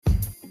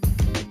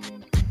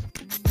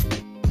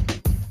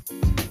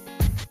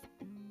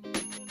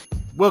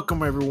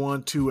Welcome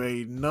everyone to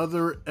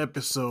another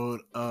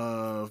episode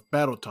of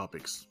Battle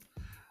Topics.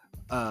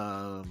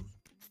 Um,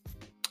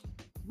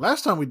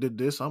 Last time we did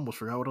this, I almost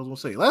forgot what I was going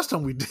to say. Last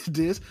time we did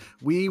this,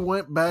 we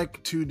went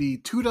back to the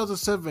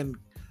 2007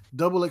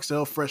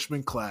 XXL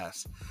freshman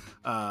class.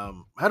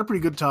 Had a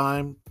pretty good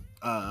time.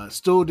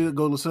 Still didn't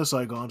go listen to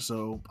Saigon,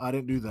 so I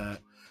didn't do that.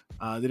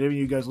 Did any of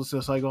you guys listen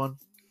to Saigon?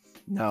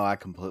 No, I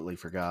completely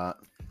forgot.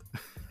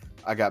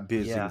 I got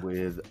busy Yeah.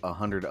 with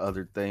 100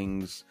 other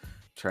things,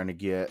 trying to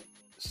get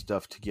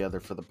stuff together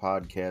for the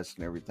podcast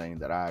and everything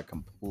that I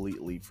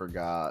completely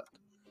forgot.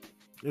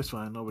 It's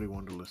fine. Nobody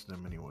wanted to listen to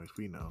him anyways.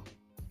 We know.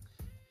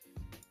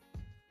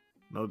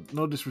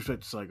 No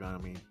disrespect to Saigon. I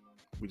mean,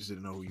 we just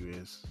didn't know who he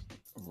is.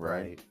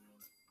 Right.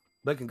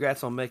 But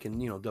congrats on making,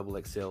 double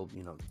XL,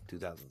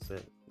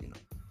 2007,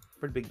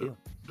 pretty big deal.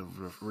 The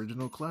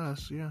original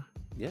class, yeah.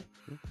 Yeah.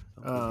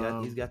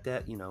 He's got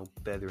that,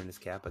 feather in his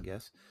cap, I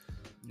guess.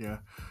 Yeah.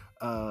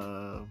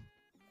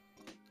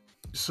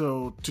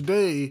 So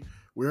today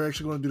we're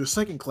actually going to do the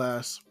second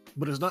class,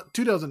 but it's not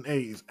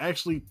 2008. It's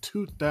actually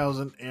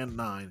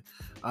 2009.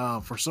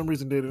 For some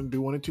reason, they didn't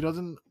do one in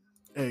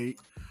 2008.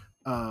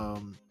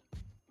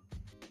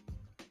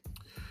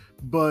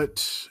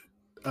 But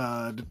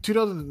the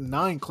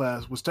 2009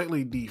 class was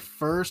technically the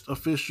first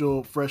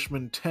official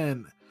freshman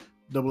 10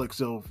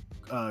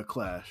 XXL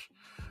class.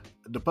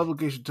 The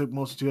publication took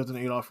most of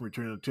 2008 off and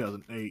returned in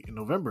 2008 in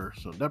November,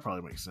 so that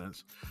probably makes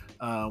sense.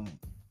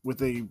 With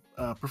a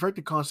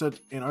perfected concept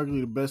and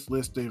arguably the best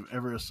list they've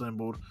ever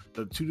assembled,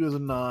 the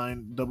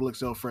 2009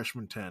 XXL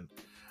freshman 10.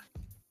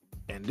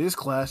 And this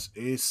class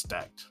is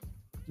stacked.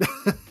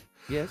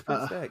 Yeah, it's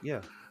pretty stacked, yeah.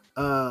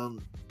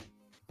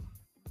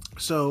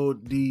 So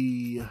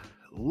the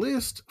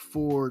list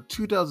for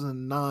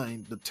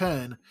 2009, the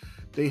 10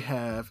 they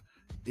have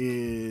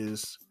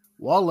is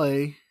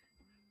Wale,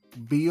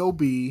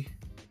 B.O.B.,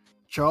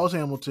 Charles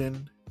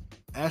Hamilton,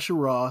 Asher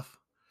Roth,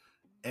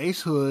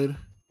 Ace Hood,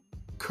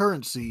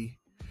 Currency,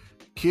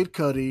 Kid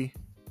Cudi,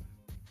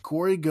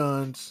 Corey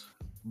Guns,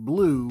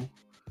 Blue,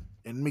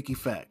 and Mickey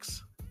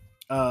Fax.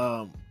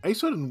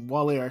 Ace Hood and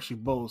Wale are actually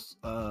both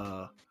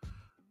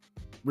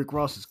Rick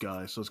Ross's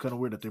guys, so it's kind of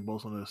weird that they're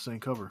both on the same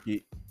cover.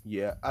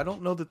 Yeah, I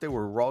don't know that they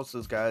were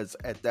Ross's guys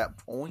at that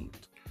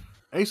point.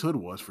 Ace Hood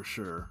was for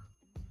sure.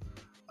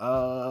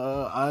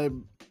 I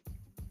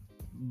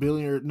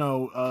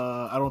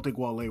don't think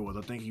Wale was.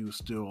 I think he was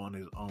still on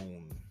his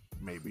own,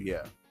 maybe.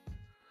 Yeah.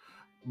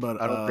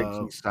 But I don't think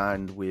he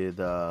signed with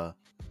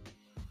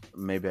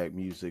Maybach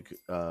Music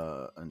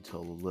until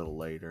a little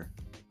later.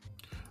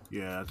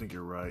 Yeah, I think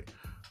you're right.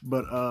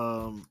 But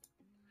I'm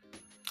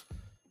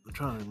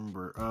trying to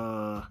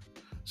remember.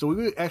 So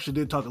we actually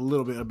did talk a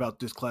little bit about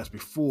this class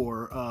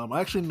before.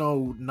 I actually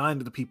know 9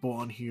 of the people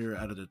on here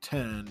out of the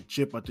 10.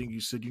 Chip, I think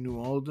you said you knew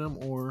all of them,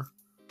 or?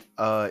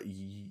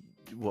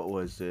 What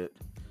was it?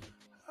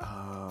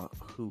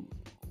 Who?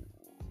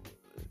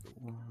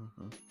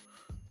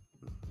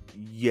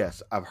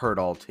 Yes, I've heard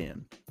all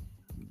 10.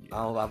 Yeah.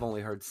 I've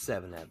only heard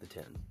 7 out of the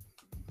 10.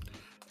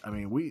 I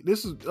mean,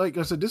 this is, like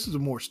I said, this is a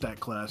more stacked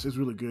class. It's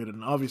really good,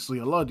 and obviously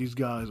a lot of these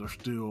guys are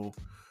still,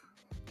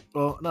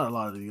 well, not a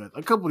lot of these guys.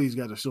 A couple of these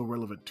guys are still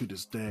relevant to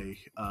this day.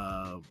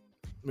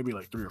 Maybe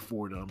like 3 or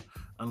 4 of them,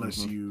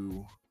 unless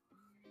you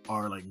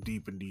are like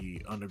deep in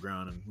the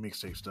underground and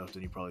mixtape stuff,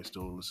 then you probably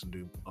still listen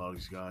to all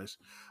these guys.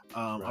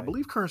 Right. I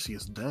believe Currency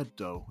is dead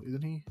though,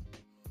 isn't he?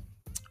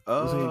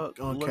 Wasn't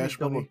he on let Cash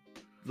me Money?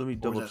 Let me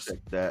double check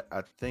that.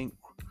 I think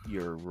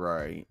you're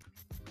right.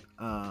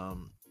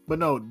 But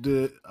no,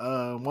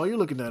 while you're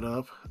looking that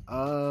up,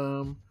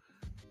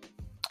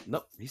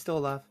 Nope, he's still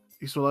alive.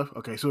 he's still alive?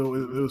 Okay, so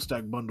it was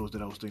Stack Bundles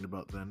that I was thinking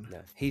about then.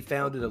 Yeah. He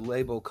founded a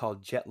label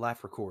called Jet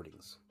Life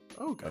Recordings.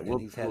 Okay. And we'll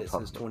he's had it talk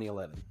since about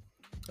 2011.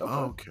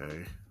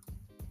 Okay.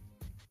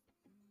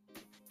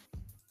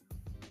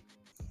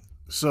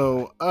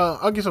 So,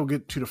 I guess I'll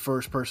get to the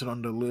first person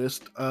on the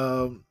list,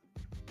 and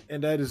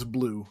that is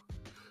Blue.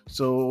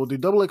 So, the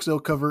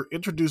XXL cover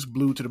introduced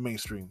Blue to the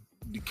mainstream.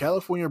 The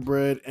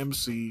California-bred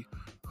MC,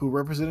 who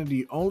represented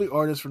the only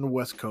artist from the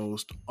West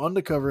Coast, on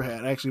the cover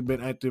had actually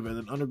been active as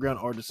an underground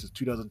artist since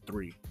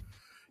 2003.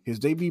 His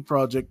debut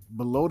project,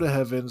 Below the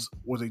Heavens,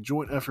 was a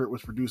joint effort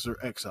with producer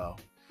XXL.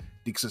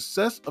 The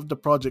success of the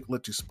project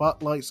led to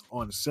spotlights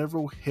on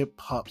several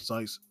hip-hop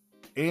sites,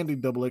 and the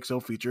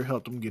XXL feature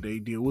helped him get a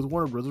deal with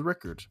Warner Bros.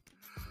 Records.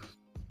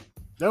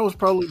 That was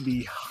probably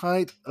the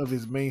height of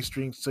his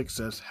mainstream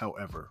success,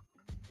 however.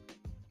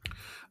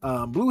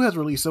 Blue has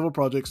released several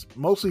projects,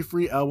 mostly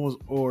free albums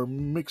or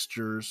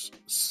mixtures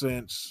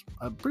since,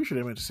 I'm pretty sure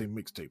they meant to say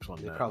mixtapes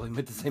on They that. probably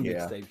meant the same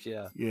Yeah. mixtapes,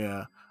 yeah.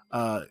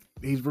 Yeah.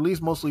 He's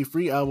released mostly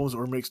free albums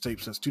or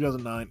mixtapes since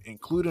 2009,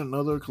 including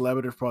another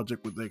collaborative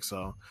project with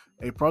XL,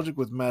 a project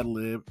with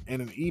Madlib,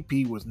 and an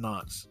EP with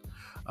Knots.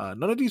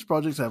 None of these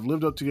projects have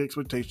lived up to the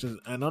expectations,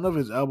 and none of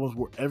his albums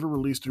were ever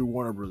released through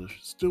Warner Brothers.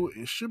 Still,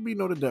 it should be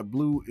noted that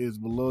Blue is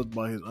beloved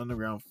by his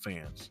underground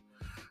fans.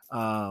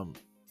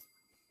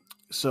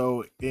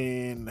 So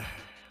let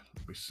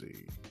me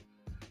see.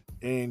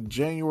 In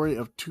January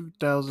of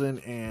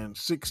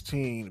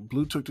 2016,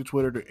 Blue took to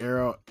Twitter to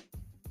air out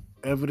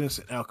Evidence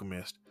and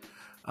Alchemist.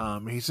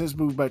 He since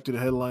moved back to the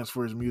headlines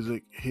for his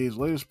music. His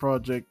latest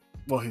project,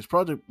 his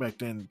project back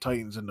then,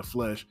 Titans in the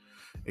Flesh,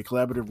 a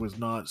collaborative with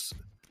Knots.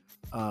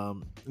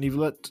 And he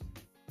let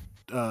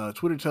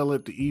Twitter tell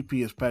it the EP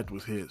is packed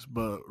with hits,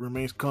 but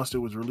remains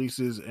constant with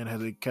releases and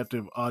has a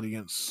captive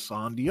audience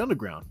on the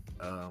underground.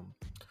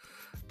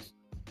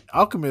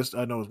 Alchemist,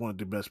 I know, is one of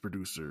the best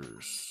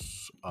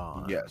producers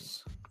on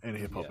Yes. and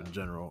hip hop in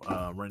general.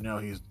 Right now,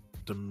 he's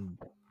the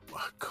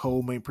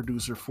co-main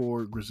producer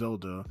for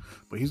Griselda,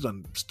 but he's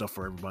done stuff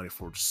for everybody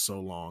for so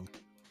long.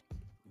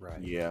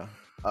 Right. Yeah.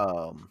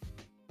 Go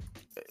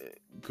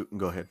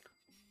ahead.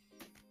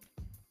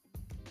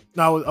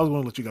 No, I was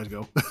going to let you guys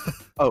go.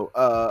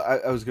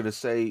 I was gonna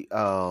say,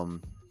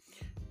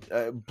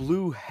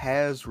 Blue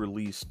has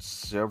released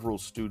several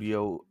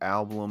studio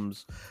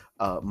albums.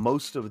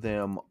 Most of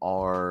them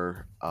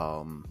are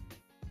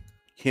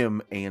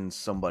him and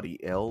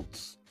somebody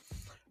else.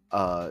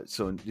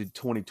 So in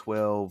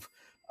 2012,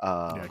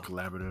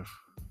 collaborative.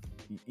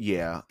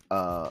 Yeah,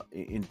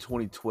 in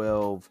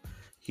 2012,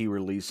 he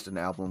released an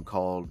album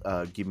called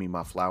 "Give Me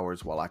My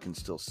Flowers While I Can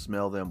Still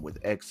Smell Them"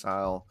 with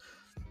XXL.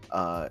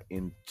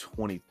 In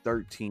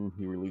 2013,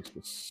 he released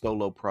a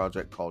solo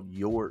project called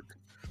York.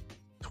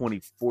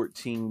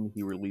 2014,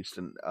 he released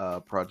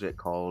a project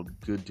called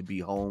Good to Be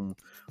Home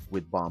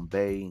with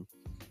Bombay.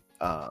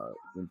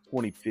 In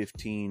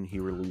 2015, he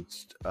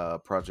released a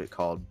project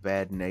called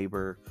Bad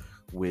Neighbor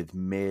with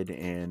Med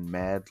and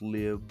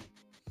Madlib.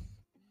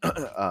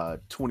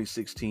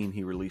 2016,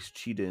 he released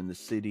Cheetah in the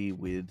City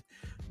with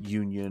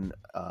Union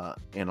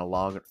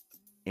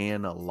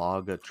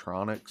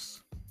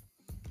Analogatronics.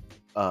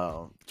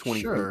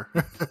 Sure.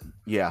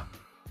 Yeah.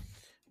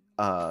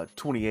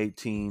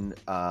 2018,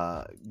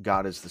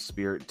 God is the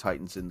Spirit,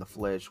 Titans in the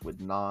Flesh with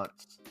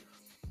Knots.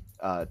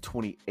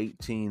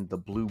 2018, The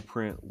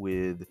Blueprint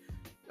with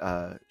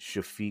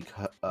Shafiq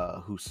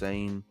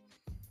Hussein.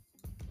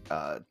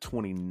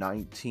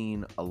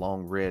 2019, A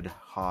Long Red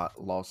Hot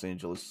Los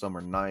Angeles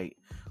Summer Night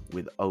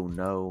with Oh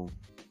No.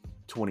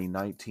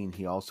 2019,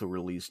 he also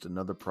released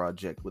another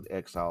project with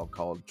Exile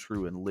called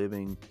True and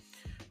Living.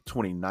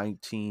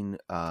 2019,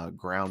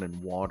 Ground and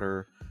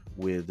Water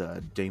with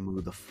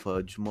Damu the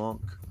Fudge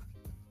Monk.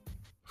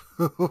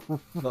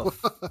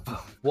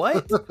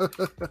 What?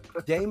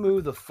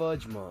 Damu the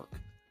Fudge Monk.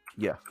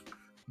 Yeah.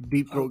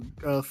 Deep Throat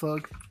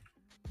Thug.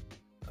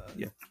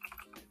 Yeah.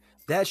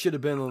 That should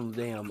have been on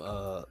the damn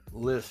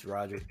list,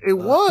 Roger. It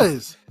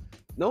was.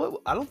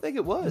 No, I don't think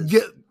it was.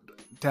 Yeah,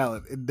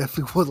 talent. It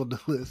definitely was on the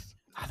list.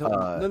 I don't.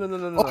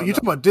 No. Oh, you're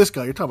talking about this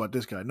guy. You're talking about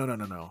this guy. No,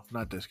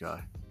 not this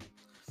guy.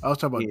 I was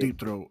talking about Deep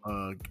Throat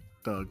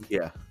Thug.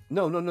 Yeah.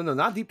 No,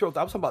 not Deep Throat.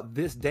 I was talking about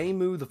this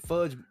Damu the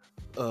Fudge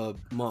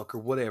Monk or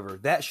whatever.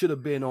 That should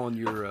have been on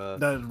your.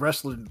 That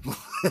wrestling.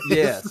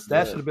 Yes,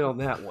 that should have been on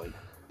that one.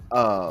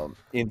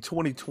 In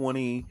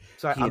 2020,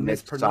 sorry, I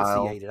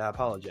mispronunciated. I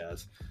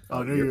apologize.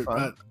 Oh, no, you're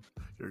good.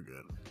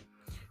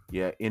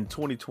 Yeah, in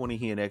 2020,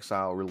 he and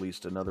Exile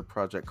released another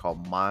project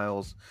called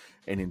Miles,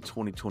 and in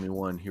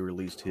 2021, he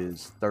released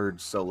his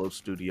third solo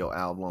studio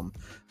album,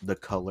 The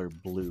Color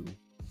Blue,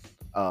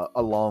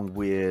 along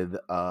with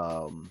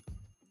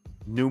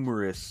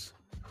numerous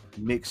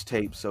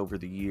mixtapes over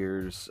the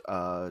years,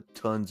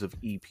 tons of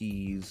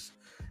EPs,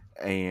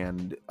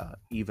 and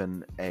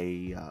even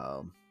a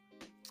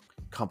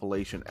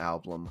compilation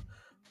album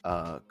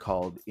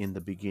called In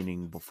the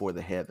Beginning Before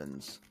the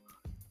Heavens.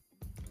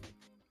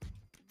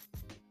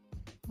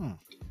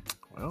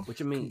 Well,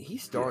 which I mean, he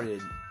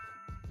started.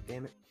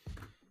 Damn it,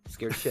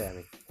 scared the shit out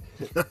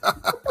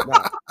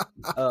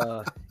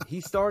of me. He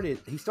started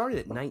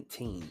at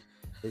 19.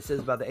 It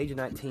says by the age of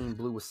 19,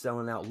 Blue was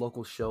selling out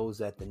local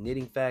shows at the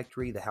Knitting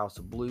Factory, the House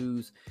of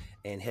Blues,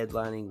 and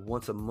headlining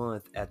once a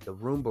month at the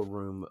Roomba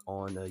Room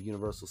on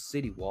Universal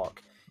City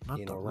Walk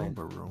in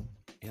Orlando. Roomba Room.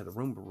 Yeah, the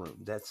Roomba Room.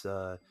 That's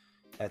at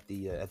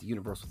the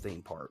Universal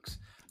theme parks.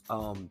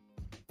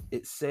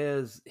 It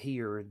says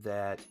here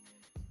that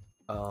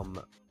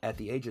at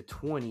the age of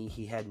 20,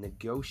 he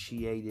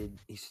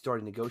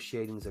started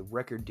negotiating a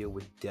record deal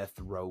with Death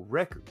Row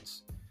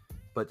Records,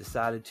 but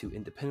decided to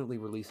independently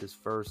release his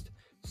first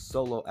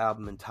solo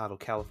album entitled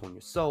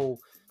California Soul.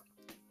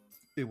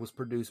 It was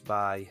produced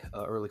by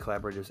early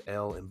collaborators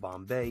L and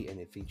Bombay, and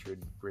it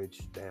featured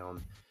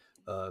Bridgetown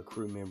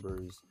crew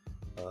members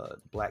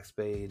Black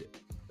Spade,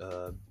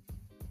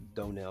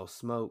 Donnell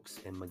Smokes,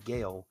 and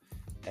Miguel,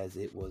 as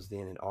it was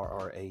then an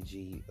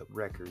RRAG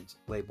Records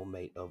label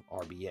mate of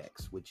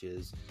RBX, which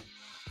is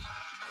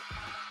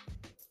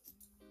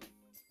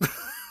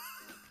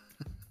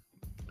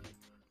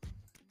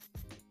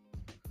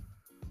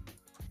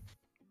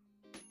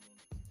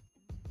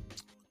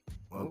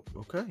well,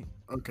 okay.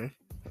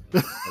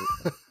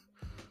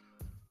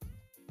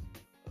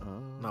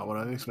 Not what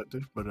I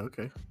expected, but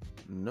okay.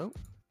 Nope.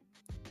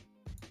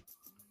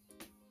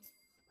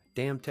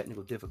 damn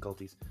technical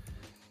difficulties.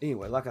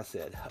 Anyway, like I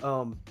said,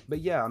 but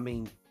yeah, I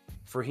mean,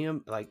 for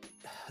him, like,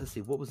 let's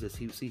see, what was this?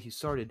 He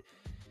started.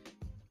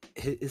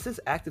 His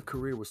active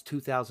career was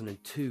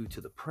 2002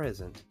 to the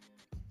present,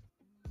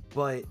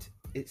 but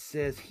it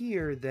says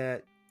here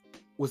that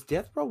was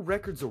Death Row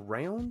Records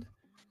around?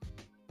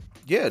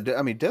 Yeah,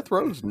 I mean, Death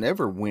Row's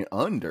never went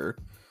under.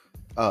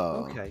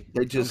 Okay.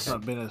 They It's just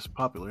not been as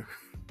popular.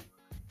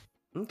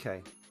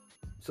 Okay.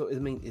 So I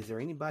mean, is there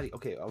anybody?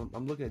 Okay,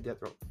 I'm looking at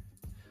Death Row.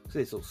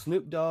 Okay, so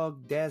Snoop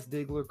Dogg, Daz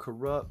Diggler,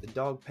 Corrupt, the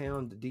Dog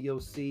Pound, the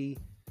DOC,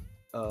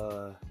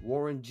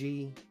 Warren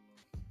G,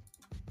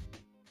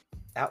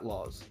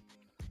 Outlaws.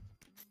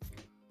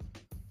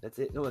 That's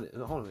it. No, hold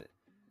on a minute.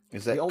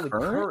 is that The only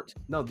current?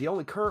 the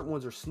only current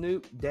ones are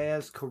Snoop,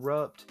 Daz,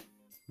 Corrupt,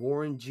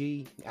 Warren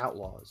G,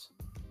 Outlaws.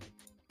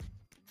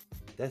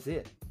 That's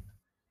it.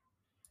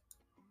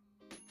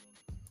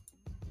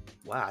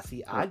 Wow.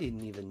 See, I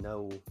didn't even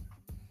know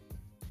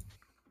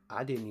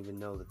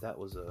that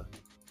was a.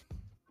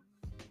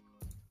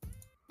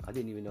 I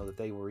didn't even know that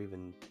they were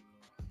even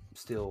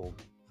still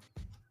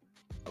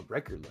a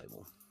record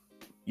label.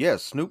 Yeah,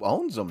 Snoop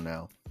owns them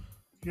now.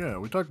 Yeah,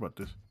 we talked about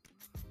this.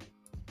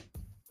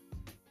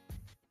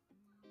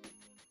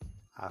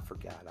 I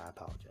forgot. I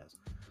apologize.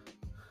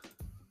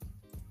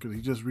 Because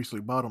he just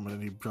recently bought them and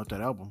then he dropped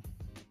that album.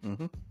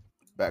 Mm-hmm.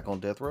 Back on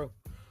Death Row,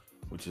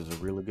 which is a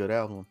really good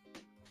album.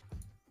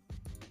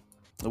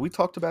 And we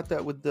talked about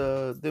that with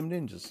them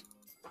ninjas.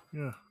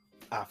 Yeah.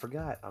 I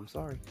forgot. I'm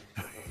sorry.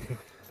 All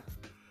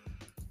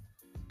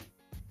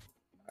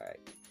right.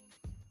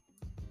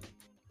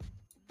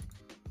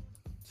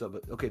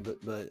 So,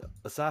 but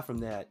aside from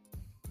that,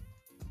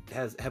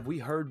 have we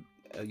heard?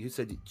 You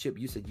said, Chip,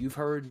 you said you've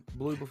heard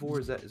Blue before.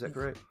 Is that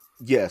correct?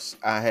 Yes,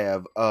 I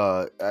have.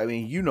 I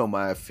mean, you know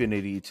my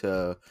affinity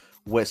to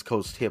West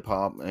Coast hip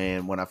hop,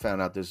 and when I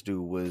found out this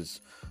dude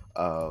was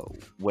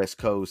West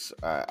Coast,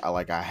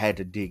 I had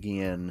to dig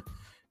in,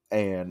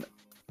 and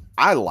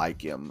I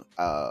like him.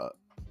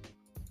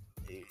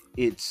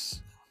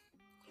 It's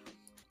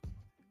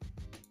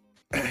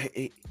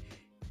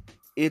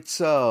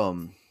it's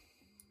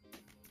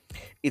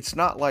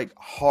not like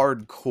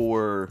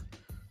hardcore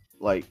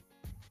like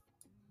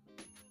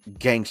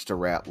gangster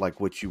rap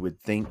like what you would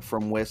think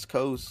from West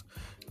Coast.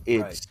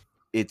 It's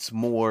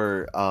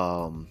more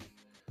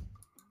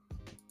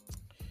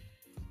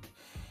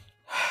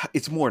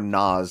it's more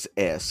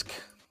Nas-esque.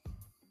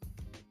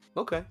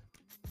 Okay.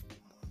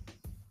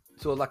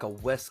 So like a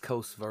West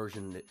Coast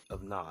version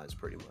of Nas,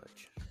 pretty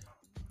much.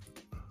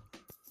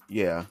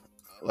 Yeah,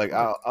 like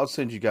I'll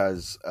send you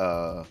guys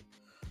a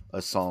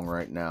song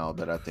right now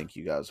that I think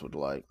you guys would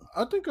like.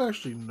 I think I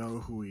actually know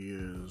who he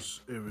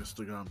is, if it's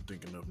the guy I'm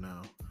thinking of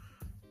now.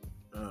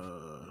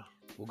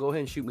 Well, go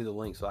ahead and shoot me the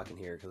link so I can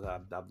hear it, because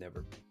I've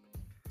never...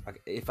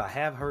 if I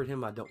have heard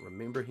him, I don't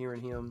remember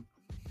hearing him,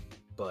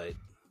 but...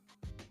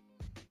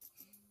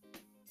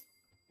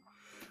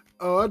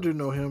 Oh, I do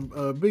know him.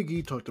 Big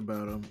E talked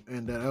about him,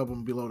 and that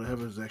album Below the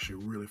Heavens is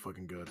actually really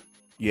fucking good.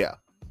 Yeah.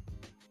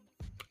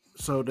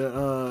 So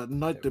the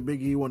night that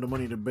Big E won the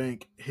Money in the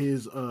Bank,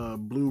 his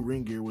blue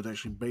ring gear was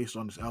actually based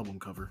on this album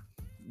cover.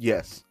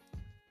 Yes.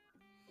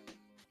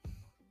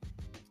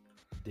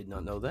 Did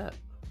not know that.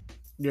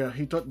 Yeah,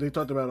 they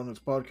talked about on this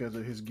podcast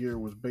that his gear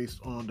was based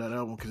on that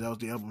album because that was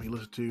the album he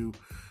listened to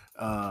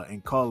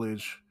in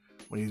college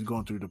when he was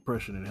going through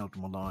depression, and it helped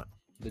him a lot.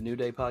 The New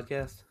Day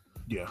podcast?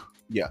 Yeah.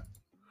 Yeah.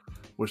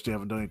 Which they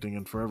haven't done anything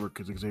in forever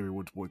because Xavier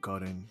Woods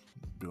boycotting,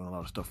 doing a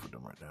lot of stuff with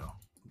them right now.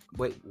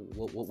 Wait,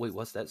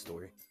 what's that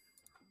story?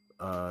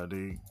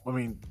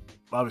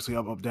 Obviously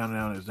Up, Down, and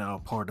Down is now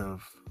part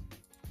of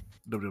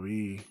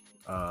WWE,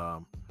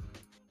 and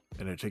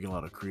they're taking a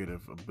lot of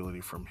creative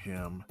ability from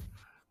him,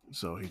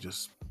 so he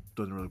just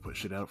doesn't really put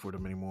shit out for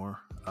them anymore.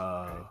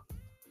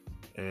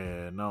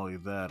 And not only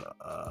that,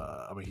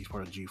 he's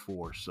part of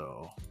G4,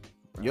 so...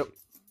 Yep.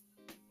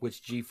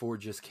 Which G4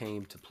 just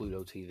came to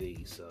Pluto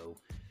TV, so...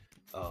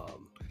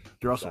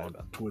 they're also on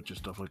Twitch and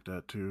stuff like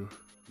that, too.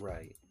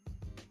 Right.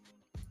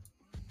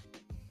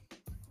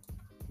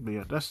 But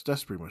yeah, that's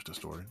pretty much the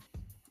story.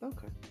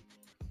 Okay.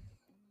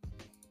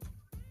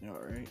 All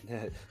right.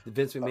 The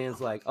Vince McMahon's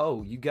like,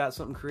 oh, you got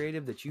something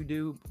creative that you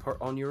do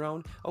on your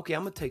own? Okay,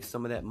 I'm going to take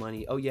some of that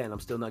money. Oh, yeah, and I'm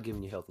still not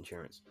giving you health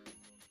insurance.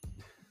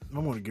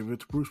 I'm going to give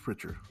it to Bruce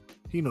Pritchard.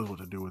 He knows what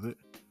to do with it.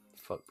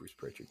 Fuck Bruce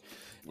Pritchard.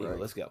 Anyway,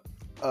 let's go.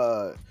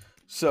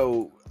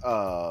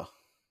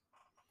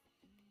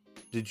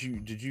 Did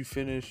you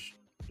finish,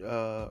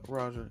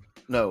 Roger?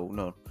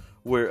 No.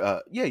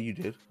 Where? Yeah, you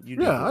did.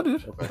 I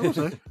did.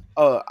 Okay.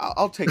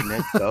 I'll take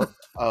next up.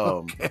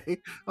 Okay.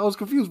 I was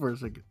confused for a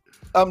second.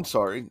 I'm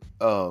sorry.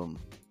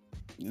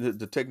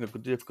 The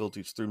technical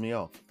difficulties threw me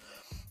off.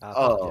 I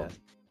apologize.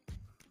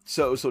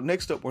 So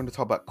next up, we're going to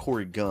talk about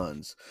Corey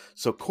Guns.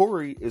 So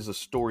Corey is a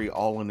story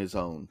all on his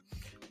own.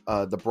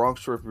 The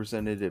Bronx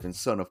representative and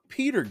son of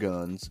Peter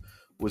Guns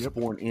was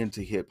born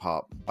into hip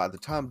hop. By the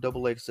time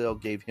XXL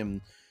gave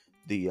him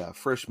the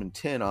freshman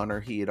 10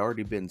 honor, he had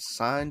already been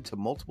signed to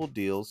multiple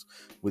deals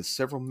with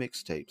several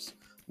mixtapes.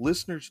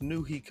 Listeners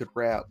knew he could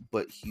rap,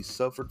 but he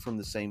suffered from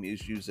the same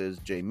issues as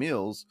Jay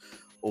Mills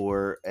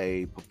or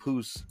a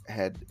Papoose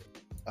had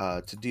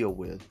to deal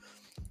with.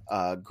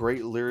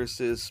 Great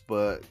lyricist,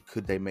 but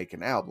could they make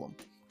an album?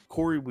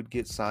 Corey would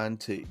get signed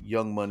to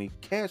Young Money,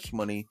 Cash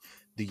Money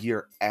the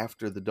year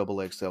after the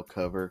XXL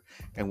cover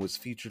and was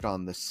featured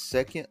on the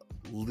second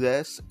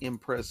less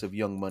impressive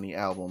Young Money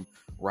album,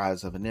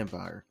 Rise of an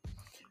Empire.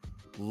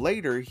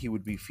 Later, he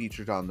would be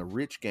featured on the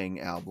Rich Gang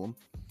album.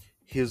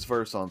 His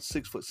verse on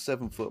 6 Foot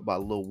 7 Foot by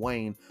Lil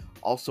Wayne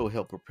also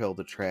helped propel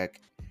the track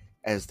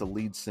as the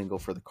lead single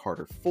for the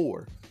Carter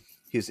 4.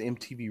 His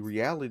MTV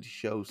reality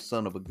show,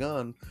 Son of a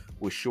Gun,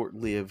 was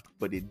short-lived,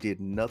 but it did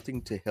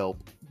nothing to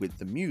help with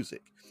the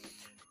music.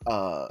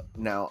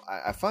 Now,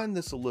 I find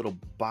this a little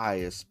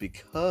biased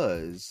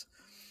because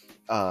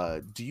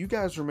do you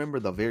guys remember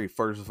the very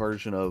first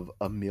version of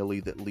A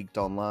Milli that leaked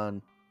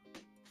online?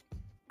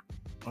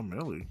 A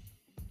Milli?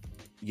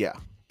 Yeah.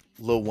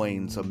 Lil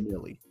Wayne's A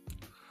Milli.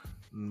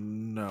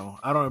 No,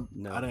 I don't.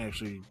 No. I didn't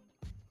actually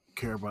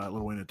care about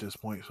Lil Wayne at this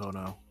point, so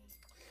no.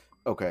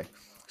 Okay,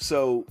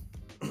 so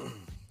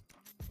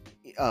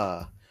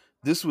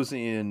this was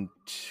in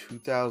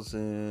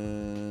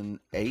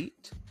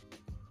 2008,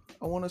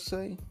 I want to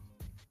say.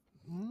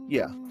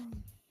 Yeah,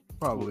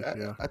 Probably.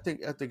 Yeah, I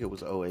think it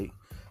was 08.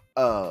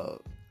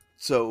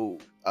 So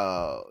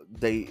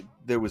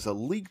there was a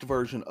leaked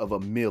version of A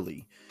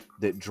Milli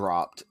that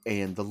dropped,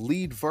 and the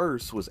lead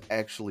verse was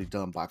actually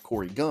done by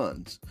Corey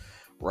Guns,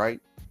 right?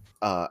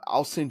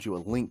 I'll send you a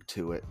link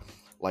to it.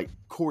 Like,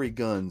 Corey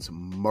Guns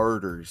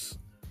murders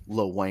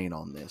Lil Wayne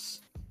on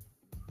this.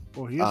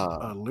 well, he is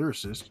a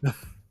lyricist.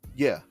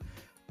 Yeah.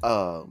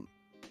 I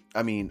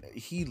mean,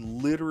 he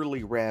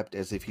literally rapped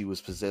as if he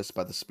was possessed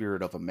by the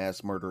spirit of a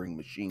mass murdering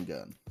machine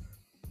gun.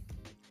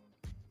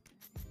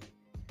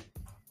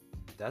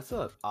 That's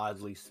a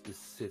oddly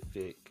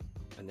specific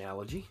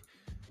analogy.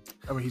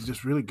 I mean, he's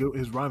just really good.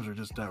 His rhymes are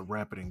just that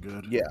rapid and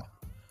good. Yeah.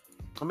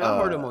 I mean, I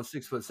heard him on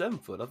 6 Foot 7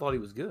 Foot. I thought he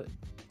was good.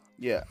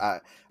 Yeah, I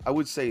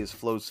would say his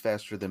flow's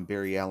faster than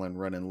Barry Allen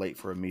running late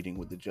for a meeting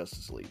with the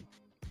Justice League.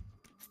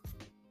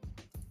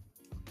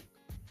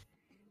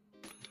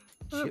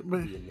 Shit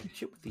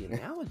with the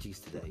analogies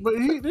today. But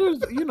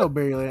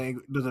Barry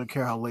Lang doesn't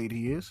care how late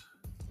he is.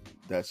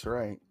 That's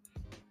right.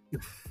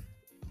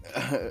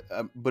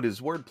 But his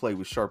wordplay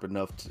was sharp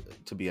enough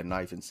to be a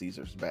knife in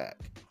Caesar's back.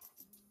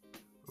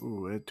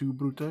 Ooh, et tu,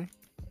 Brute?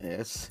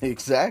 Yes,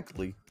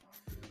 exactly.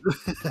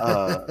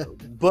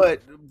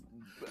 But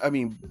I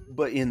mean,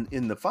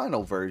 in the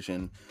final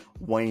version,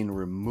 Wayne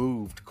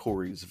removed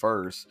Corey's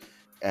verse,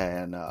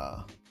 and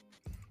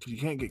You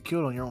can't get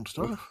killed on your own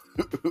stuff.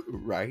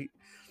 right.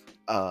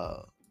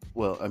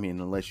 Well, I mean,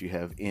 unless you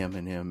have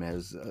Eminem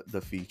as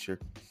the feature,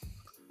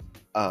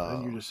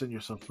 Then you're just setting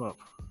yourself up.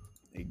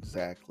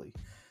 exactly.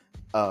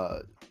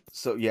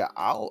 So yeah,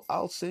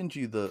 I'll send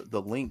you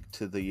the link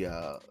to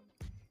the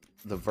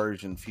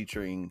version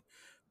featuring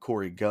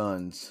Corey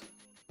Guns.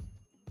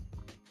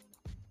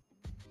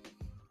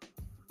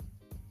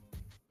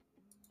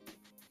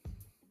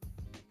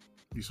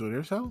 You still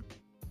there, Sal?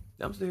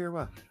 I'm still here.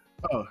 Why?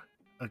 Oh,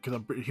 because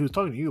he was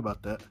talking to you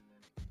about that.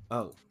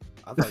 Oh,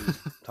 I thought he was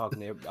talking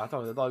to I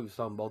thought he was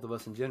talking both of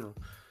us in general.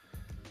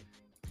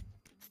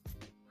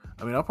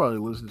 I mean, I'll probably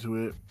listen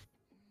to it.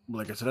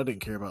 Like I said, I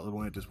didn't care about Lil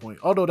Wayne at this point.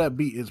 Although that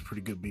beat is a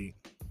pretty good beat.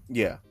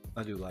 Yeah.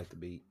 I do like the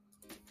beat.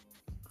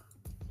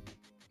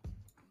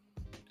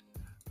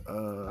 I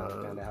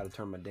found out how to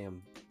turn my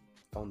damn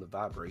phone to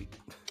vibrate.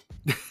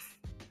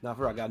 Now,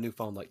 I got a new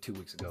phone like 2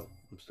 weeks ago.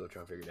 I'm still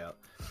trying to figure it out.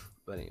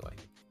 But anyway.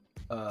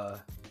 Do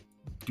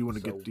you want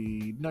to get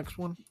the next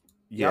one?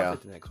 Yeah, I'll Yeah.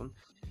 get the next one.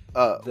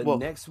 Well,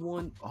 Next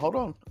one. hold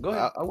on. Go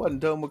ahead. I wasn't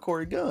done with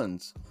Corey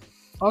Guns.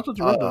 I thought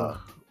you read the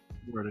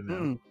word in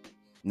there.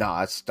 No,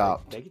 I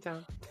stopped. Take your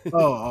time.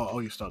 Oh,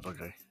 you stopped.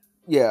 Okay.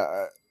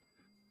 Yeah.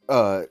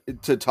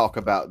 To talk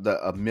about the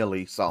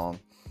Milli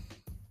song.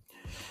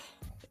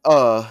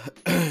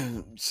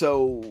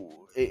 So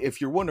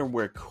if you're wondering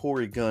where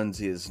Corey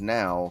Guns is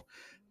now,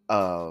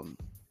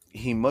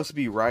 he must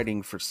be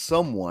writing for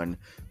someone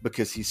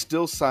because he's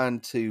still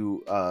signed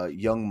to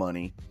Young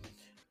Money,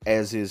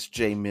 as is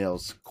Jay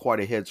Mills. Quite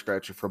a head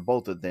scratcher for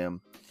both of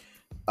them.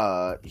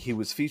 He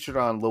was featured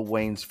on Lil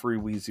Wayne's Free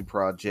Weezy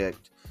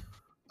project,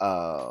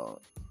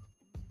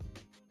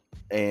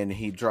 and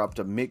he dropped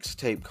a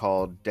mixtape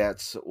called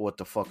That's What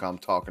the Fuck I'm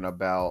Talking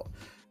About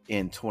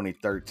in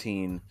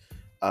 2013.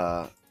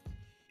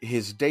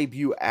 His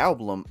debut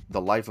album, The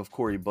Life of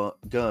Corey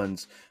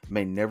Guns,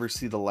 may never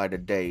see the light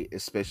of day,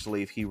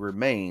 especially if he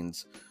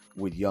remains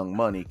with Young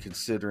Money,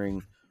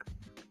 considering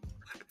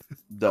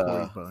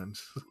Corey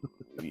Buns.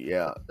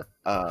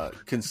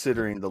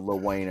 considering the Lil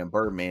Wayne and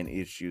Birdman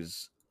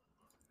issues.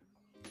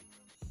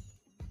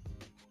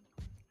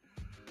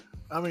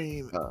 I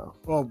mean,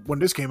 well, when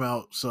this came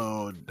out,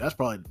 so he's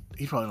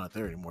probably not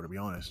there anymore, to be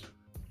honest.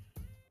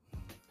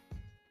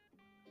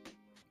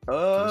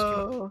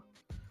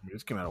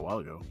 This came out a while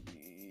ago.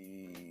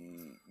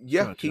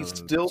 Yeah, he's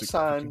still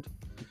signed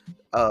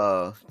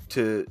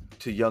to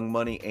Young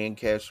Money and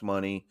Cash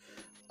Money.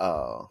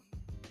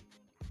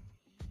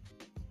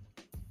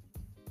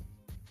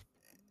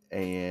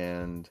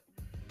 And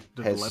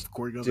Did has the Life of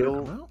Corey Guns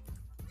still- come out?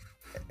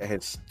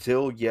 has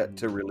still yet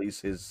to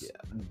release his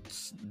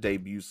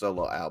debut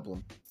solo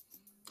album.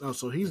 Oh,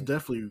 so he's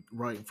definitely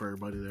writing for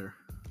everybody there.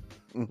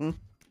 Mm-hmm.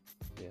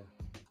 Yeah.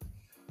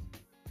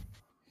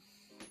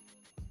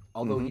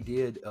 Although he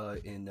did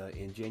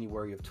in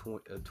January of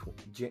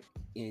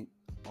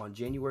on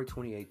January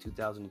 28,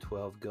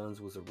 2012,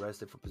 Guns was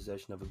arrested for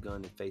possession of a gun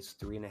and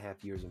faced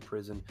 3.5 years in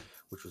prison,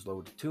 which was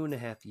lowered to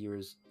 2.5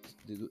 years,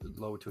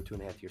 lowered to a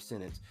 2.5 year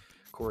sentence.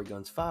 Corey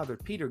Gunn's father,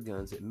 Peter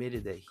Guns,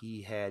 admitted that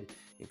he had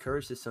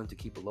encouraged his son to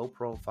keep a low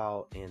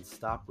profile and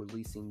stop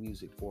releasing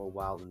music for a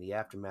while in the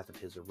aftermath of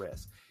his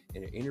arrest.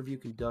 In an interview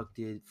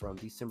conducted from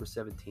December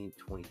 17,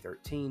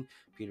 2013,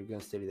 Peter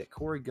Guns stated that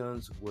Corey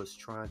Guns was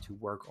trying to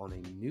work on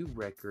a new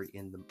record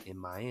in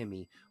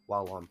Miami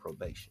while on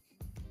probation.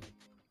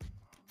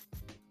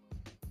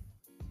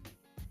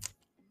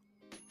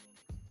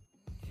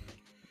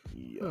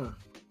 Yeah.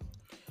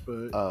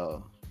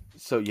 But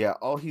so yeah,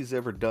 all he's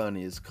ever done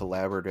is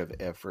collaborative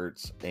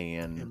efforts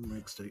and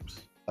mixtapes.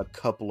 A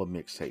couple of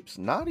mixtapes.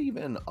 Not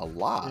even a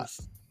lot.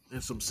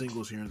 And some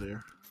singles here and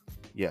there.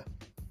 Yeah.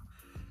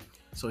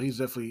 So he's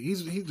definitely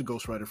he's the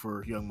ghostwriter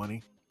for Young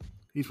Money.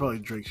 He's probably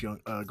Drake's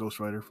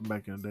ghostwriter from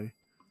back in the day.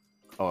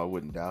 Oh, I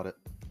wouldn't doubt it.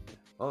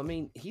 Well, I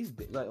mean, he's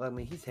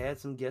had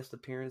some guest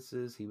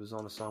appearances. He was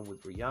on a song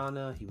with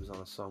Rihanna. He was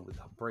on a song with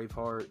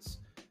Bravehearts,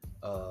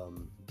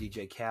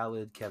 DJ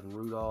Khaled, Kevin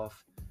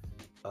Rudolph,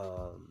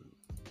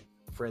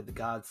 Fred the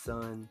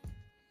Godson,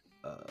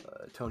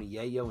 Tony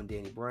Yayo and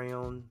Danny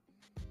Brown.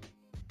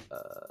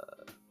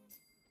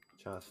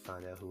 Trying to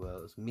find out who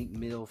else. Meek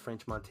Mill,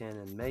 French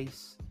Montana, and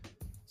Mace.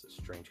 It's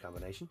a strange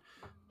combination.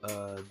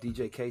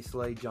 DJ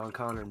K-Slay, John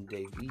Connor, and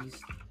Dave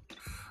East.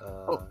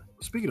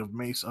 Speaking of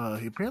Mace,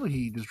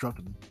 he just dropped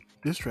a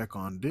diss track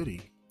on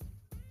Diddy.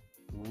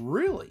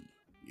 Really?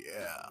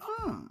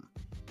 Yeah.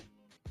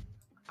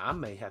 I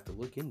may have to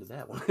look into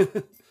that one.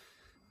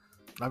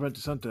 I meant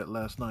to send that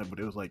last night, but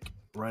it was like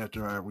right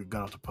after we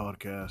got off the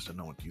podcast and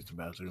no one used the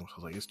bathroom. So I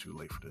was like, it's too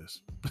late for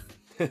this.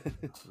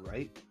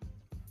 Right?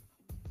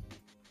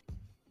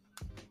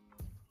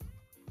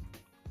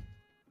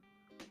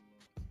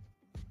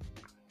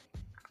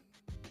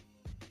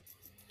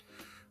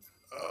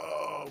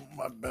 Oh,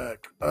 my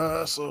back.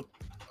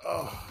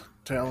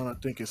 Talon, I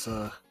think it's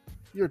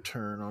your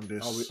turn on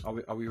this.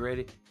 Are we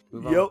ready?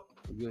 Yep.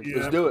 Yeah.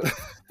 Let's do it.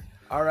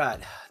 All right.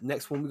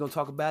 Next one we're going to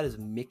talk about is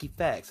Mickey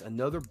Fax.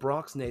 Another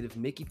Bronx native,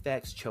 Mickey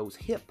Fax chose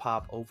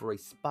hip-hop over a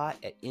spot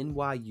at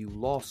NYU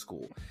Law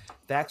School.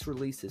 Fax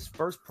released his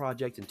first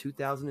project in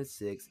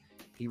 2006.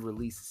 He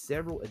released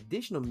several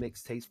additional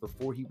mixtapes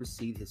before he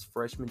received his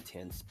freshman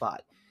 10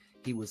 spot.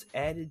 He was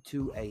added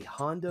to a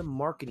Honda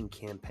marketing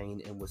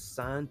campaign and was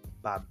signed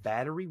by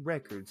Battery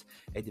Records,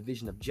 a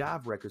division of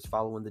Jive Records,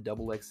 following the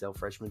XXL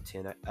freshman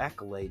 10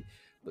 accolade.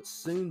 But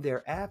soon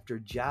thereafter,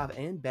 Jive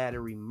and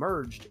Battery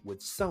merged with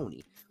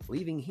Sony,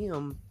 leaving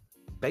him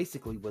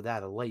basically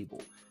without a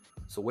label.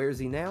 So where is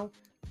he now?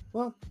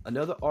 Well,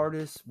 another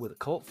artist with a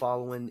cult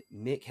following.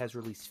 Mick has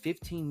released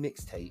 15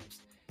 mixtapes.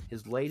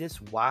 His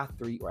latest,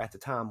 Y3, or at the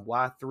time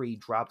Y3,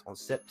 dropped on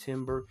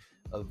September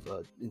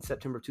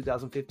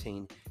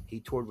 2015. He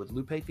toured with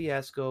Lupe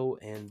Fiasco,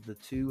 and the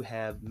two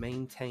have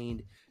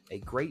maintained a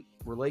great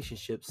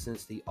relationship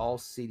since the All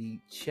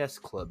City Chess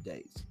Club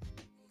days.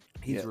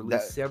 He's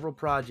released several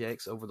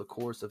projects over the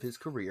course of his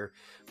career,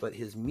 but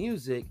his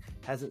music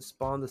hasn't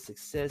spawned the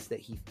success that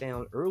he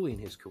found early in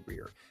his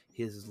career.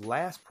 His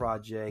last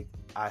project,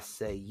 I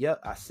Said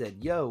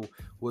Yo,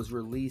 was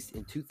released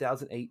in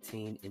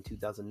 2018. In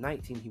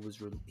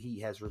 2019,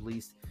 he has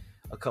released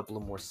a couple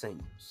of more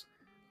singles.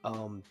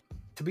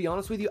 To be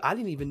honest with you, I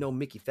didn't even know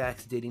Mickey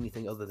Fax did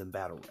anything other than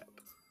battle rap.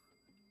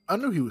 I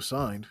knew he was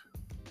signed.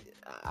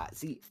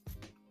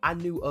 I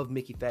knew of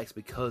Mickey Fax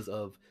because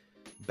of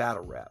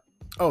battle rap.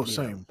 Oh,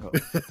 same.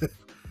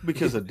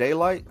 Because of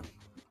Daylight?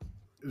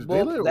 Is it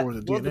Daylight or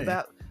the DNA?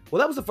 That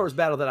was the first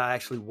battle that I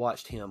actually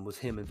watched him, was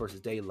him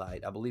versus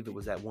Daylight. I believe it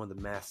was at one of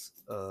the mass...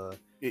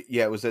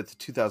 it was at the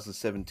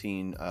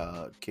 2017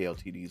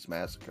 KLTD's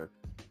Massacre.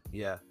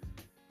 Yeah.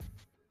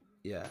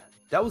 Yeah.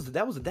 That was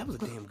a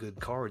damn good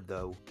card,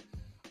 though.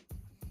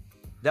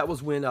 That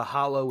was when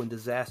Hollow and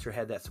Disaster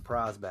had that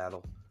surprise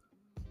battle.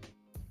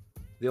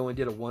 They only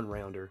did a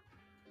one-rounder.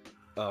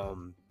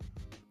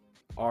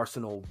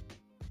 Arsenal,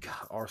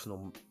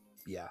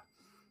 yeah.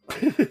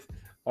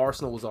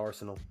 Arsenal was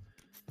Arsenal.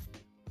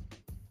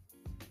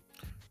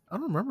 I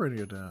don't remember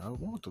any of that. I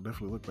want to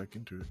definitely look back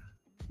into it.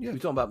 Yeah. You're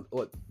talking about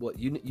what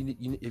you have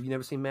you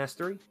never seen Mass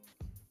 3?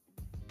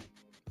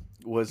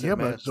 Was it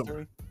Mass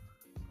 3?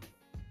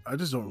 I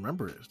just don't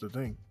remember it. It's the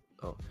thing.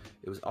 Oh,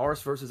 it was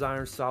Ars versus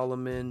Iron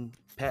Solomon,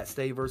 Pat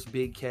Stay versus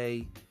Big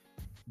K,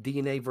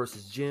 DNA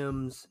versus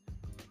Gems,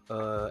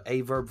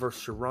 Averb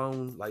versus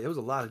Sharon. Like, there was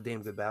a lot of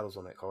damn good battles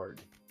on that card.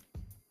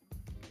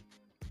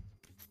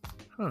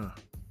 Huh.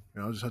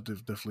 Yeah, I'll just have to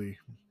definitely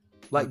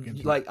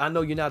like I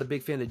know you're not a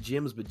big fan of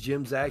Gems, but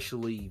Gems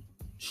actually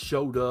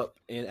showed up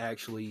and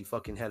actually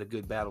fucking had a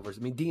good battle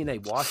versus. I mean,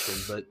 DNA washed him,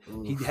 but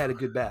he had a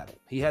good battle.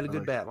 He had a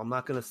good battle. I'm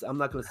not gonna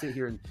sit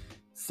here and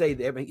say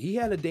that. I mean, he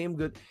had a damn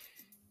good.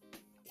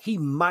 he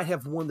might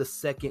have won the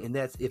second, and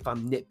that's if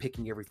I'm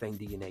nitpicking everything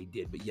DNA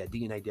did. But yeah,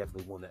 DNA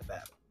definitely won that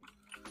battle.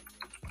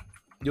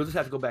 You'll just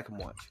have to go back and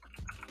watch.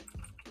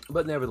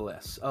 But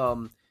nevertheless,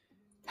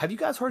 have you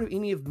guys heard of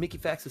any of Mickey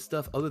Fax's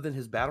stuff other than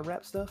his battle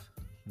rap stuff?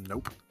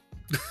 Nope.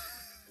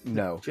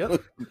 No.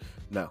 Chip?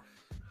 No.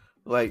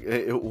 Like,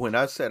 when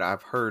I said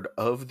I've heard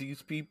of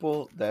these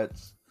people,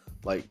 that's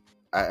like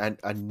I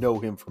know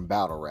him from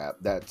battle rap.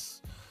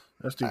 That's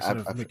the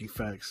extent of Mickey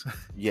Fax.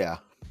 Yeah.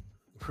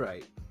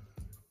 Right.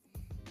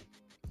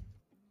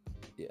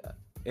 Yeah.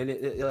 And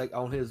it like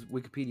on his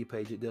Wikipedia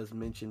page, it does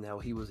mention how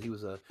he was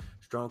a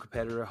strong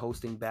competitor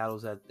hosting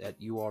battles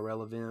at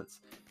URL events.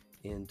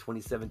 In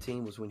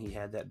 2017 was when he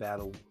had that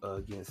battle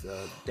against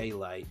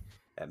Daylight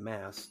at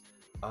Mass.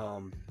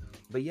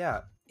 But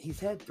yeah, he's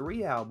had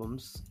 3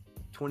 albums.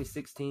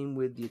 2016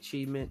 with The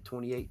Achievement,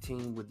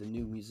 2018 with The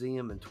New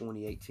Museum, and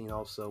 2018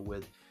 also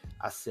with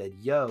I Said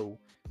Yo,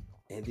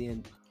 and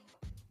then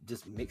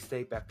just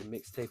mixtape after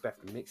mixtape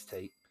after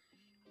mixtape.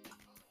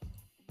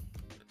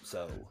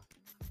 So,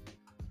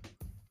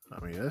 I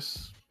mean,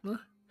 that's.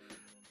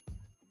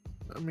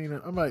 I mean,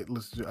 I might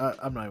listen to.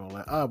 I'm not even gonna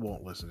lie. I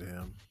won't listen to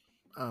him.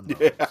 I'm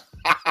not. Yeah.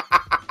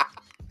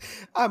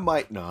 I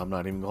might. No, I'm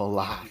not even gonna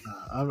lie.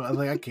 I'm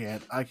like, I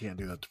can't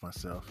do that to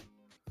myself.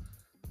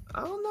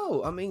 I don't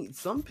know. I mean,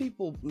 some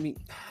people. I mean,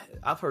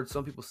 I've heard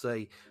some people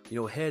say,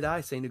 Head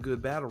Ice ain't a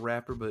good battle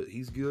rapper, but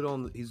he's good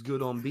on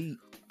beat.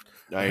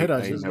 Head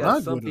Ice He's is got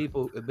not some good.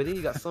 people, but then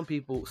you got some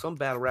people, some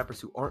battle rappers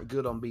who aren't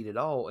good on beat at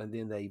all, and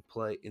then they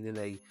play, and then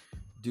they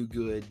do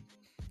good,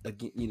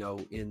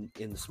 again,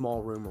 in the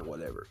small room or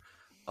whatever.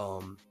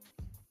 So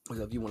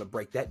if you want to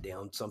break that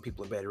down, some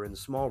people are better in the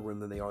small room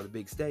than they are the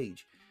big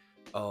stage.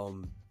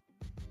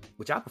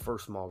 Which I prefer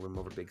small room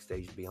over big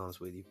stage, to be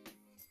honest with you.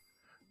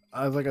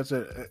 Like I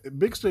said,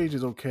 big stage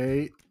is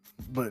okay,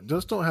 but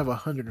just don't have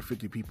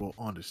 150 people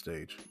on the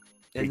stage.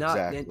 And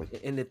Exactly.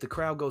 and if the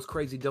crowd goes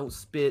crazy, don't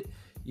spit,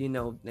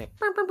 Don Don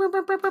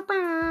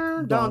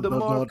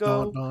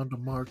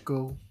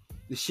DeMarco.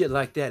 The shit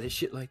like that. It's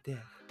shit like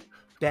that.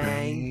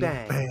 Bang,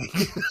 bang.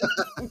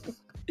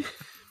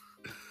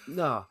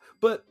 No,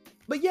 but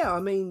yeah,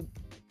 I mean,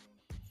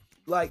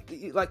 like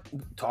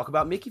talk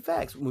about Mickey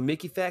Fax. When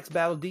Mickey Fax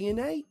battled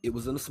DNA, it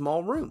was in a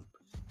small room,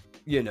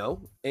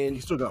 and He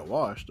still got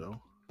washed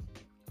though.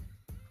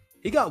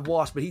 he got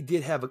washed, but he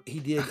DNA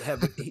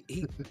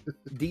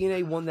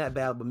won that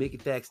battle, but Mickey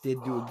Fax did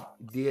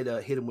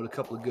hit him with a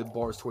couple of good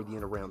bars toward the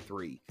end of round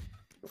 3.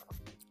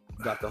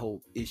 Got the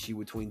whole issue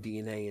between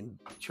DNA and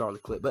Charlie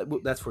Clip, but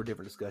that's for a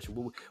different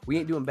discussion. We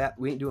ain't doing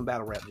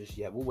battle rap just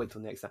yet. We'll wait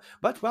till next time.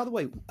 But by the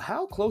way,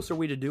 how close are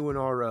we to doing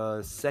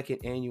our second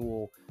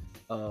annual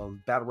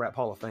Battle Rap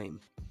Hall of Fame?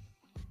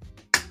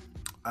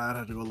 I'd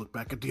have to go look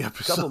back at the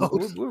episode.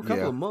 We're a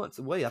couple of months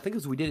away. I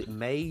think we did it in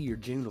May or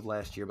June of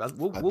last year, but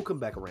we'll come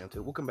back around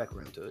to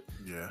it.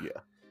 Yeah.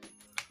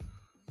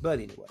 But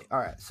anyway, all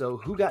right. So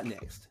who got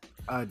next?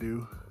 I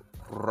do.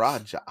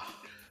 Raja.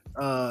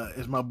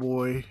 Is my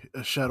boy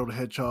Shadow the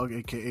Hedgehog,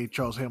 aka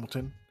Charles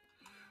Hamilton.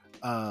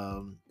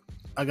 I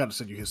got to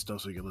send you his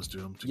stuff so you can listen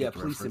to him.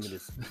 Please send me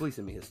this. Please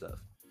send me his stuff.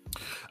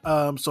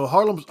 So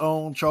Harlem's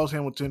own Charles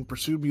Hamilton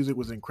pursued music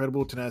with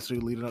incredible tenacity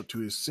leading up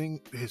to his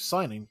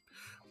signing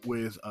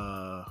with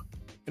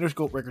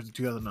Interscope Records in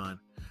 2009.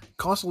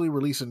 Constantly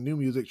releasing new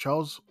music,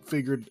 Charles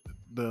figured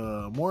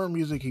the more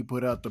music he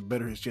put out, the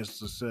better his chance of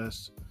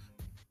success,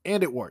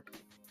 and it worked.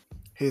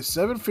 His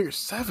seven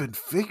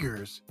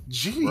figures,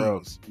 jeez.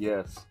 Bro,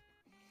 yes.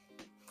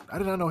 I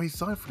did not know he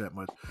signed for that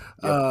much.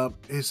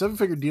 Yep. His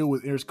 7-figure deal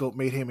with Interscope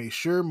made him a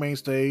sure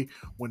mainstay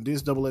when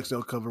this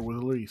XXL cover was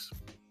released.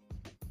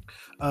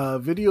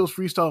 Videos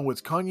freestyling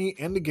with Kanye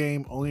and The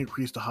Game only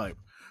increased the hype.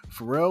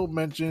 Pharrell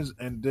mentions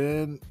and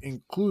then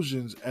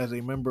inclusions as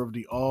a member of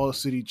the All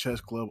City Chess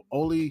Club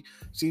only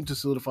seemed to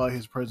solidify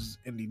his presence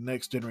in the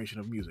next generation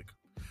of music.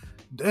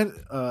 Then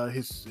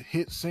his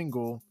hit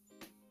single,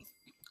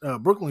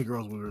 Brooklyn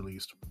Girls, was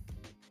released.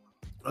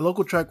 A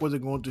local track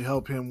wasn't going to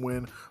help him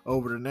win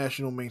over the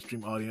national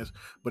mainstream audience,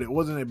 but it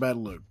wasn't a bad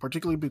look,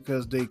 particularly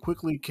because they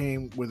quickly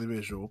came with a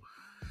visual.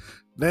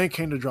 Then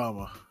came the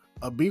drama.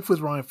 A beef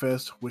with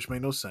Rhymefest, which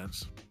made no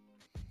sense.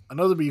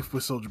 Another beef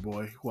with Soulja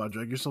Boy, who I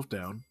Drag Yourself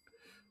Down.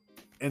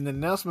 And the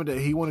announcement that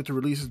he wanted to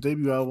release his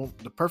debut album,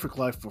 The Perfect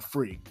Life, for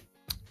free.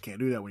 Can't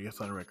do that when you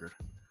sign a record.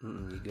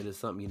 You're good at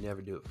something, you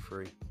never do it for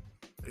free.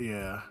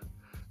 Yeah.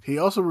 He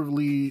also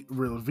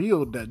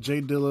revealed that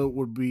Jay Dilla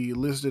would be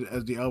listed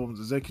as the album's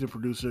executive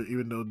producer,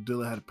 even though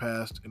Dilla had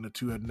passed and the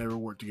two had never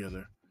worked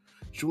together.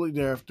 Shortly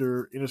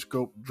thereafter,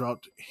 Interscope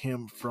dropped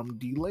him from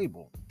the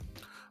label.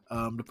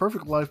 The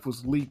Perfect Life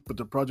was leaked, but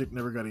the project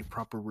never got a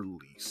proper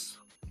release.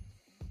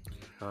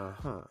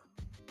 It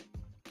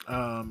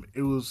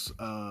was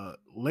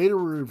later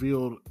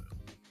revealed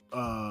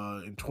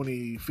in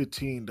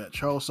 2015 that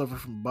Charles suffered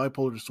from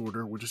bipolar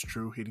disorder, which is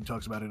true. He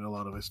talks about it in a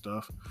lot of his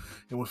stuff,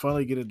 and was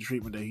finally getting the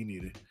treatment that he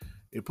needed.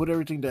 It put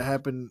everything that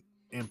happened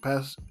in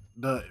past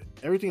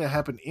everything that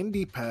happened in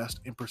the past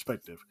in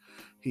perspective.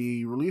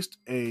 He released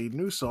a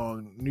new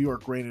song, New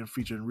York Rainin',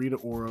 featuring Rita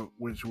Ora,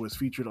 which was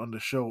featured on the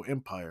show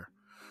Empire.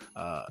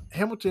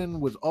 Hamilton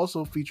was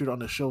also featured on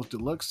the show's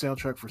deluxe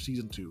soundtrack for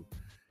season 2.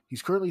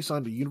 He's currently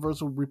signed to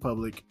Universal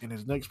Republic, and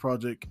his next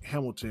project,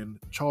 Hamilton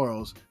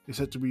Charles, is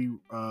set to be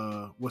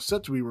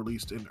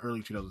released in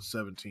early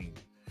 2017.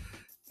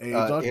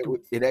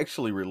 It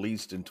actually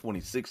released in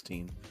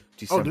 2016,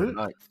 December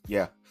 9th.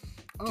 Yeah,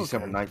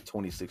 December 9th,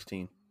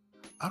 2016.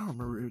 I don't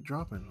remember it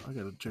dropping. I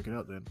gotta check it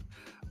out then.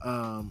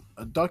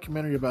 A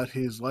documentary about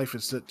his life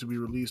is set to be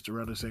released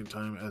around the same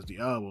time as the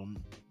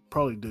album.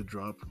 Probably did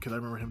drop because I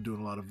remember him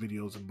doing a lot of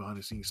videos and behind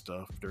the scenes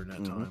stuff during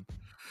that time.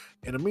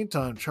 In the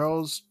meantime,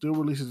 Charles still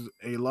releases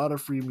a lot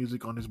of free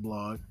music on his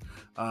blog.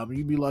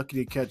 You'd be lucky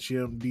to catch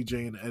him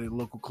DJing at a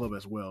local club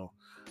as well.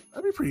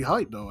 That'd be pretty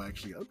hype though.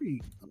 Actually, I'd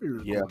be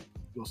really cool.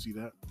 You'll see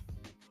that.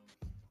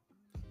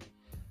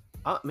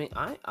 I mean,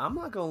 I'm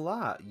not gonna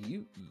lie.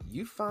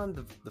 You find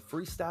the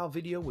freestyle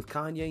video with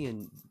Kanye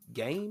and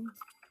Game,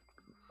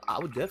 I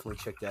would definitely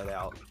check that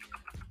out.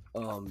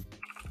 I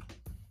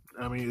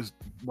mean, it's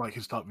like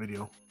his top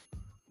video.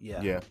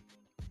 Yeah.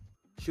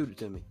 Shoot it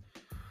to me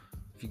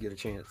if you get a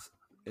chance,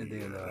 and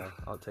then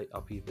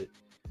I'll peep it.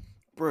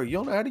 Bro, you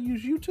don't know how to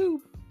use YouTube?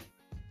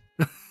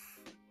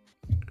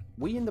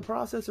 We in the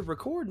process of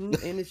recording,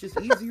 and it's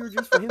just easier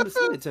just for him to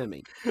send it to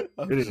me.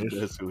 It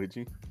is. With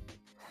you.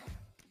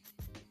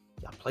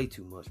 I play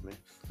too much, man.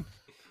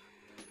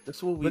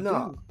 That's what we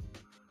do.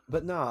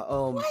 But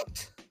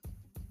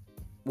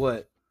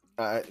what?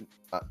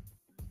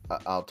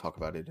 I'll talk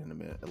about it in a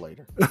minute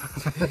later.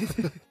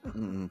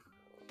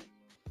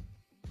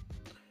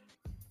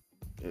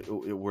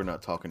 We're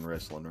not talking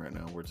wrestling right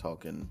now. We're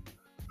talking.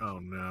 Oh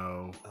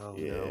no! Oh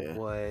no!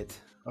 What?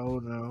 Oh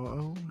no!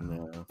 Oh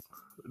no!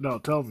 No,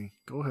 tell me.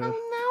 Go ahead. Oh no!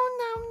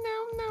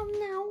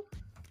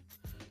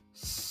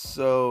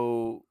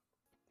 So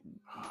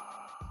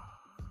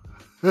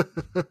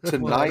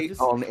tonight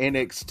on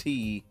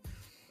NXT,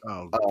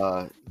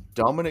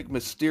 Dominic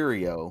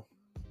Mysterio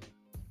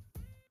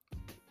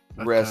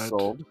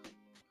wrestled.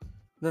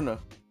 No.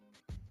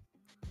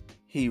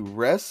 He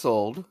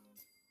wrestled.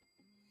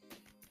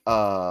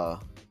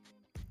 Not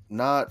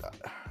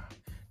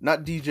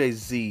DJ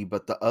Z,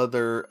 but the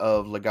other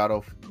of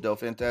Legado del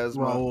Fantasma,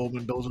 Raul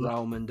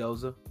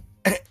Mendoza,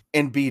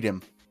 and beat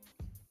him.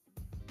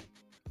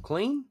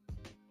 Clean?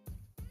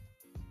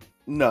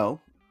 No,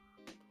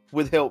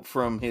 with help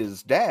from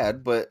his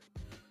dad, but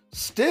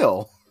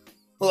still,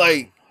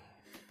 like,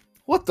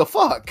 what the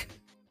fuck?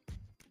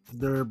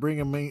 They're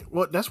bringing me.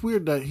 Well, that's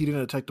weird that he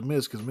didn't attack the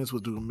Miz because Miz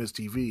was doing Miz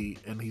TV,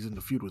 and he's in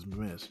the feud with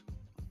Miz.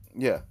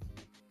 Yeah.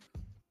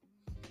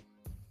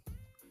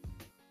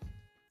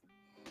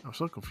 I'm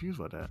so confused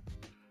by that.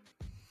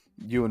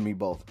 You and me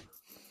both.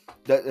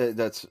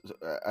 That's.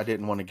 I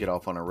didn't want to get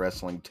off on a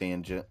wrestling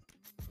tangent.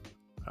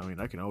 I mean,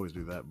 I can always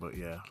do that, but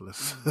yeah,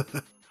 let's.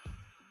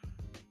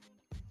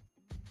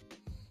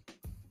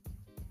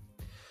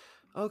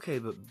 Okay,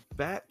 but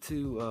back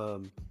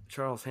to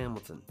Charles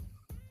Hamilton.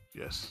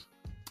 Yes.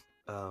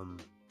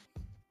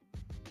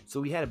 So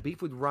we had a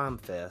beef with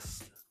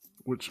Rhymefest,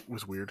 which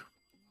was weird.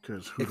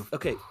 Because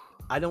okay,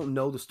 I don't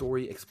know the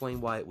story. Explain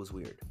why it was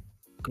weird.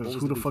 Because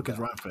who the fuck is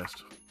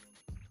Rhymefest?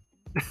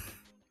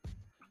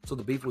 So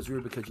the beef was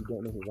weird because you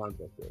don't know who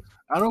Rhymefest is.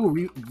 I know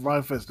who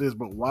Rhymefest is,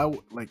 but why?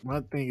 Like,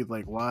 my thing is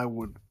like, why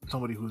would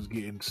somebody who's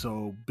getting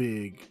so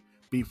big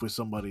beef with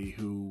somebody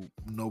who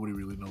nobody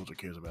really knows or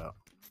cares about?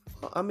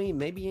 Well, I mean,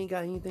 maybe it ain't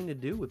got anything to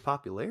do with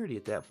popularity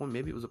at that point.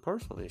 Maybe it was a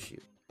personal issue.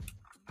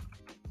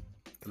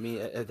 I mean,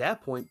 at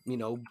that point, you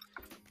know,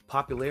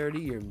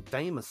 popularity or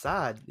fame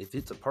aside, if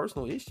it's a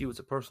personal issue, it's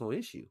a personal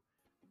issue.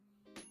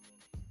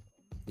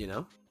 You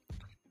know?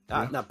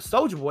 Yeah. Now,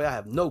 Soulja Boy, I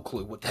have no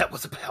clue what that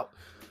was about.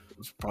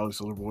 It's probably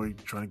Soulja Boy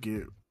trying to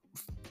get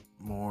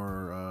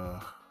more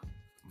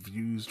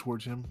views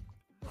towards him.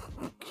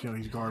 You know,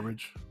 he's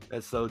garbage.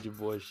 That's Soulja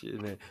Boy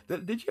shit, man.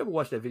 Did you ever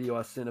watch that video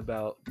I sent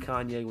about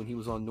Kanye when he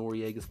was on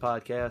Noriega's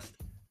podcast?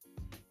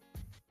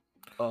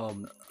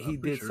 He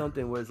did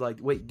something where it's like,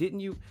 wait, didn't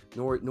you?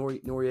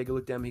 Noriega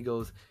looked at him. He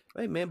goes,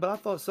 "Hey man, but I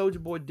thought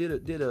Soulja Boy did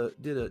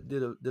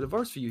a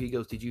verse for you." He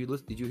goes, "Did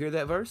you hear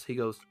that verse?" He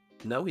goes,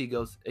 "No." He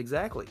goes,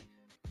 "Exactly."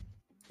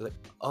 Like,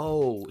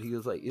 oh, he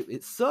was like,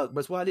 it sucked,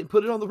 but that's why I didn't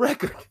put it on the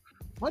record.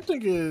 My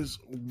thing is,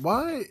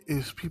 why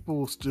is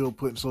people still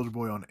putting Soulja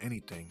Boy on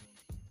anything?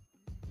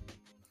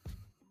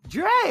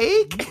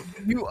 Drake,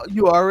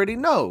 you already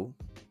know,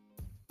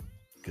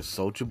 because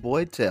Soulja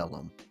Boy tell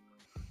him.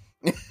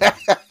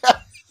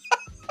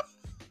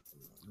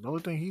 The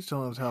only thing he's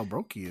telling us how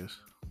broke he is.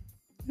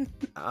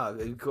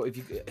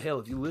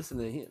 If you listen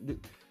to him,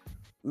 dude,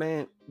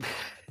 man,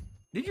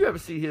 did you ever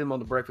see him on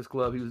the Breakfast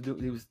Club? He was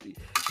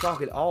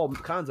talking all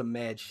kinds of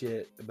mad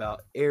shit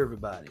about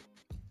everybody.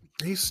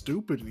 He's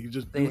stupid. He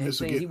just doing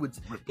this again.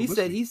 He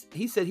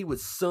said he would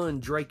son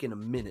Drake in a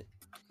minute.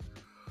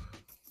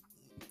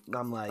 And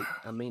I'm like,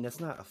 it's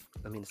not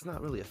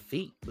really a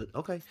feat, but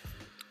okay.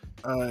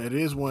 It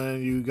is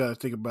when you got to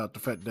think about the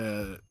fact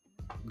that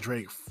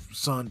Drake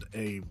sunned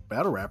a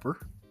battle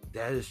rapper.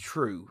 That is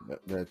true.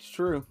 That's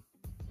true.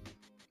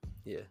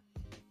 Yeah.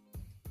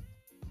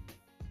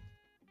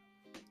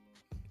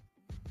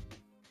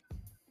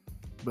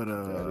 But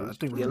I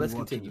think we're let's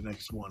going to continue. the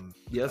next one.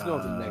 Yeah, let's go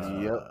on to the next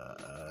one.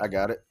 Yep, I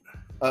got it.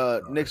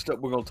 Next up,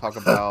 we're going to talk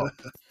about.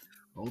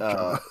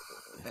 Yeah,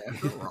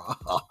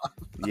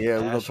 we're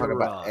going to talk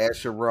about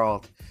Asher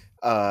Roth.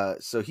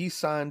 So he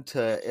signed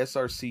to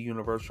SRC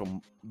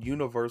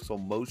Universal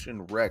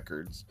Motion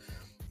Records,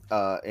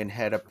 and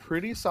had a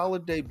pretty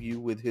solid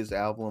debut with his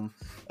album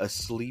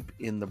 "Asleep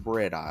in the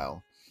Bread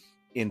Aisle."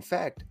 In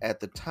fact, at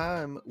the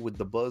time, with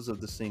the buzz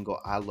of the single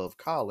 "I Love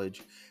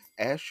College,"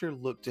 Asher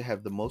looked to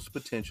have the most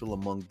potential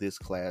among this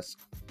class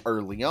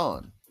early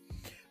on.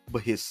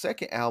 But his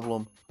second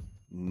album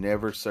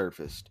never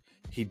surfaced.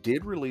 He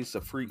did release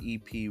a free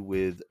EP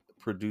with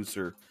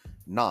producer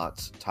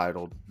Knotts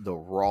titled The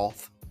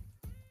Roth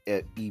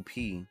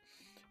EP,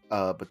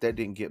 but that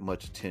didn't get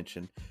much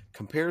attention.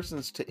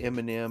 Comparisons to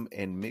Eminem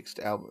and mixed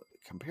album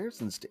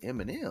comparisons to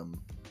Eminem.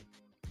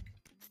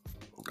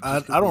 I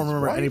don't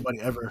remember anybody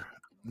ever.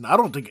 I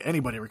don't think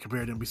anybody ever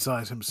compared him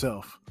besides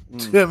himself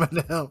to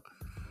Eminem.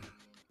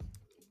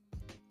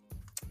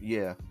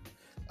 Yeah.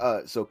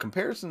 So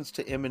comparisons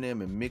to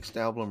Eminem and mixed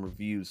album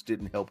reviews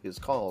didn't help his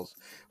cause,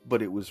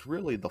 but it was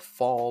really the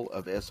fall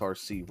of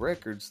SRC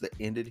Records that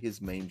ended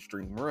his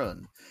mainstream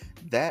run.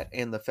 That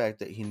and the fact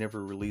that he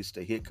never released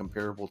a hit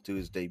comparable to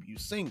his debut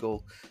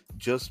single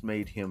just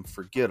made him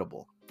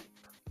forgettable.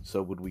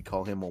 So would we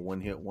call him a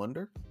one-hit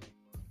wonder?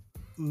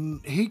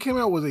 He came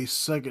out with a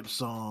second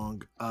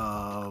song.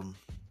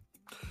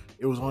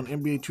 It was on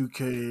NBA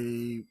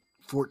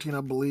 2K14,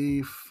 I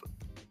believe.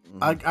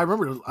 I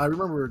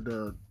remember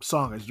the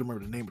song. I just don't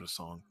remember the name of the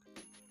song.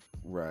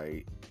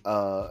 Right.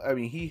 I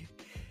mean, he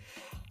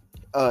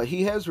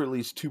has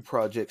released 2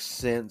 projects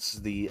since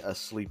the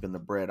Asleep in the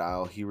Bread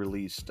Aisle. He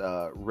released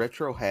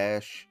Retro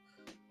Hash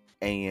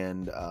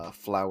and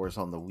Flowers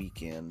on the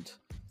Weekend.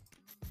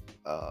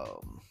 But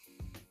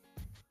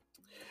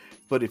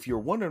if you're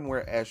wondering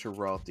where Asher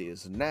Roth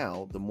is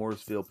now, the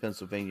Mooresville,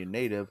 Pennsylvania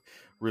native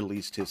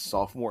released his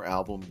sophomore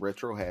album,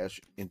 Retro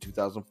Hash, in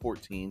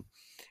 2014.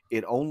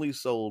 It only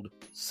sold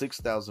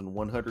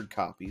 6,100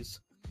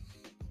 copies.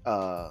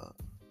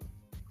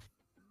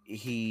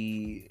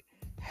 He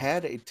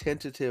had a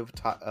tentative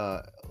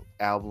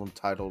album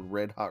titled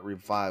Red Hot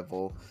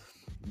Revival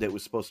that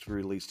was supposed to be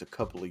released a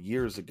couple of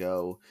years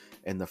ago,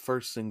 and the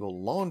first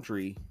single,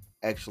 Laundry,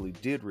 actually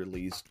did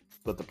release,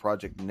 but the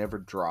project never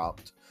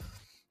dropped.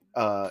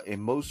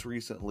 And most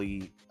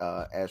recently,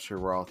 Asher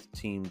Roth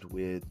teamed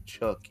with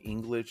Chuck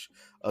English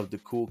of the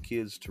Cool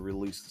Kids to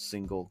release the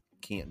single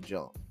Can't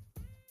Jump.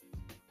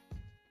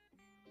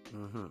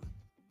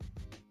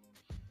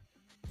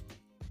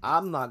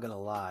 I'm not gonna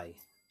lie,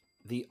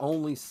 the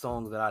only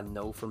song that I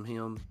know from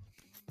him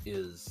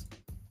is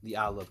the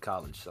I Love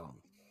College song.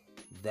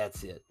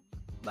 That's it.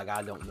 Like,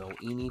 I don't know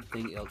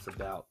anything else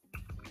about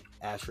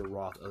Asher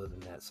Roth other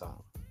than that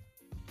song.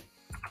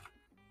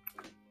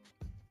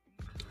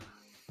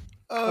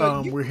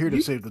 We're here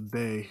to save the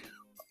day.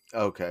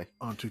 Okay.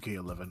 On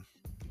 2K11.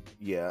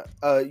 Yeah.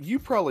 You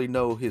probably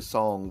know his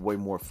song "Way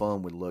More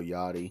Fun" with Lil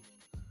Yachty.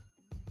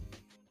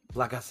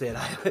 Like I said,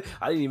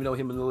 I didn't even know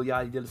him and Lil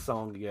Yachty did a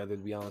song together,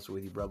 to be honest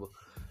with you, brother.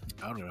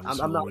 I'm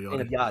not a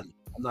fan of Yachty.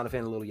 I'm not a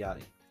fan of Lil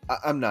Yachty.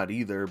 I'm not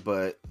either,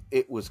 but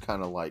it was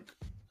kind of like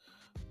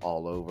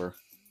all over.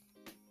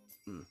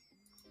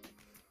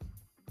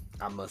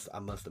 I must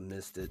have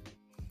missed it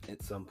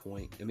at some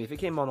point. I mean, if it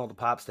came on all the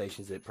pop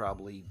stations, it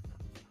probably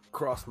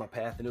crossed my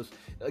path. And it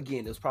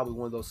was probably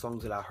one of those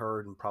songs that I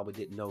heard and probably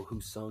didn't know who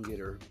sung it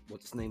or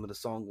what the name of the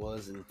song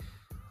was, and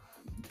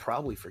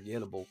probably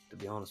forgettable, to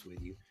be honest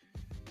with you.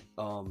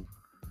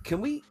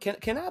 Can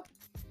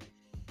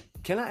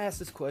I ask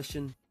this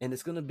question? And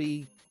it's gonna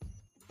be,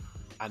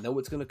 I know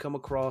it's gonna come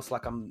across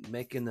like I'm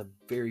making a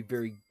very,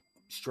 very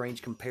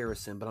strange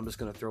comparison, but I'm just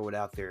gonna throw it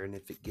out there, and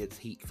if it gets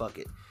heat, fuck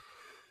it.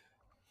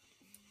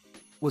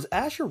 Was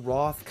Asher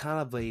Roth kind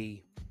of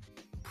a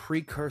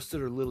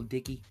precursor to Lil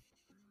Dicky,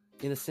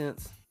 in a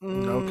sense?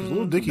 No, because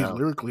Lil Dicky's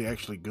lyrically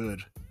actually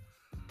good.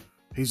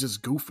 He's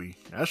just goofy.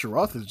 Asher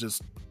Roth is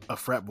just a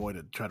frat boy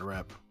that tried to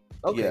rap.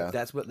 Okay, yeah.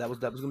 that was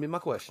gonna be my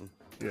question.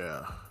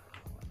 Yeah,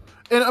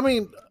 and I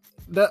mean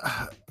that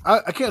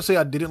I can't say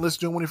I didn't listen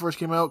to him when he first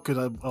came out because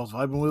I was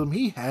vibing with him.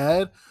 He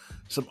had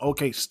some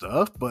okay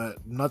stuff,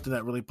 but nothing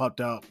that really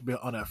popped out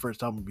on that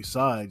first album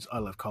besides I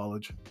Left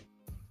College.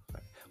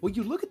 When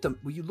you look at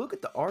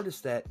the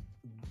artists that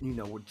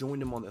were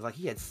joined him on, like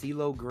he had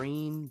CeeLo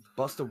Green,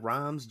 Busta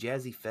Rhymes,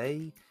 Jazzy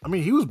Faye. I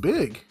mean, he was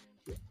big.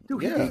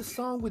 Dude, he did a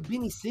song with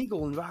Benny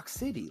Siegel in Rock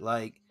City.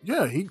 Like,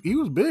 yeah, he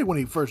was big when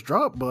he first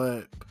dropped,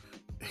 but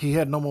he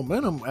had no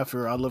momentum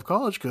after I Left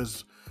College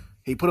because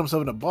he put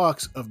himself in a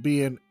box of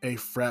being a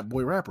frat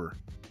boy rapper.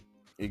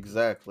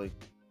 Exactly.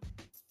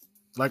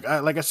 Like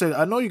I said,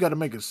 I know you got to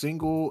make a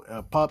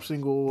pop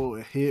single,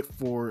 a hit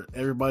for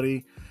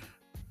everybody,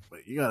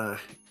 but you gotta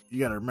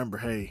remember,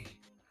 hey,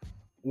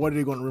 what are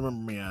they going to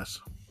remember me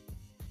as?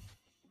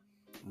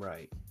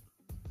 Right.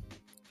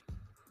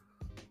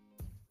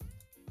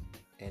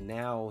 and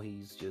now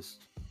he's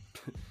just,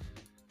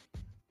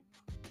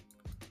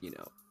 you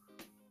know,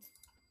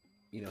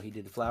 he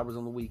did the Flowers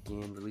on the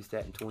Weekend, released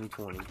that in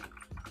 2020.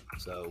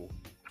 So,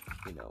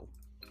 you know,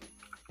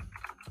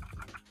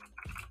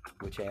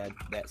 which had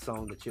that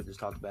song that Chip just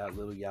talked about,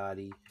 Lil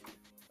Yachty,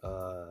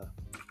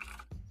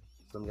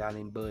 some guy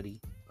named Buddy.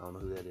 I don't know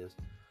who that is.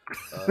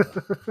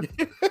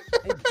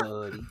 Hey,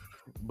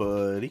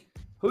 Buddy.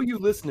 Who you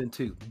listening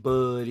to,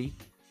 buddy?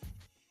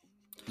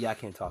 Yeah, I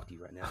can't talk to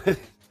you right now.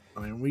 I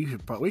mean, we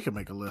could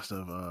make a list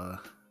of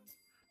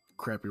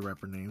crappy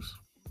rapper names.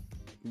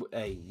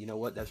 Hey, you know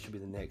what? That should be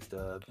the next.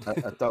 I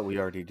thought we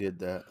already did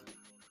that.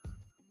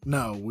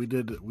 No, we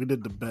did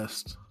the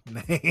best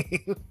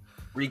name,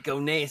 Rico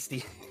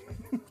Nasty,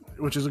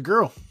 which is a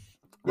girl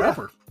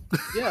rapper.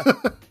 Yeah.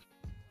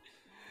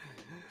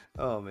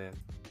 Oh man.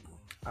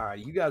 All right,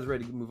 you guys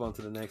ready to move on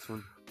to the next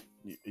one?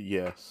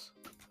 Yes.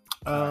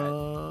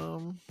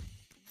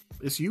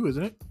 It's you,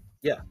 isn't it?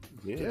 Yeah.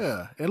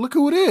 Yeah. And look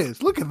who it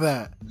is. Look at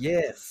that.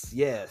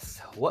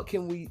 Yes. What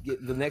can we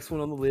get? The next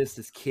one on the list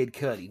is Kid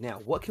Cudi.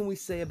 Now, what can we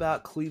say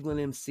about Cleveland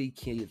MC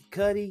Kid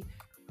Cudi?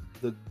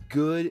 The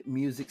good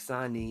music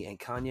signee and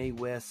Kanye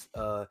West's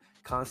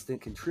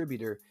constant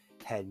contributor,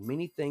 had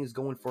many things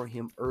going for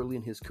him early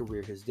in his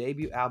career. His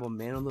debut album,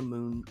 Man on the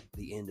Moon,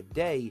 The End of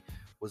Day,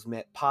 was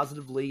met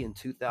positively in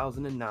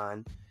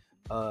 2009.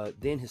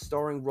 Then his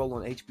starring role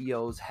on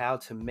HBO's How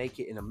to Make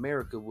It in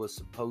America was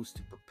supposed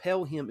to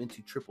propel him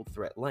into triple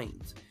threat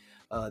lanes.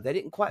 That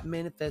didn't quite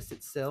manifest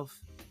itself,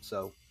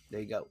 so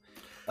there you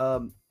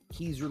go.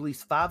 He's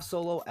released 5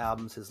 solo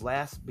albums, his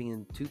last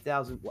being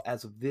 2000, well,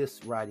 as of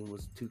this writing,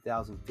 was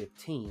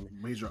 2015.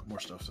 He's dropped more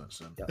stuff since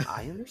then.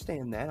 I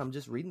understand that. I'm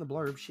just reading the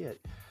blurb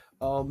shit.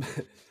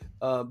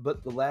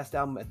 But the last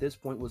album at this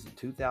point was in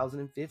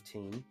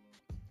 2015.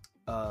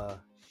 Let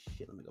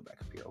me go back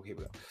up here. Okay, here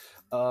we go.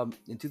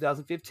 In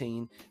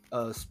 2015,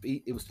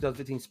 it was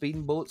 2015.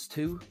 Speeding Bullets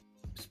 2,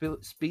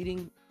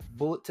 Speeding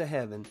Bullet to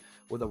Heaven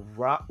was a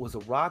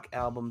rock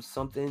album,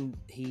 something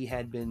he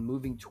had been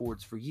moving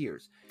towards for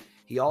years.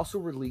 He also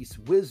released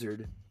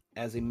Wizard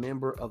as a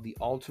member of the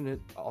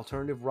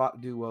alternative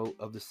rock duo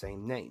of the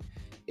same name.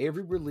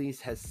 Every release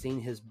has seen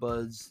his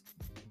buzz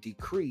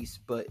decrease,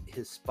 but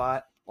his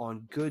spot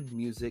on good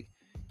music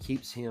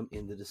keeps him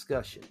in the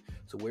discussion.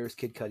 So where's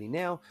Kid Cudi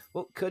now?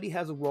 Well, Cudi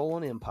has a role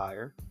on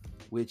Empire,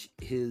 which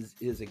is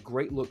a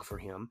great look for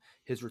him.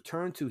 His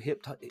return to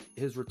hip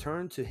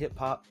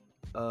hop,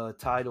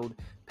 titled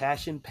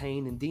Passion,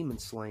 Pain, and Demon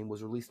Slaying,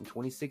 was released in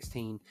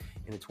 2016,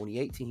 and in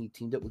 2018 he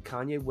teamed up with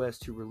Kanye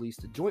West to release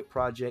the joint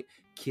project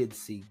Kids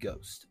See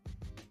Ghost.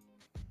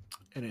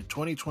 And in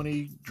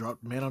 2020,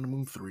 dropped Man on the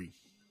Moon 3.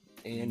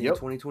 And in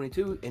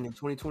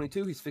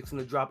 2022, he's fixing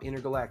to drop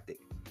Intergalactic.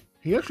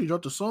 He actually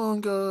dropped a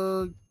song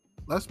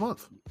last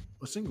month,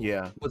 a single.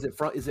 Yeah.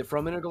 Is it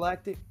from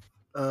Intergalactic?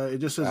 It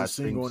just says I a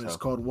single, think and so.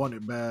 it's called Want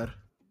It Bad.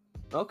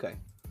 Okay.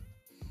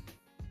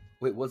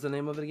 Wait, what's the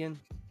name of it again?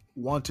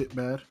 Want It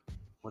Bad.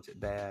 What's it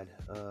bad?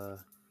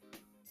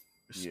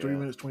 It's 3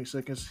 minutes, 20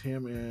 seconds.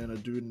 Him and a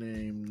dude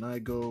named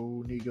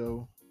Nigo.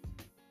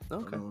 Okay. I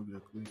don't know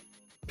exactly.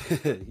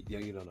 Yeah,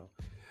 you don't know.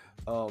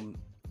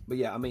 But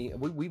yeah, I mean,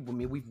 we've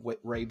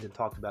raved and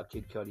talked about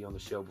Kid Cudi on the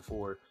show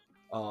before.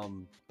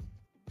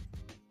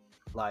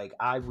 Like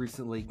I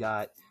recently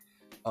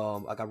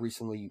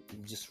recently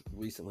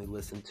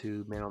listened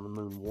to Man on the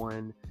Moon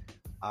 1.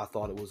 I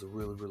thought it was a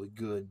really, really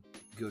good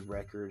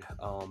record.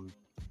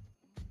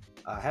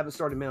 I haven't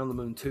started Man on the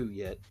Moon 2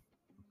 yet,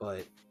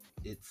 but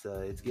it's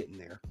getting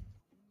there.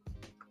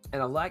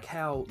 And I like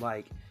how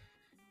like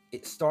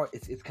it's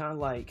kind of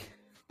like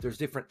there's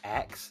different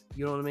acts,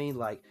 you know what I mean?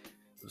 Like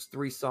there's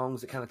 3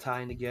 songs that kind of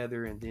tie in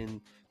together, and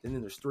then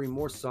there's 3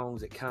 more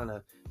songs that kind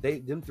of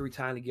them 3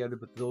 tie in together,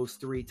 but those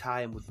 3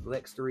 tie in with the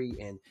next 3,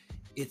 and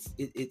it's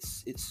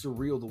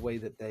surreal the way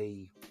that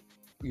they,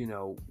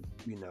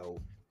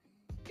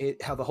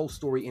 how the whole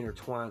story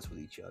intertwines with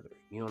each other.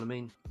 You know what I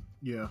mean?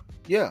 Yeah.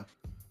 Yeah.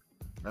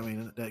 I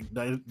mean,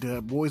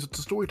 that boy's a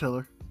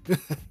storyteller.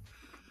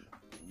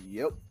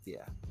 Yep.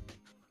 Yeah.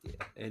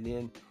 And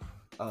then,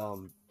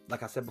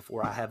 like I said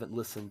before, I haven't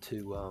listened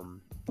to,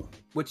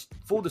 which,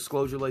 full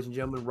disclosure, ladies and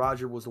gentlemen,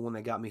 Roger was the one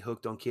that got me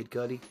hooked on Kid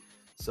Cudi.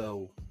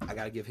 So I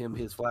got to give him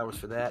his flowers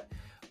for that.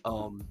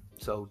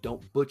 So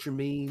don't butcher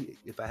me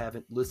if I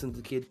haven't listened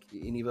to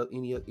any of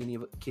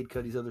Kid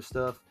Cudi's other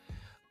stuff.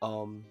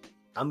 I'm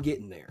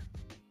getting there.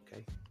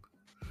 Okay.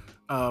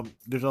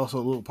 There's also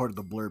a little part of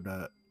the blurb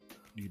that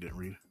you didn't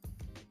read.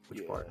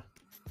 Which part?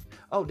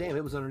 Oh, damn,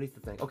 it was underneath the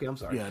thing. Okay, I'm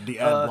sorry. Yeah, the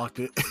ad blocked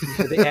it.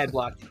 They ad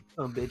blocked it.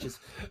 Bitches.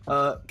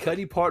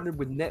 Cudi partnered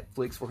with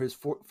Netflix for his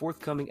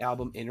forthcoming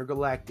album,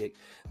 Intergalactic.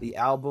 The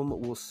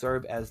album will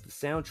serve as the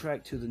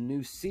soundtrack to the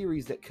new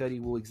series that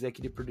Cudi will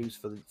executive produce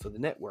for the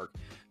network.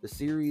 The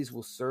series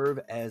will serve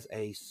as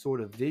a sort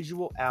of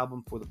visual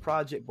album for the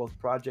project. Both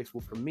projects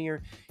will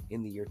premiere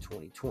in the year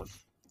 2020.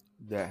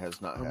 That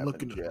has not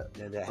happened yet.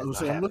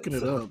 I'm looking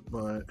it up,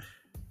 but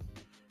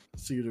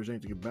see if there's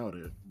anything about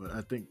it. But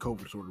I think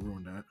COVID sort of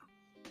ruined that.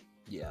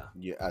 Yeah.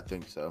 Yeah, I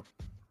think so.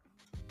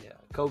 Yeah,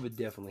 COVID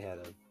definitely had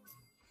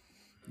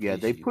Yeah,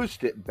 they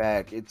pushed it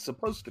back. It's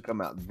supposed to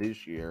come out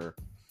this year.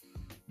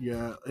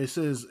 Yeah, it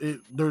says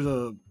there's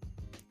a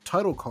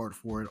title card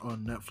for it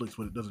on Netflix,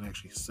 but it doesn't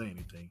actually say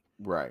anything.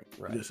 Right.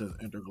 It just says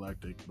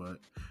Intergalactic, but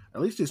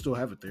at least they still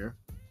have it there.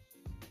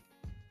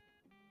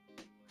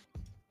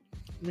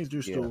 It means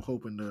they're still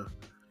hoping to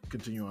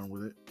continue on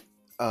with it.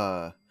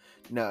 Now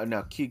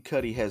Kid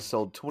Cudi has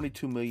sold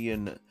 22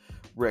 million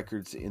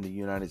records in the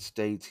United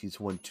States. He's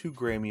won 2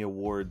 Grammy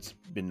Awards,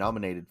 been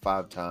nominated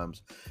 5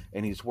 times,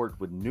 and he's worked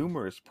with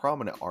numerous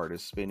prominent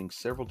artists spanning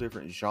several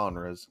different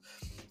genres,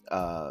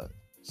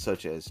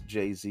 such as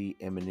Jay-Z,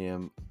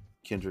 Eminem,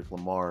 Kendrick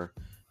Lamar,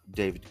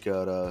 David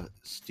Guetta,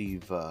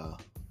 Steve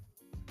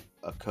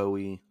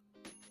Aoki,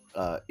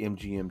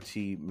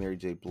 MGMT, Mary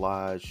J.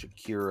 Blige,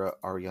 Shakira,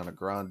 Ariana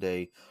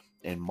Grande,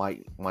 and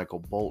Michael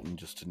Bolton,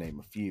 just to name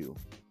a few.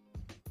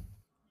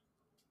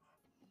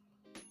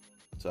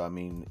 So I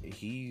mean,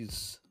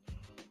 he's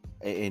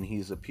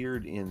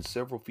appeared in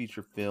several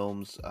feature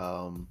films: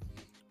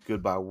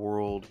 Goodbye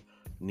World,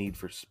 Need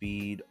for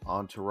Speed,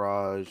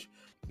 Entourage,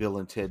 Bill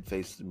and Ted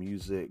Face the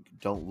Music,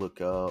 Don't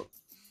Look Up.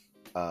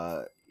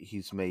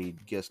 He's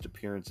made guest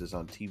appearances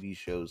on TV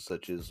shows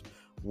such as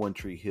One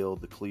Tree Hill,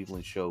 The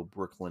Cleveland Show,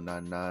 Brooklyn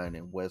Nine-Nine,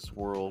 and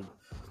Westworld.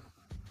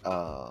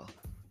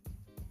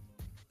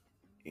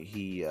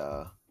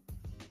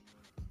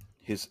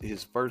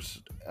 His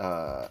first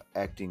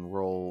acting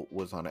role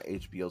was on an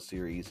HBO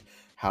series,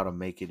 How to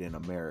Make It in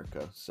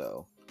America.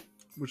 So,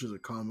 which is a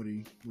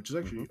comedy. Which is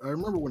actually, I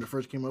remember when it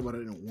first came out, but I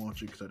didn't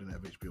watch it because I didn't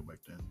have HBO back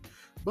then.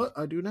 But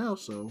I do now.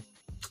 So,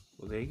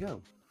 well, there you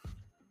go.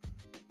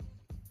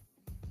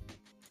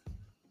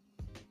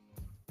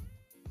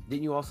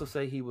 Didn't you also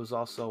say he was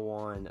also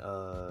on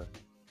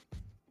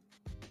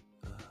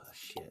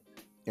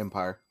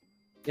Empire?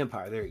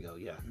 Empire, there you go,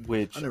 yeah.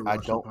 Which I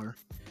don't Empire.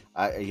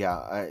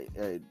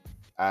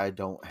 I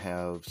don't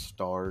have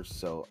Stars,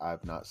 so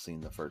I've not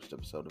seen the first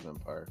episode of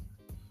Empire.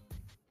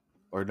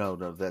 Or no,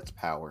 that's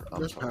Power.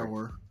 That's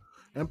Power.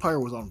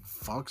 Empire was on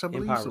Fox, I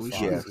believe. Empire so was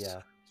Fox,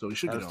 yeah. So we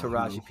should that get was on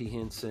Taraji P.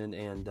 Henson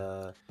and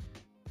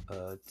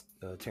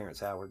Terrence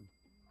Howard.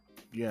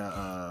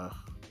 Yeah,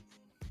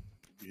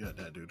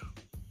 that dude.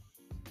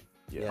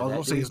 Yeah, I was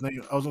gonna say his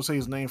name. I was gonna say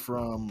his name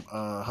from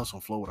Hustle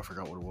and Flow, but I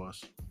forgot what it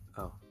was.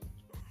 Oh.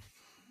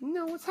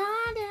 No, it's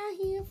hard out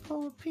here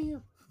for a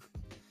pimp.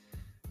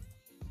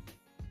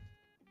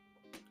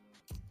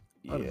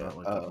 I did not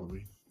like that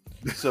movie.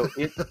 So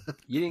you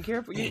didn't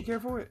care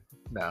for it?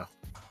 No.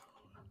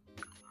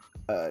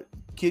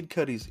 Kid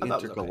Cudi's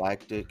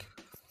Intergalactic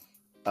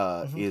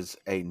is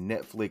a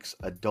Netflix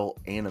adult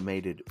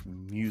animated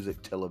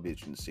music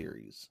television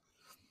series.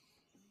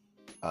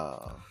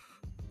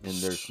 And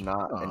there's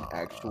not an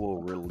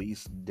actual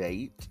release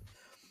date.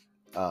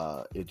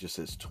 It just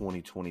says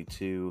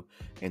 2022,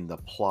 and the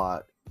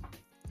plot,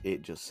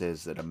 it just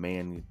says that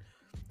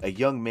a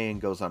young man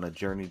goes on a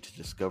journey to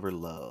discover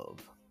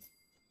love.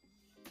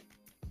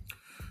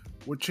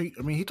 Which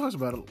he talks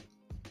about it.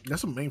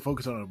 That's the main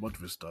focus on a bunch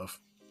of his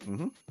stuff.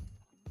 Mm-hmm.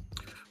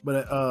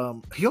 But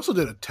he also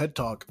did a TED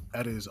Talk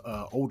at his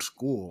old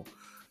school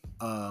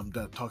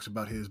that talks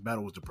about his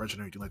battle with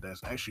depression and everything like that.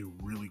 It's actually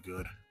really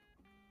good.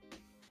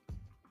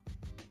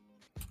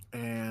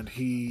 And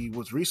he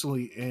was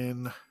recently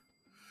in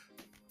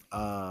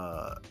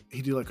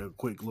he did like a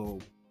quick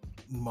little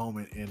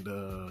moment in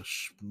the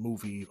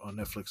movie on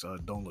Netflix,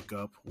 Don't Look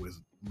Up, with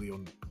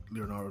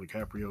Leonardo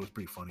DiCaprio. It's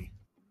pretty funny.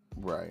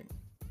 Right.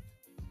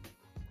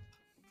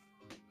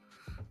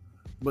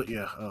 But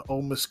yeah,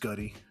 old Miss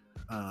Scuddy.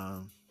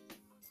 I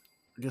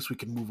guess we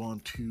can move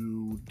on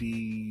to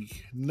the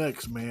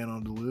next man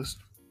on the list.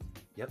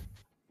 Yep.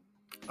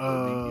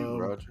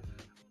 Roger.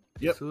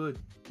 Yep. Hood.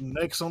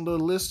 Next on the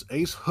list,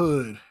 Ace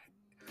Hood.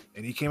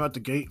 And he came out the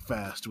gate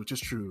fast, which is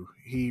true.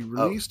 He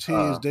released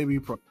his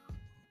debut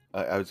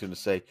I was going to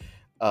say,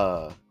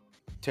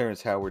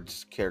 Terrence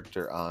Howard's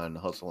character on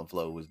Hustle and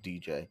Flow was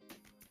DJ.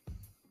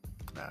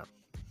 Nah.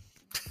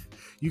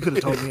 You could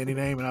have told me any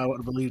name and I would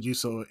have believed you,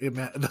 so it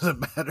doesn't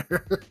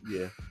matter.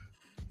 Yeah.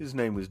 His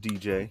name was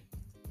DJ.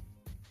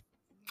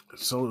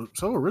 So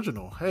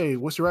original. Hey,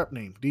 what's your rap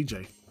name?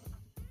 DJ.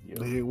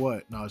 Yeah. Hey,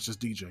 what? No, it's just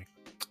DJ.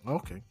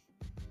 Okay.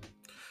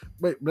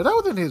 Wait, but that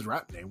wasn't his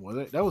rap name, was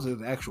it? That was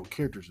his actual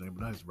character's name,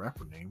 but not his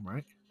rapper name,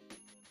 right?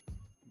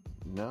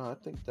 No, I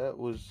think that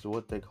was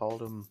what they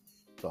called him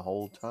the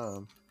whole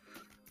time.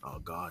 Oh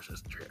gosh,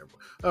 that's terrible.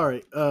 All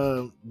right,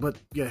 but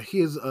yeah,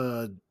 his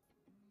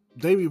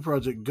debut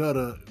project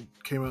Gutta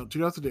came out in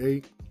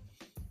 2008,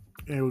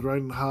 and it was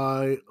riding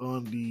high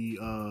on the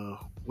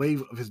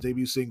wave of his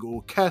debut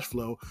single Cash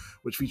Flow,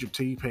 which featured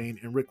T-Pain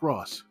and Rick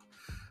Ross.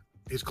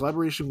 His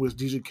collaboration with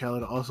DJ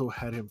Khaled also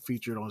had him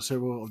featured on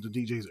several of the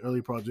DJ's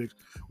early projects,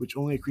 which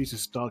only increased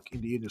his stock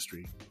in the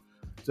industry.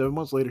 7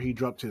 months later, he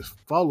dropped his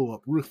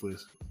follow-up,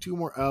 Ruthless. 2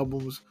 more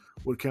albums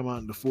would come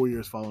out in the 4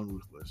 years following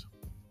Ruthless.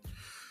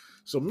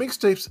 So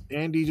mixtapes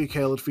and DJ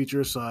Khaled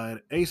feature aside,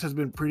 Ace has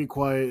been pretty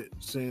quiet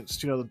since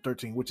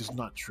 2013, which is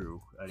not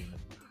true.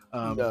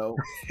 No,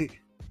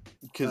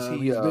 because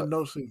he's been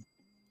noticing.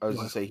 I was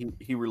gonna say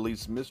he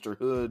released Mr.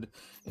 Hood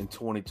in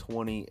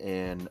 2020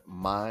 and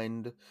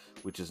Mind,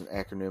 which is an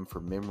acronym for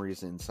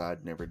Memories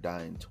Inside Never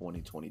Die, in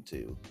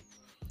 2022.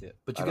 Yeah,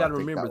 but you I got to don't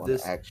think remember that one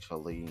this.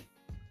 actually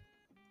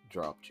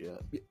dropped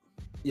yet.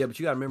 Yeah, but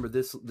you got to remember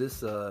this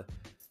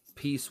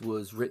piece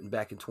was written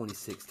back in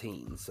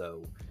 2016.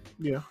 So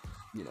Yeah,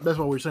 you know, that's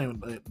what we're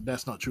saying.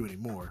 That's not true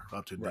anymore.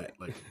 Up to date, Right.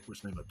 like we're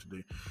saying up to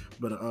date.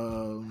 But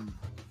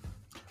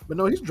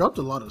no, he's dropped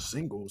a lot of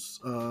singles.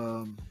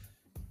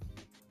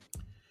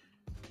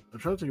 I'm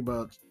trying to think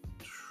about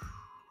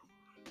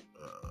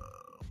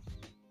uh,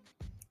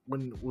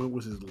 when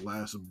was his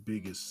last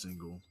biggest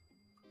single?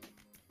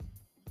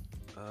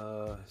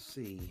 let's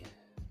see.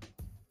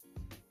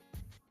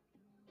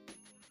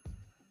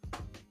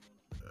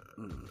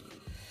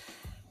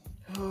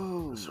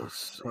 Oh,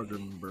 It's hard to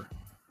remember.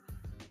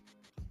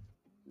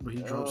 But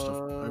he drops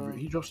stuff.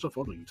 He drops stuff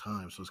all the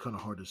time, so it's kind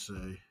of hard to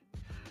say.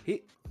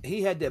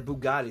 He had that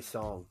Bugatti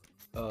song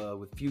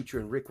with Future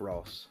and Rick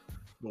Ross.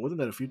 But wasn't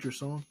that a Future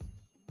song?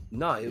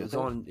 No, it was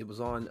on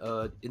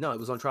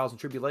Trials and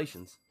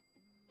Tribulations.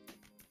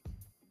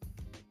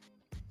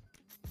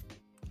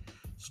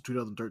 So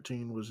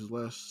 2013 was his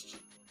last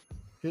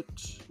hit.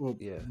 Well,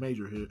 Yeah.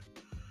 major hit.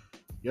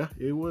 Yeah,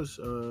 it was.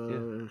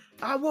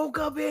 I woke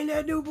up in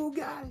that new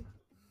Bugatti.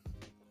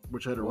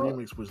 Which had a What?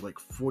 remix with like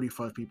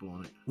 45 people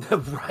on it.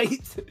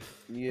 Right?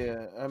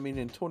 Yeah, I mean,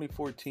 in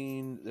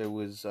 2014 there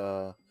was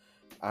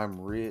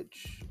 "I'm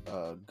Rich,"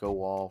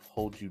 "Go Off,"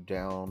 "Hold You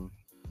Down"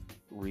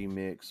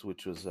 remix,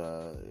 which was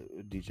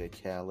DJ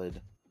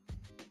Khaled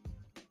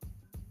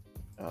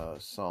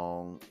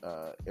song,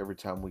 "Every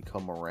Time We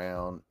Come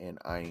Around," and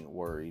 "I Ain't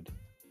Worried."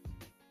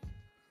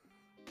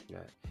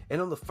 Yeah.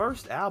 And on the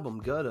first album,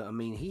 Gutta, I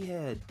mean, he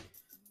had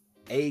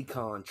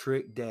Akon,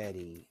 Trick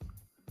Daddy,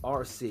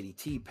 R City,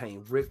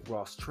 T-Pain, Rick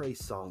Ross, Trey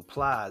Songz,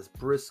 Plies,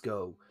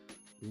 Briscoe,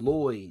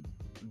 Lloyd,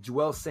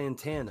 Joel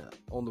Santana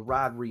on the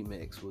Ride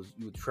remix was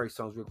with Trey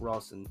Songz, Rick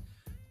Ross, and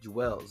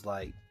Joel's.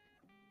 Like,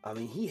 I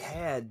mean, he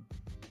had,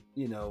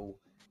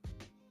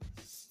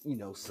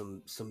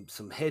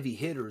 some heavy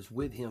hitters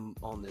with him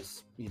on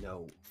this,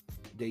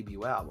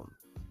 debut album.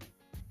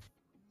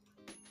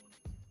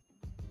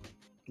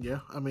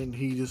 Yeah, I mean,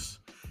 he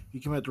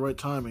came at the right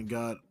time and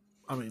got.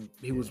 I mean,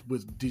 he was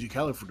with DJ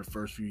Khaled for the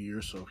first few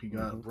years, so he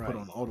got put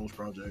on all those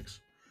projects.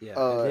 Yeah,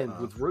 and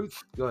then with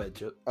Ruth, go ahead,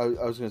 Chip. I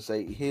was gonna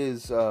say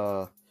his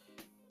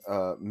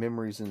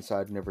 "Memories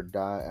Inside Never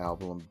Die"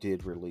 album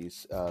did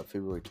release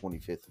February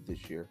 25th of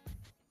this year.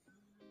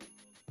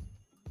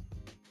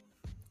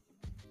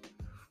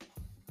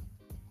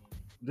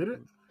 Did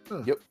it?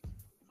 Huh. Yep.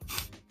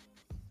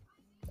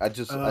 I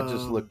just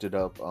looked it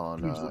up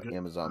on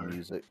Amazon Right.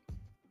 Music.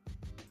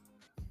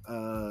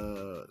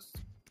 I'm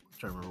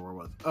trying to remember where it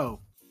was. Oh,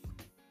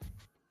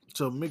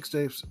 so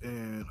mixtapes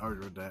and I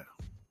already read that.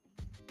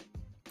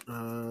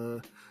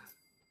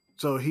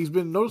 So he's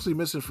been noticeably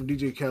missing from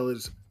DJ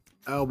Khaled's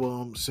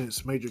album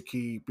since Major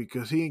Key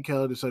because he and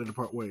Khaled decided to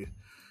part ways.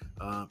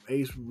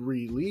 Ace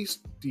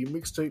released the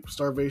mixtape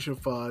Starvation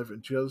 5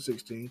 in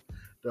 2016.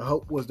 The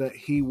hope was that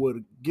he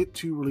would get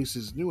to release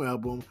his new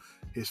album,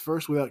 his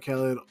first without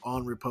Khaled,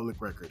 on Republic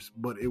Records,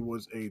 but it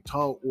was a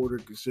tall order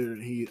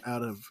considering he's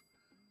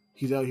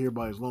out here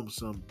by his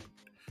lonesome,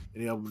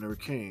 and the album never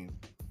came.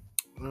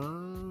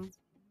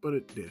 But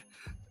it did.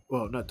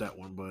 Well, not that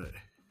one, but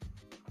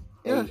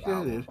yeah, it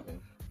did.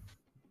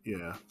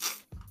 Yeah.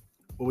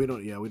 Well, we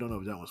don't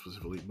know that one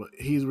specifically, but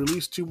he's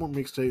released 2 more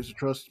mixtapes: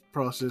 Trust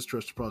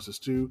to Process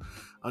 2,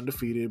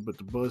 Undefeated, but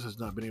the buzz has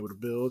not been able to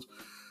build.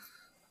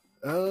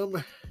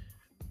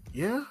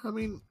 Yeah, I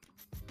mean,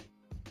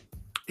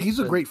 he's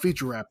a great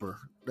feature rapper.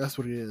 That's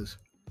what he is.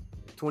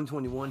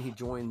 2021, he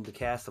joined the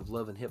cast of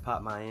Love and Hip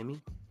Hop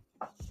Miami.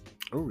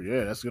 Oh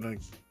yeah, that's gonna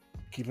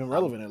keep him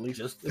relevant at least.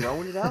 Just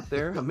throwing it out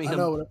there. I mean, I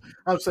know.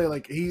 I would say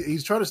like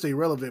he's trying to stay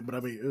relevant, but I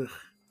mean,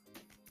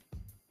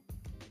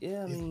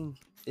 yeah, I mean,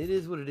 it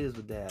is what it is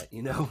with that,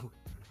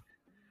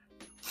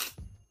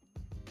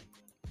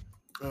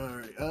 All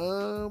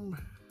right.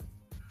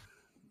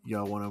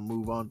 Y'all want to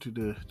move on to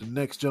the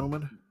next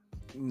gentleman?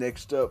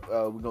 Next up,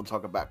 we're gonna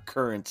talk about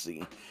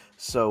Currency.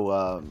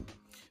 So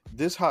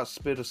this hot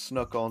spitter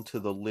snuck onto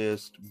the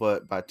list,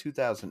 but by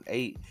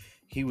 2008,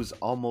 he was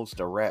almost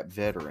a rap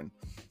veteran.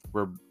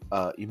 We're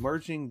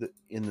emerging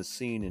in the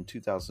scene in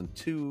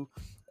 2002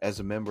 as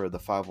a member of the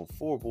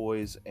 504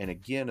 Boys, and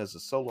again as a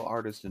solo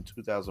artist in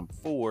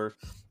 2004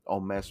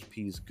 on Master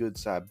P's Good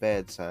Side,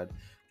 Bad Side.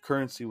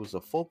 Currency was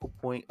a focal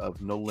point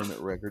of No Limit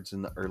Records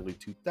in the early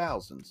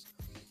 2000s.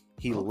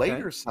 He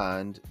later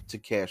signed to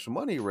Cash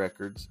Money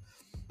Records,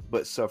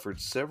 but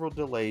suffered several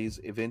delays,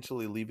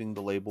 eventually leaving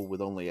the label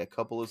with only a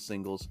couple of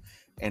singles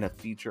and a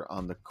feature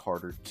on the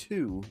Carter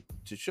 2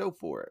 to show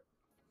for it.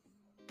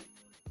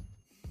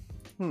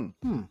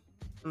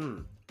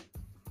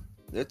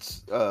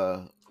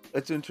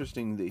 It's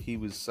interesting that he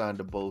was signed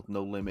to both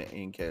No Limit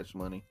and Cash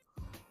Money.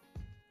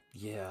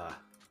 Yeah.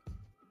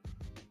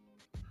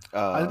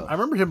 I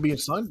remember him being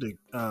signed to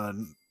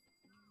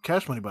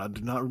Cash Money, but I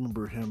do not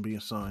remember him being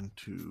signed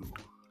to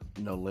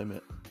No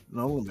Limit.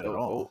 No Limit at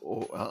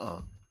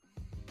all.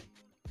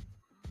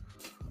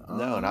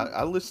 No, and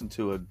I listened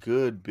to a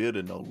good bit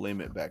of No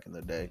Limit back in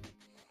the day.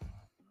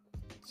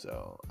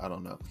 So, I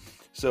don't know.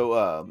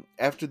 So,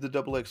 after the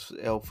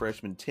XXL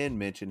Freshman 10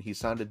 mention, he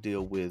signed a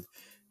deal with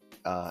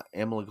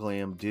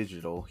Amalgam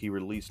Digital. He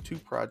released 2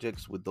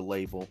 projects with the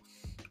label,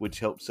 which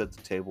helped set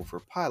the table for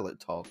Pilot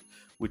Talk,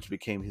 which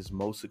became his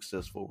most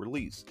successful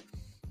release.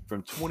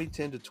 From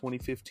 2010 to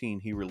 2015,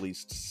 he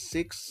released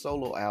 6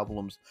 solo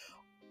albums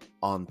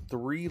on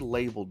 3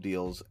 label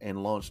deals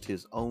and launched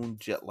his own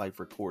Jet Life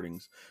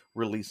Recordings,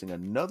 releasing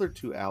another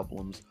 2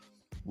 albums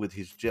with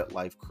his Jet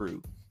Life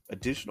crew.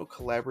 Additional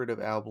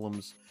collaborative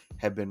albums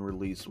have been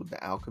released with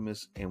The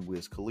Alchemist and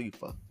Wiz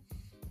Khalifa.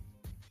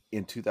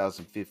 In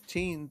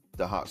 2015,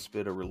 the Hot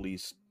Spitter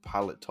released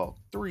Pilot Talk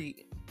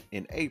 3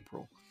 in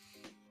April.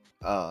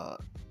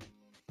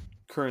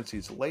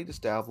 Currency's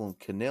latest album,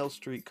 Canal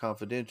Street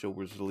Confidential,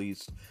 was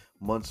released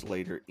months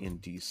later in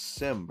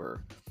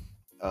December.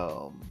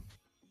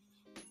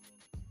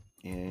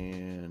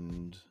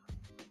 And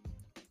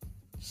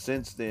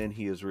since then,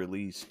 he has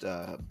released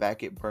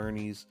Back at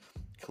Bernie's,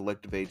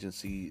 Collective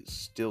Agency,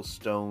 Still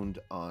Stoned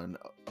on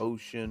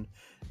Ocean,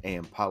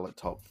 and Pilot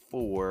Talk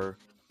 4,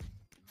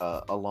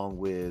 along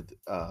with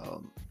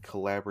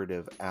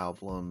collaborative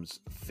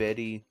albums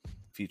Fetty,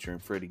 featuring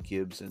Freddie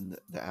Gibbs and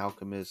The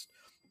Alchemist,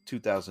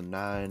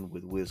 2009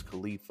 with Wiz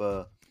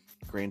Khalifa,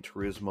 Gran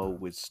Turismo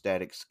with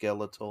Static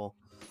Skeletal,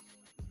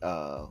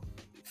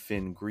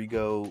 Finn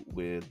Grigo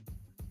with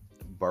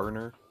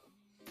Burner.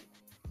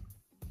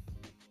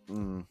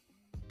 Good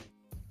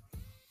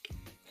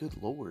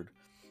Lord.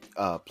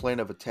 Plan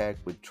of Attack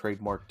with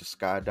Trademark the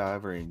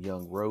Skydiver and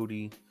Young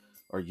Roddy,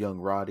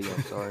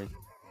 I'm sorry.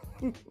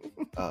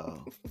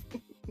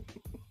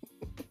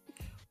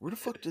 Where the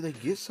fuck do they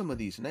get some of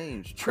these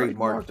names?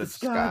 Trademark the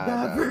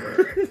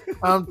Skydiver.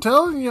 I'm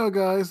telling y'all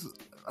guys,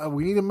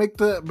 we need to make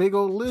that big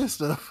old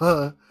list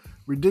of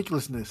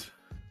ridiculousness.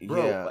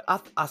 Bro, Yeah.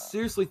 I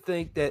seriously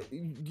think that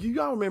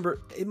y'all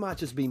remember, it might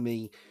just be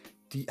me.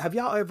 Have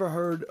y'all ever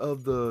heard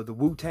of the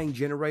Wu-Tang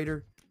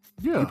generator?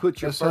 Yeah, You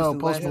put your that's first how and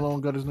Post last-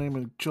 Malone got his name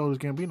and Childish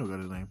Gambino got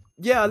his name.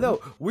 Yeah, I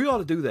know. We ought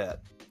to do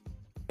that.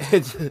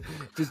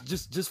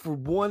 just for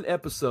one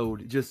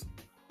episode, just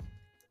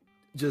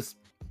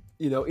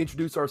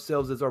introduce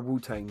ourselves as our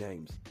Wu-Tang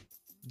names,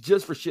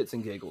 just for shits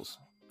and giggles.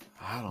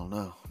 I don't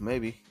know.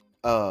 Maybe.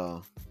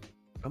 I'm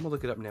gonna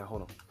look it up now.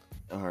 Hold on.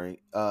 All right.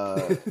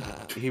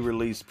 He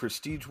released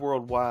Prestige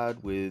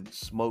Worldwide with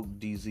Smoke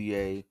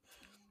DZA.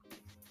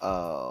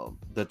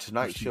 The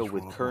Tonight Prestige Show with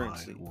Worldwide,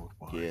 Currency.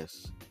 Worldwide.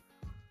 Yes.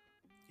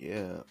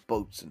 Yeah.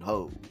 Boats and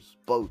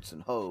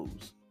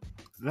Hoes.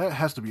 That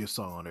has to be a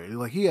song on there.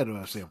 Like, he had to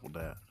have sampled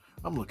that.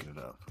 I'm looking it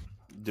up.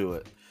 Do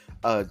it.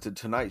 The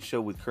Tonight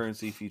Show with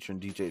Currency featuring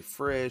DJ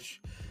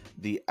Fresh.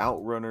 The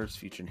Outrunners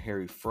featuring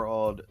Harry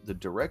Fraud. The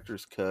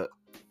Director's Cut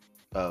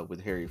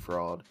with Harry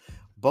Fraud.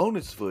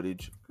 Bonus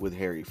footage with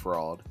Harry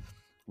Fraud.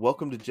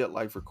 Welcome to Jet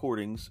Life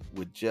Recordings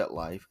with Jet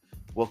Life.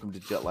 Welcome to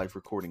Jet Life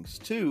Recordings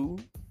 2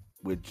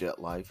 with Jet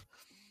Life.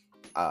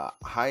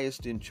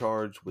 Highest in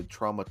Charge with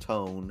Trauma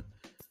Tone.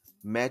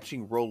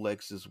 Matching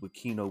Rolexes with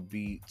Kino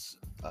Beats.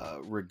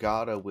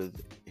 Regatta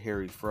with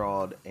Harry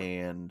Fraud.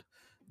 And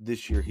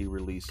this year he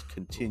released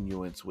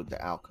Continuance with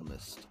The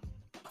Alchemist.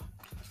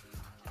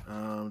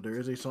 There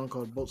is a song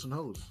called Boats and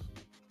Hoes.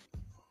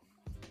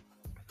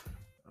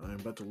 I'm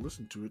about to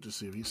listen to it to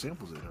see if he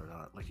samples it or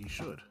not, like he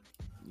should.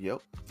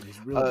 Yep. He's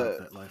really about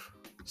that life.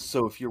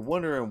 So if you're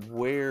wondering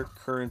where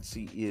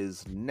Currency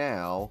is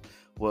now,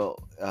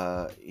 well,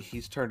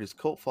 he's turned his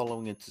cult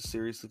following into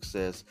serious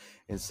success,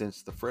 and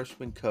since the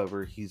freshman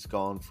cover, he's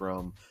gone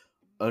from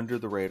under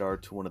the radar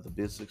to one of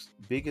the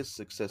biggest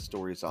success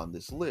stories on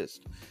this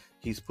list.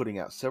 He's putting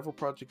out several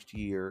projects a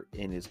year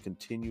and is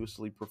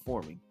continuously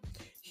performing.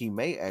 He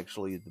may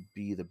actually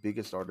be the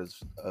biggest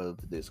artist of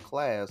this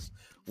class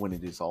when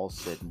it is all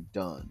said and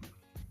done.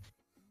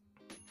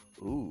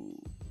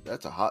 Ooh,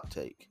 that's a hot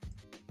take.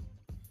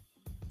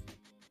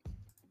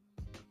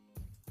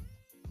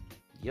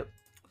 Yep.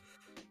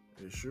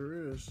 It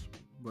sure is.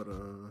 But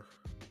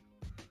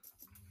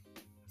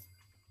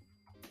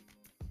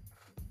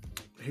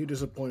he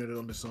disappointed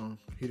on this song.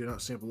 He did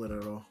not sample it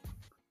at all.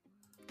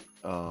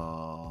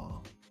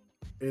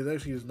 It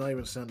actually does not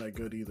even sound that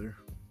good either.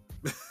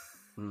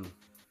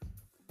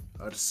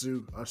 I'd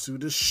sue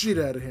the shit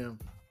out of him.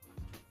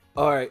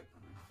 All right.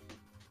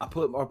 I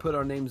put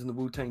our names in the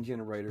Wu-Tang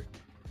generator.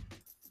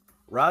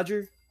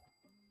 Roger,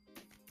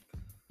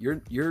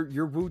 your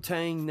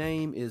Wu-Tang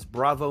name is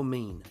Bravo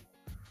Mean.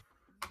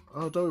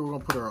 I thought we were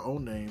gonna put our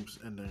own names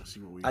and then see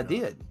what we I got.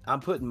 did. I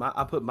put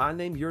my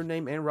name, your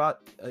name,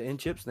 and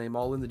Chip's name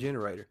all in the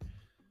generator.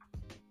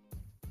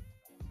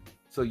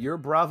 So you're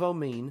Bravo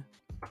Mean.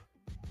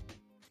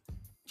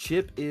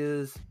 Chip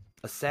is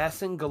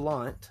Assassin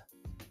Gallant.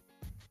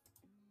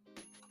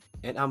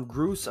 And I'm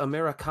Groose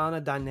Americana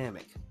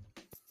Dynamic.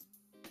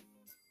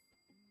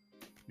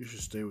 You should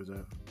stay with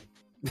that.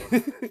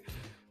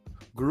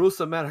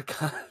 Groose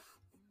Americana.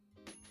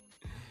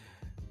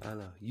 I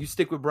know. You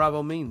stick with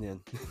Bravo Mean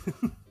then.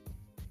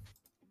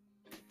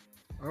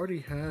 I already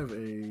have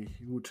a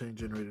Wu-Tang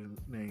generated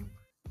name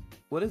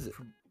What is it?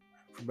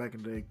 from back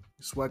in the day.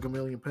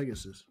 Swagamillion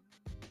Pegasus.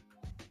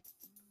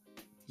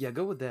 Yeah,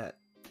 go with that.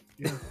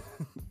 Yeah.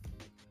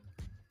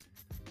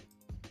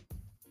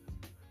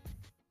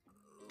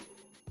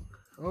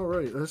 All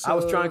right. Let's, I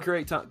was trying to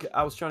create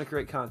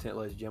content,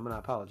 ladies and gentlemen. I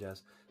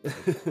apologize.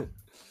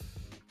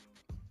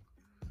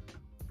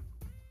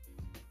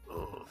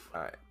 All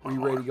right. Are we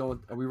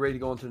ready to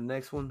go on to the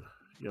next one?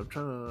 Yeah, I'm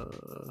trying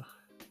to.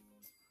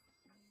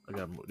 I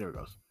got there. It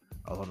goes.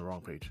 I was on the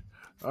wrong page.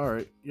 All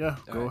right. Yeah.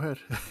 Go ahead.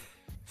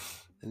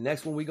 The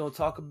next one we're gonna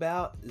talk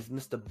about is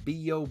Mr.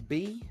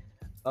 B.O.B.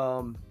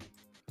 I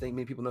think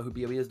many people know who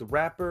B.O.B. is. The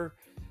rapper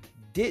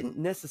didn't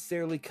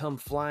necessarily come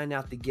flying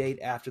out the gate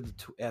after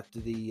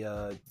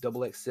the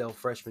XXL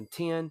Freshman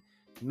 10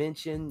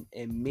 mentioned,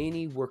 and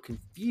many were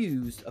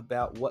confused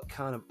about what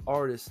kind of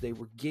artists they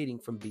were getting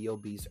from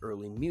B.O.B.'s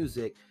early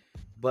music.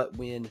 But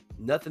when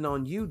Nothing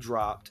on You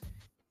dropped,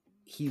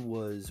 he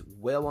was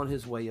well on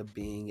his way of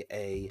being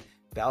the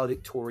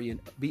valedictorian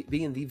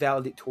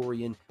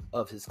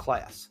of his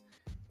class.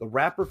 The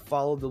rapper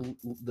followed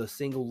the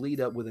single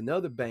lead up with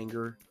another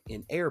banger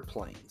in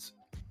Airplanes.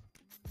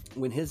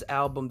 When his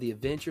album The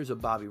Adventures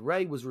of Bobby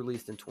Ray was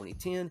released in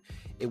 2010,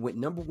 it went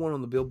number 1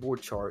 on the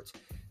Billboard charts.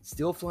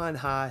 Still flying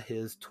high,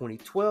 his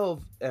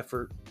 2012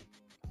 effort,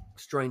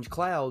 Strange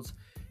Clouds,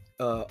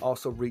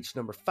 also reached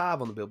number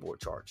 5 on the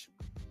Billboard charts.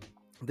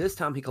 This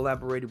time he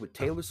collaborated with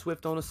Taylor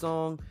Swift on a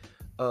song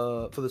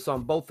for the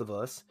song Both of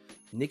Us.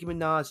 Nicki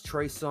Minaj,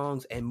 Trey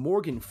Songz, and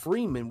Morgan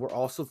Freeman were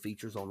also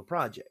features on the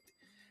project.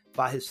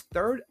 By his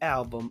third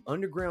album,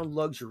 Underground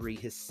Luxury,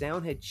 his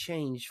sound had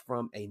changed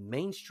from a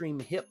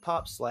mainstream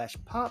hip-hop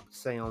 / pop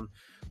sound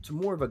to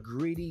more of a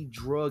gritty,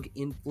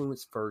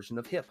 drug-influenced version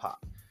of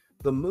hip-hop.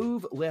 The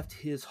move left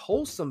his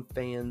wholesome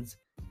fans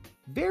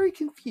very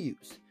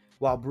confused.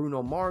 While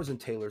Bruno Mars and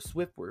Taylor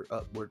Swift were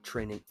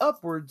trending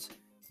upwards,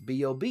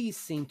 B.O.B.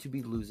 seemed to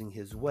be losing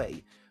his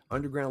way.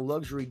 Underground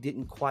Luxury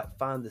didn't quite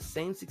find the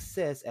same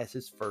success as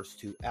his first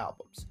 2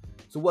 albums.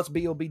 So what's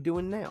B.O.B.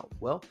 doing now?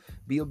 Well,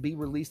 B.O.B.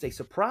 released a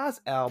surprise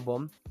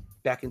album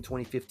back in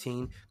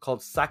 2015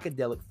 called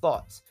Psychedelic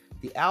Thoughts.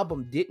 The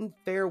album didn't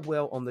fare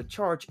well on the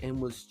charts and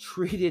was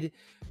treated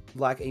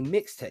like a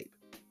mixtape.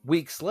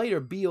 Weeks later,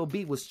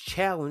 B.O.B. was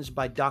challenged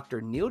by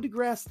Dr. Neil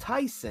deGrasse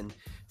Tyson,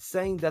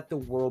 saying that the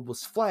world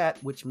was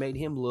flat, which made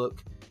him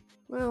look,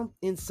 well,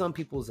 in some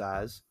people's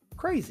eyes,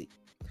 crazy.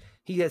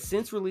 He has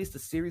since released a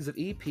series of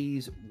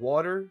EPs,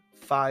 Water,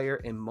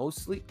 Fire, and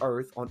Mostly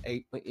Earth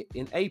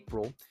in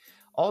April.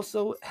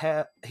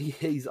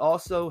 He's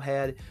also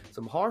had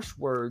some harsh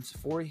words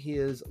for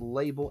his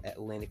label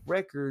Atlantic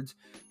Records,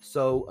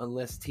 so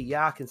unless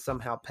T.I. can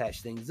somehow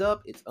patch things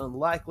up, it's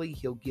unlikely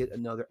he'll get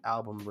another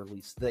album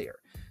released there.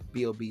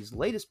 B.O.B.'s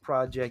latest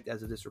project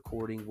as of this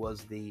recording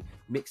was the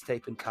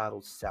mixtape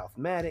entitled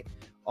Southmatic.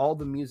 All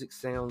the music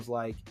sounds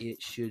like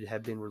it should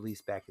have been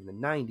released back in the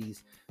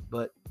 90s,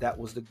 but that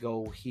was the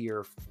goal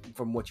here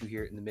from what you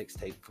hear in the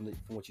mixtape, from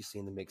what you see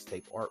in the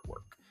mixtape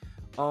artwork.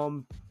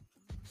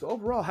 So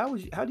overall, how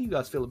do you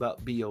guys feel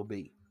about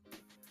B.O.B.?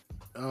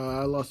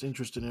 I lost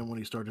interest in him when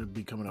he started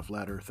becoming a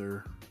flat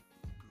earther.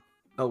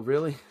 Oh,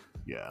 really?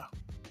 Yeah.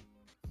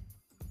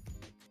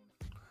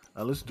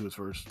 I listened to his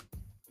first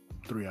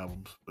 3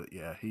 albums, but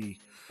yeah,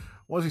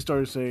 once he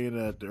started saying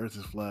that the earth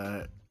is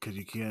flat because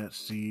you can't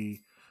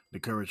see the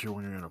curvature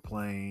when you're in a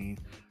plane,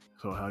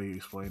 so how do you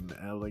explain that?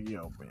 I was like,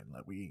 yo, man,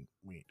 like we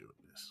ain't doing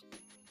this.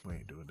 We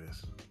ain't doing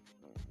this.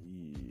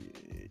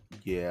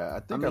 Yeah, I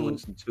think I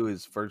listened to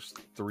his first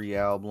 3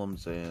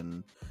 albums,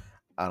 and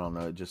I don't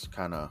know, it just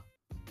kind of...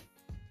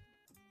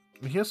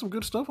 He has some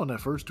good stuff on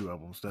that first 2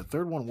 albums. That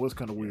third one was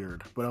kind of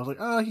weird, but I was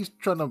like, he's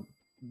trying to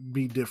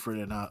be different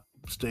and not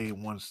stay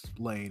in one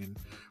lane, and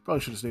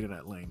probably should have stayed in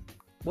that lane.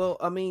 Well,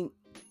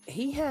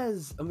 he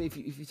has.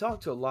 If you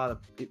talk to a lot of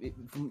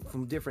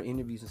from different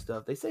interviews and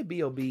stuff, they say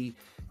B.O.B.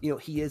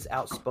 He is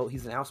outspoken.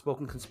 He's an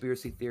outspoken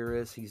conspiracy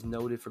theorist. He's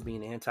noted for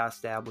being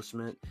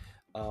anti-establishment.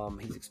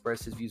 He's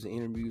expressed his views in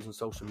interviews on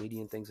social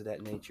media and things of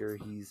that nature.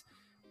 He's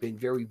been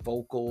very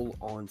vocal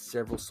on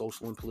several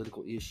social and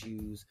political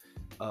issues.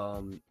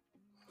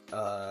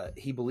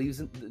 He believes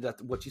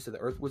that what you said,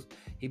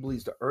 he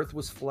believes the earth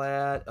was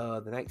flat. The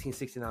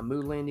 1969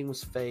 moon landing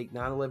was fake.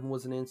 9/11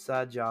 was an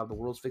inside job. The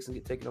world's fixing to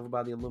get taken over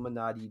by the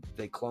Illuminati.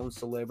 They cloned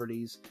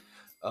celebrities.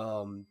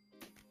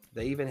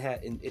 They even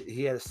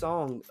he had a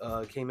song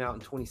came out in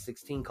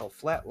 2016 called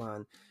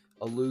Flatline,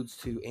 alludes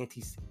to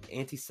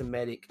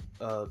anti-Semitic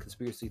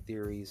conspiracy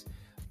theories,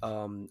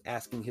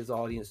 asking his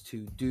audience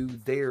to do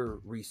their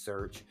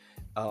research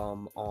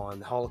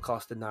on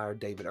Holocaust denier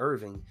David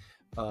Irving.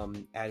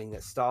 Adding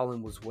that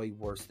Stalin was way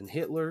worse than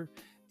Hitler,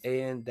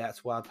 and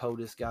that's why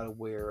POTUS got to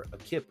wear a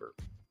kippur,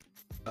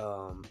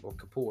 or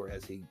kippur,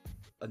 as he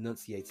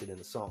enunciates it in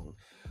the song.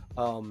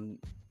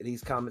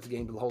 These comments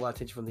gained a whole lot of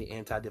attention from the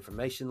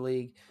Anti-Defamation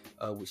League,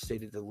 which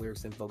stated the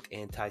lyrics invoked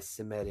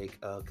anti-Semitic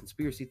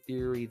conspiracy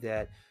theory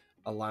that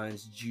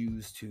aligns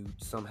Jews to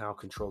somehow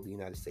control the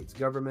United States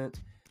government.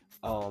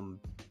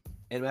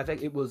 And I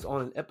think it was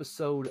on an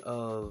episode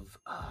of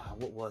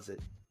what was it?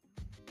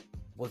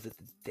 Was it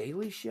the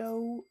Daily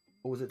Show,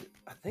 or was it?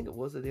 I think it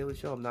was the Daily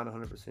Show. I'm not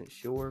 100%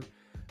 sure.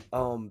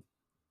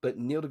 But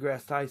Neil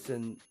deGrasse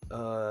Tyson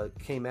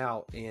came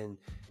out and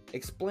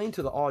explained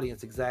to the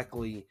audience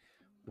exactly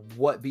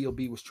what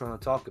B.O.B. was trying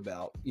to talk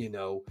about.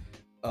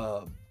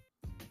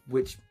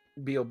 Which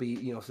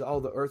B.O.B. said, "Oh,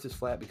 the Earth is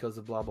flat because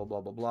of blah blah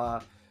blah blah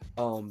blah."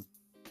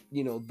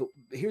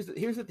 Here's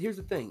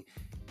the thing: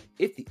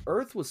 if the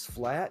Earth was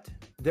flat,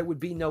 there would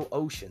be no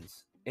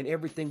oceans, and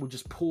everything would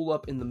just pull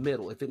up in the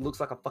middle if it looks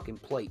like a fucking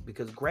plate,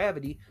 because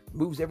gravity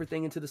moves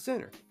everything into the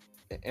center.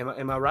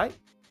 Am I right?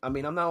 I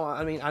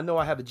know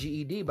I have a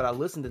GED, but I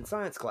listened in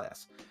science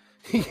class.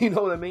 You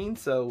know what I mean?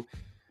 So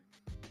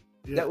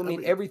that would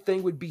mean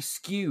everything would be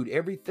skewed.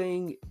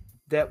 Everything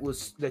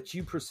that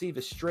you perceive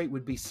as straight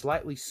would be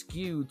slightly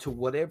skewed to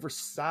whatever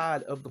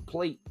side of the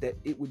plate that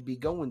it would be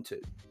going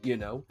to.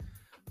 The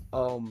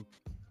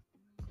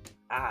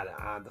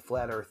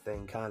flat Earth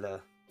thing kind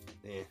of,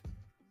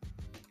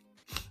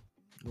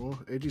 Well,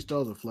 AG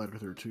Styles is a flat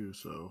earther too,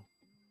 so.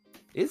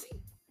 Is he?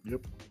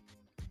 Yep.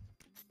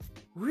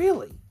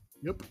 Really?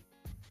 Yep.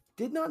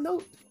 Did not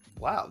know.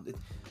 Wow.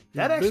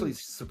 That actually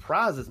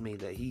surprises me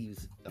that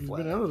he's a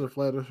flat earther. He's been out of the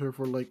flat earther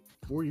for like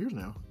 4 years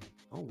now.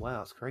 Oh,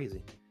 wow. It's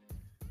crazy.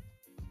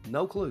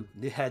 No clue.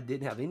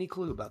 Didn't have any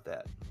clue about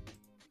that.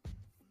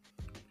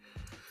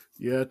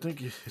 Yeah, I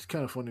think it's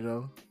kind of funny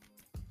though.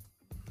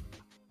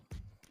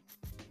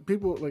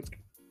 People like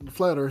the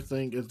flat earth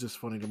thing is just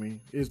funny to me.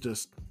 It's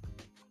just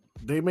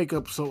they'll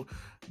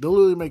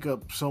literally make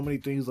up so many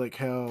things, like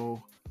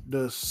how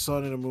the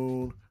sun and the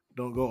moon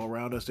don't go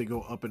around us, they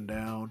go up and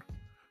down,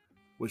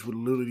 which would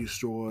literally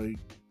destroy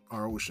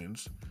our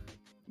oceans.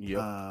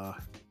 Yep.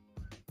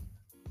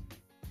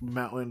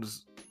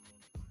 Mountains,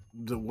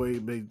 the way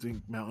they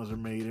think mountains are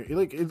made,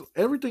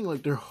 everything,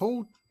 like their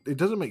whole, it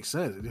doesn't make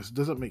sense. It just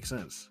doesn't make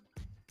sense.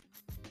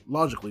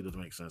 Logically, it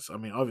doesn't make sense. I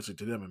mean, obviously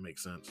to them it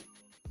makes sense.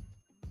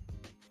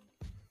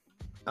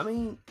 I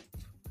mean,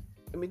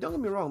 don't get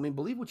me wrong.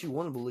 Believe what you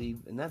want to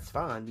believe, and that's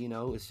fine.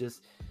 It's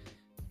just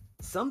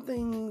some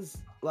things,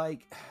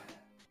 like,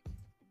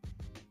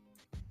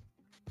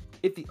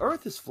 if the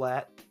Earth is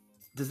flat,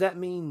 does that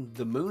mean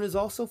the moon is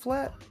also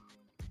flat?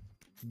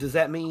 Does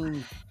that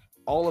mean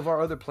all of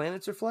our other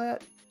planets are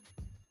flat?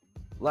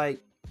 Like,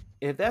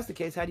 if that's the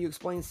case, how do you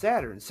explain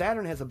Saturn?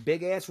 Saturn has a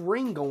big ass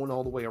ring going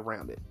all the way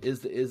around it.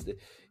 Is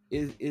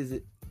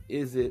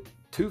it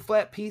two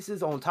flat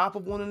pieces on top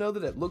of one another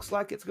that looks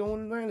like it's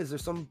going around? Is there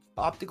some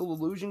optical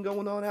illusion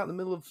going on out in the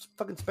middle of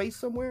fucking space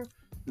somewhere?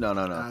 No.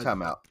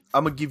 Time out.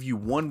 I'm gonna give you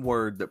one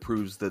word that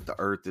proves that the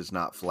Earth is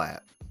not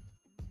flat.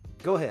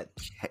 Go ahead.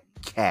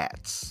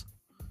 Cats.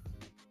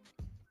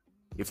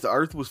 If the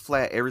Earth was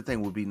flat,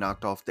 everything would be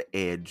knocked off the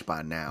edge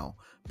by now,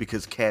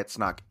 because cats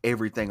knock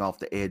everything off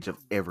the edge of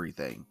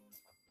everything.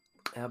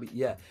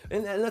 Yeah,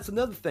 and that's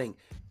another thing.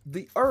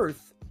 The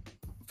Earth,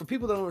 for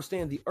people that don't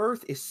understand, the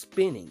Earth is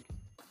spinning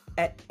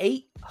at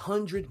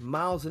 800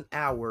 miles an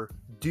hour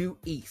due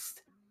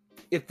east.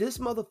 If this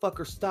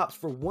motherfucker stops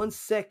for 1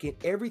 second,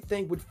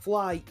 everything would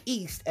fly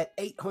east at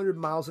 800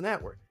 miles an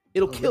hour.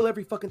 It'll kill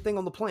every fucking thing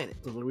on the planet.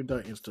 We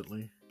die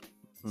instantly.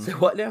 Say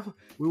what now?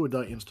 We would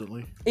die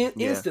instantly.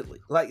 Instantly.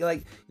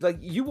 Like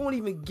you won't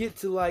even get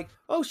to like,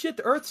 oh shit,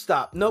 the Earth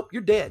stopped. Nope,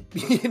 you're dead.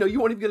 You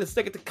won't even get a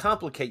second to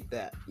complicate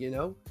that,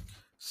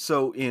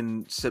 So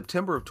in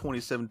September of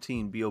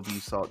 2017, B.O.B.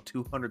 sought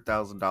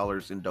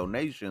 $200,000 in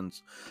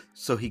donations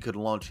so he could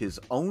launch his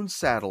own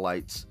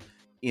satellites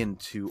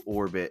into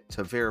orbit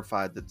to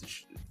verify that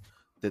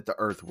the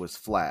Earth was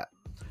flat.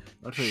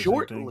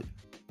 Shortly,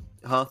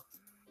 huh?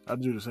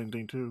 I'd do the same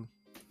thing too.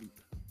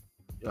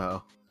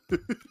 Oh.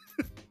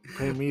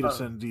 Pay me to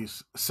send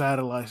these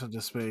satellites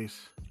into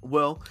space.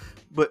 Well,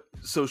 but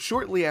so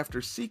shortly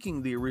after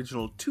seeking the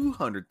original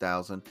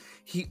 $200,000,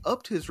 he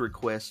upped his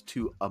request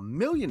to $1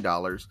 million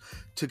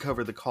to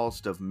cover the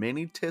cost of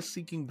many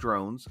test-seeking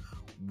drones,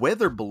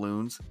 weather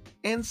balloons,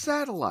 and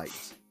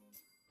satellites.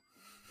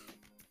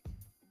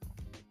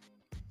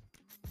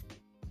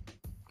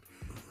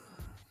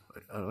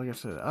 Like I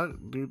said, I'll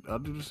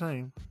do the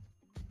same.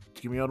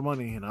 Just give me all the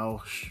money, and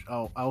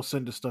I'll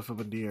send the stuff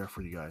up in the air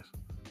for you guys.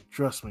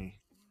 Trust me.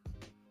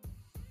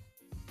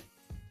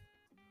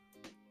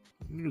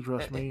 You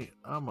trust me.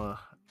 I'm a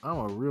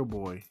real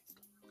boy.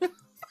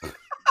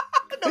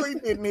 No, he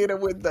didn't hit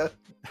him with the.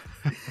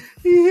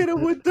 He hit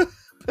him with the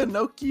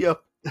Pinocchio.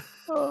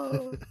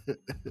 Oh.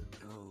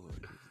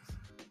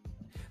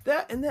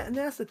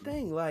 That's the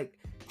thing. Like,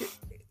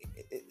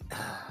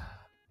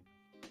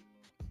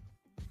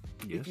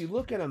 if you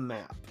look at a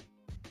map,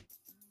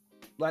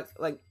 like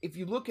if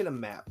you look at a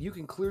map, you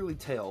can clearly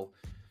tell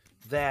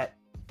that,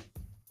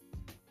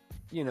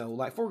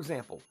 like, for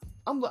example,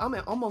 I'm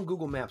on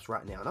Google Maps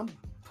right now, and I'm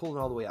pulling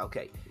all the way out.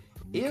 Okay,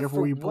 be careful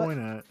where you point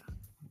at.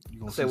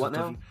 Say what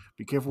now?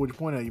 Be careful where you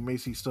point at. You may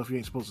see stuff you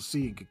ain't supposed to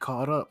see and get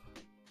caught up.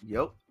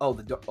 Yep. Oh,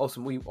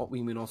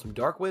 you mean on some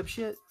dark web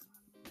shit?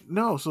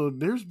 No, so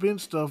there's been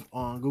stuff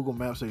on Google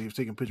Maps that they've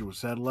taken pictures with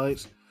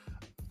satellites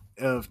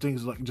of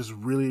things like just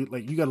really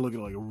like you got to look at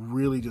like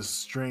really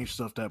just strange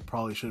stuff that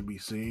probably shouldn't be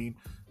seen.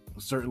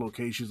 Certain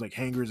locations like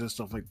hangars and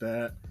stuff like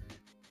that.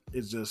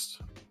 It's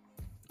just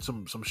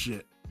some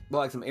shit.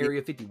 Well, like some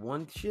Area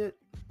 51 shit.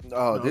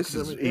 Oh, No, this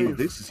 'cause is I mean,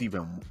 this is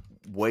even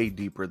way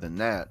deeper than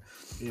that.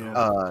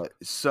 Yeah,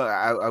 So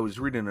I was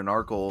reading an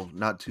article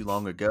not too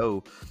long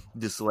ago.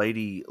 This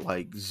lady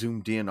like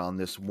zoomed in on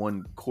this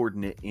one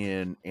coordinate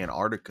in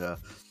Antarctica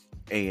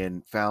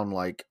and found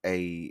like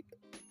a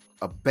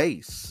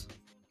base.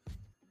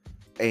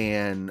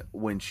 And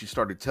when she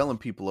started telling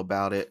people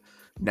about it,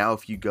 now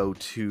if you go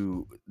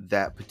to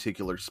that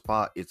particular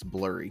spot, it's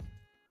blurry.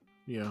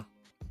 yeah.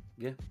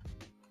 Yeah.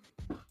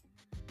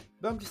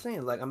 But I'm just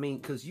saying, like, I mean,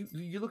 because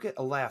you look at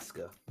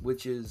Alaska,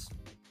 which is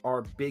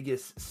our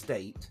biggest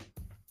state,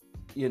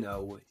 you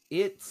know,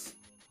 it's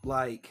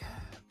like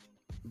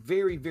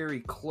very, very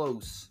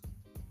close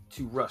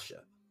to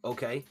Russia,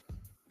 okay?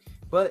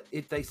 But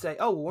if they say,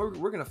 oh, we're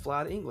going to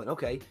fly to England,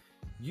 okay,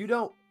 you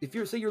don't, if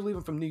you're, say you're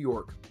leaving from New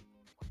York,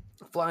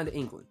 flying to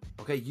England,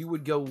 okay, you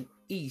would go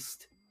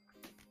east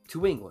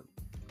to England,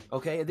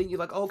 okay, and then you're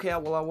like, okay,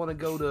 well, I want to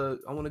go to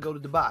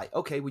Dubai,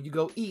 okay, well, you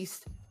go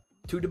east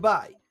to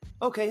Dubai.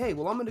 Okay, hey,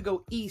 well, I'm going to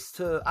go east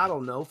to, I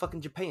don't know, fucking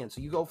Japan.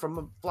 So you go from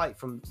a flight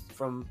from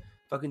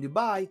fucking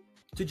Dubai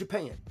to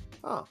Japan.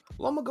 Well,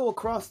 I'm going to go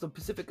across the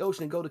Pacific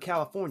Ocean and go to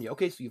California.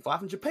 Okay, so you fly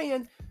from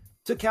Japan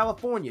to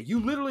California. You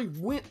literally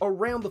went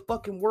around the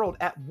fucking world.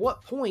 At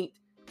what point,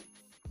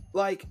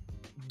 like,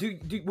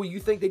 will you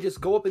think they just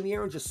go up in the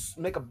air and just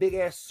make a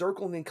big-ass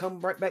circle and then come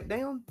right back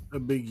down? A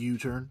big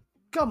U-turn.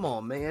 Come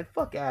on, man.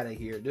 Fuck out of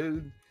here,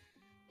 dude.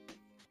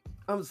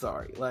 I'm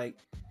sorry. Like...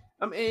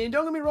 I mean, and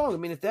don't get me wrong. I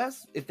mean, if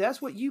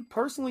that's what you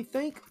personally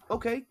think,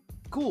 okay,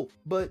 cool.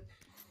 But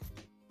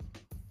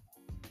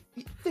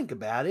think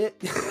about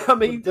it. I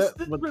mean, just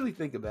really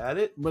think about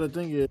it. But the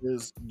thing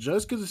is,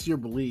 just because it's your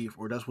belief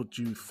or that's what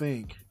you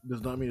think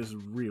does not mean it's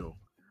real.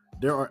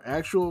 There are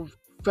actual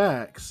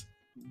facts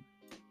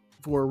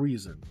for a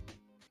reason.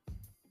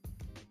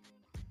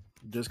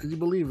 Just because you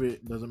believe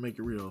it doesn't make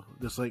it real.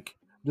 Just like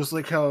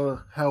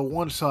how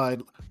one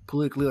side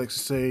politically likes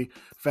to say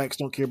facts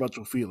don't care about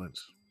your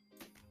feelings.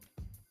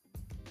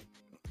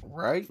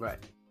 Right?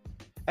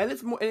 And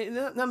it's more,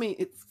 and I mean,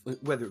 it's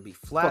whether it be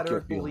flat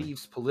earth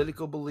beliefs,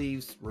 political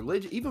beliefs,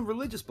 even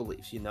religious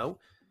beliefs, you know,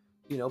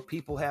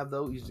 people have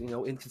those, you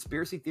know, in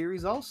conspiracy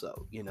theories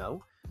also, you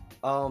know,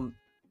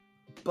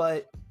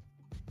 but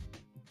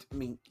I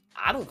mean,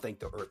 I don't think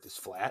the earth is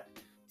flat,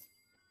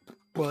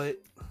 but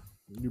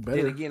you better.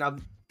 Then again,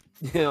 I'm,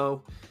 you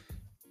know,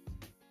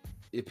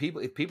 if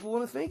people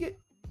want to think it,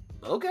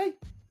 okay.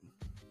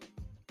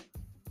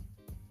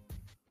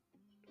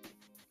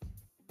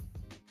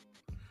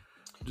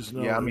 Just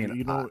know, yeah, I if mean,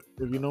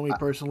 if you know me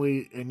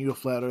personally and you a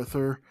flat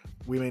earther,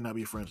 we may not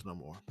be friends no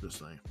more. Just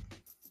saying.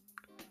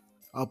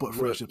 I'll put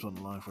friendships on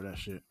the line for that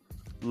shit.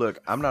 Look,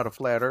 I'm not a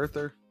flat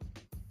earther,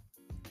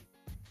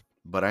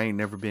 but I ain't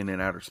never been in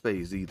outer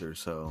space either,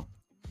 so.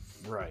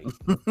 Right.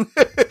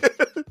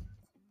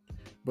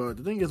 But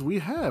the thing is, we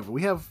have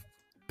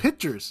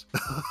pictures.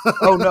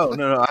 Oh,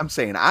 no. I'm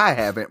saying I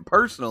haven't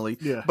personally,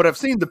 yeah. But I've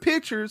seen the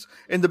pictures,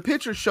 and the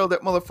pictures show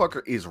that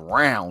motherfucker is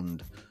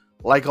round.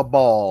 Like a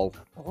ball,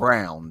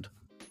 round.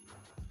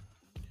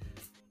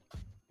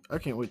 I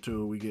can't wait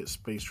till we get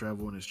space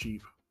travel and it's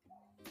cheap.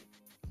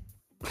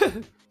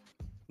 It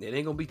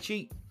ain't gonna be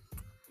cheap.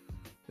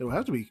 It will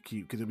have to be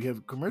cheap because it'll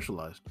be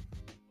commercialized.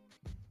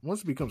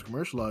 Once it becomes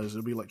commercialized,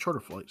 it'll be like charter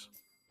flights.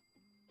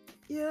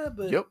 Yeah,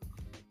 but yep.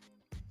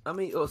 I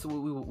mean, so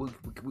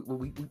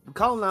we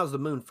colonized the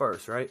moon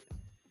first, right?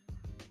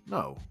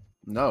 No.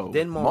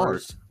 Then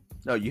Mars.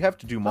 No, you have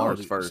to do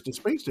Mars first. The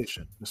space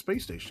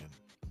station.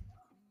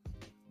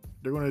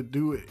 They're going to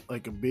do it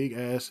like a big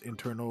ass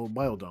internal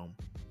biodome.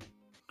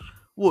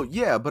 Well,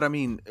 yeah, but I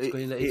mean,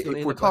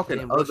 if we're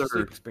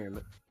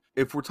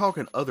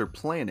talking other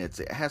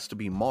planets, it has to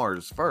be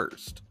Mars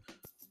first.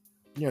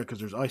 Yeah, because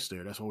there's ice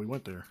there. That's why we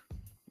went there.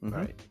 Mm-hmm.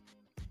 Right.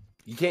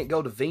 You can't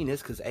go to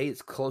Venus because A,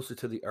 it's closer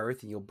to the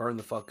Earth and you'll burn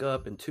the fuck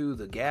up, and 2,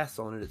 the gas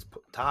on it is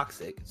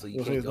toxic, so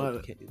you can't go. You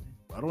can't do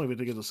that. I don't even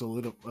think it's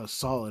a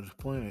solid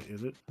planet,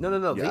 is it? No.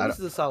 Yeah, Venus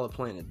is a solid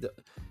planet.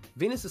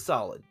 Venus is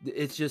solid.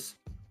 It's just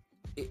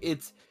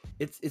it's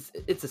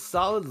a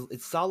solid.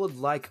 It's solid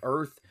like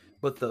Earth,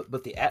 but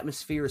the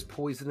atmosphere is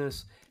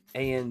poisonous,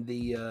 and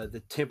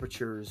the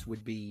temperatures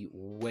would be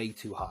way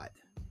too hot.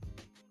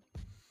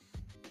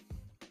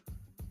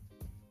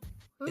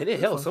 And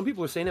hell, some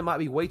people are saying it might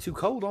be way too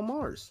cold on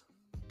Mars.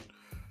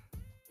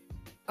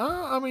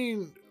 I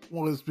mean,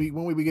 when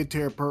we begin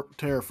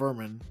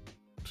terraforming,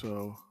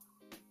 so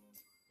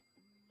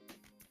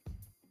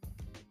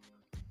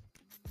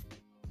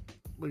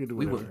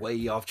we went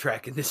way off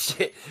track in this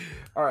shit.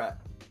 All right,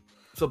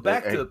 so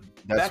back to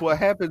what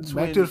happens.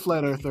 Back to the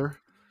flat earther.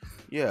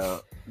 Yeah,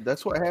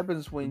 that's what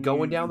happens when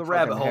going down the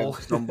rabbit hole.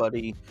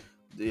 Somebody,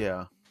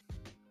 yeah.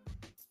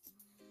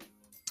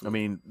 I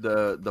mean,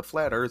 the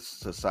Flat Earth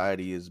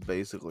Society is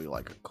basically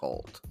like a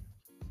cult.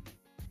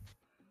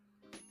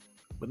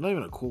 but not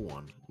even a cool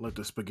one, like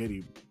the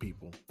spaghetti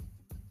people.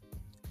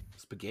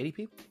 Spaghetti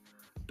people?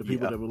 The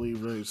people that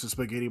believe that it's a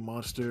spaghetti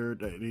monster,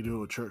 that they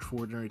do a church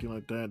for it and everything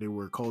like that. They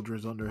wear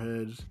cauldrons on their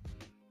heads,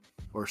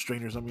 or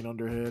strainers, on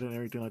their head and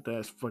everything like that.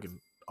 It's fucking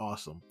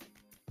awesome.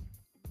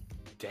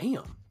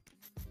 Damn.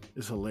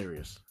 It's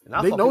hilarious. And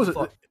I They thought know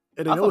people it's thought,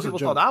 they I know thought it's a people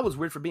joke. thought I was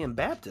weird for being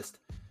Baptist.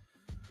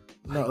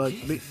 No,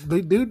 like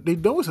they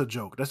know it's a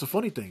joke. That's the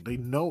funny thing. They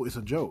know it's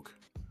a joke,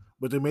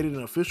 but they made it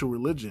an official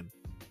religion.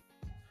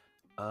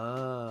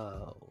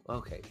 Oh,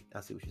 okay.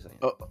 I see what you're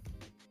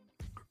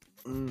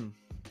saying.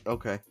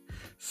 Okay.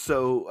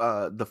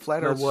 So the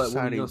Flat Earth Society. What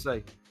were you gonna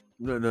say?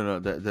 No.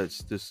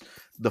 That's this.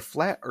 The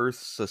Flat Earth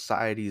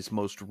Society's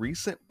most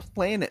recent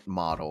planet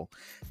model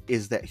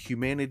is that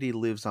humanity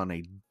lives on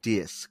a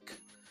disk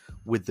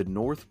with the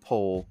North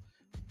Pole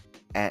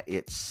at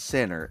its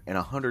center and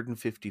a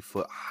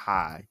 150-foot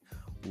high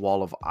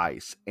wall of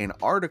ice.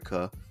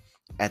 Antarctica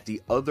at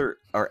the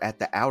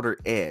outer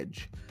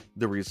edge.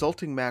 The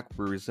resulting map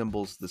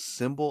resembles the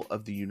symbol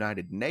of the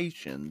United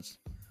Nations,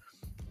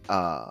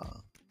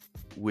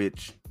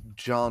 which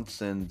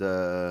Johnson,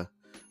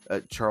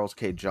 Charles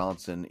K.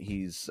 Johnson,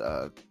 he's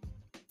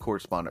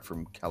correspondent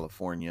from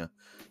California.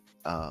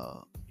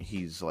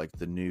 He's like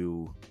the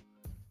new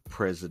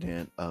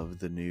president of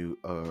the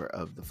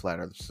Flat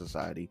Earth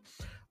Society.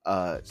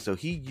 So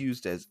he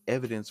used as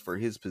evidence for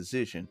his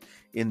position.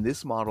 In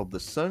this model,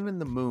 the sun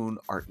and the moon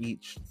are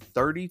each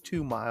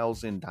 32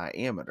 miles in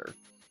diameter.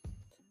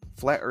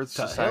 Flat Earth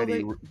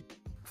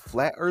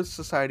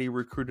Society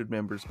recruited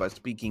members by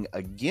speaking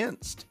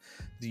against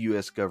the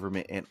U.S.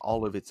 government and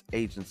all of its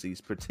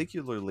agencies,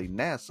 particularly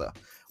NASA.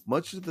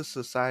 Much of the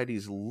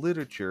Society's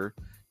literature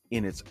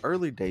in its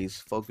early days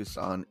focused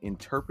on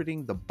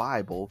interpreting the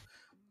Bible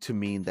to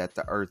mean that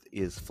the Earth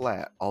is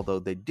flat, although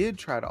they did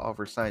try to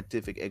offer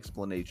scientific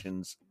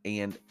explanations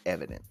and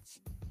evidence.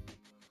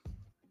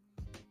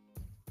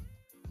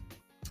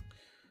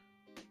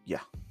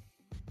 Yeah.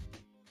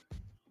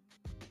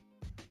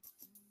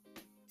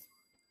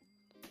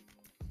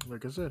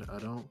 Like I said, I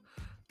don't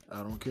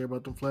care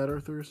about them flat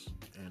earthers,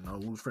 and I'll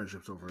lose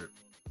friendships over it.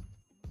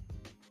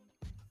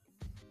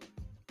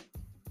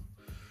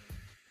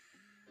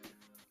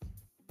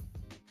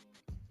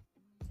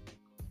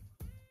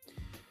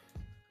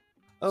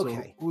 Okay.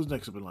 So who's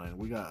next up in line?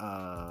 We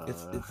got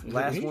It's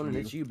last one, and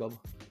it's you, Bubba.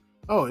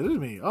 Oh, it is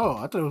me. Oh,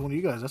 I thought it was one of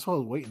you guys. That's why I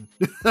was waiting.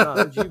 No,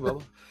 it's you,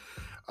 Bubba.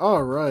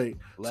 All right.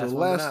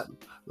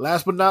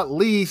 Last but not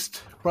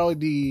least, probably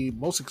the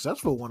most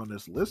successful one on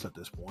this list at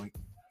this point.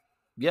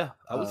 Yeah,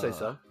 I would say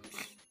so.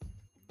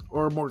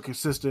 Or more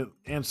consistent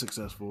and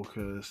successful,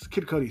 because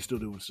Kid Cudi's still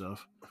doing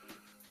stuff.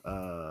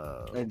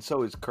 And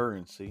so is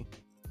Currency.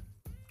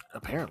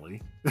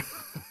 Apparently.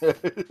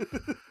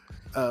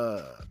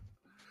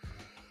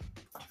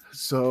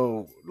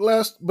 So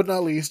last but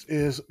not least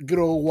is good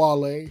old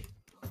Wale.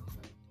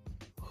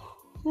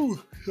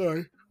 Ooh,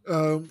 sorry.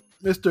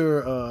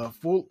 Mr.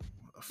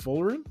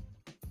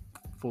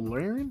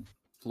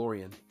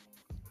 Florian?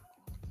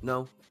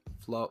 No.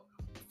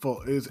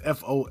 Is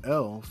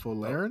F-O-L,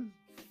 Florian?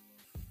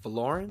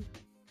 Florin?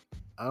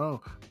 I don't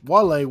know.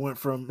 Wale went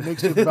from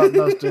mixtape about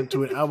nothing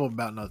to an album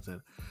about nothing.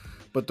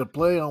 But the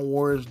play on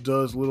words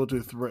does little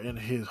to threaten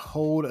his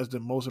hold as the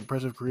most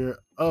impressive career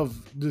of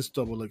this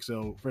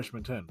XXL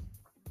Freshman 10.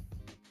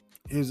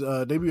 His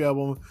debut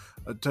album,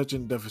 A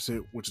Touching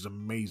Deficit, which is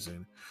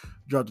amazing,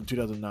 dropped in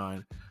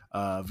 2009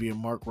 via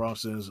Mark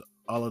Ronson's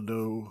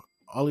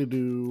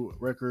Alidu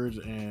Records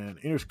and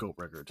Interscope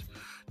Records.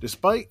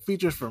 Despite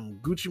features from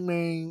Gucci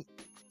Mane,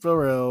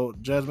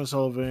 Pharrell, Jasmine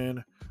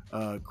Sullivan,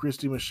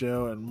 Christy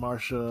Michelle, and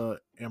Marsha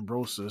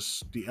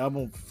Ambrosius, the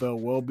album fell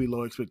well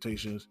below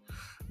expectations.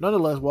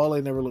 Nonetheless,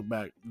 Wale never looked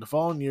back. The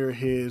following year,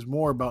 his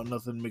More About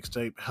Nothing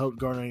mixtape helped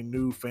garner a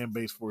new fan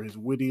base for his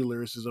witty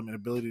lyricism and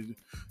ability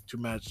to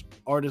match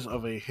artists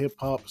of a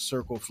hip-hop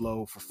circle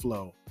flow for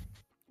flow.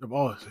 Of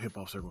all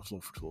hip-hop circle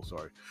flow for flow,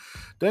 sorry.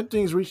 Then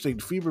things reached a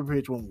fever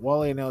pitch when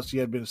Wale announced he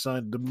had been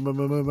signed to the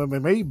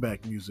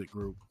Maybach Music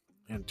Group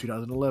in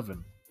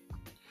 2011.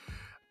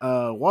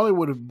 Wale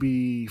would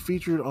be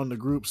featured on the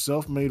group's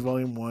Self-Made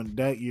Volume 1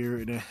 that year,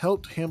 and it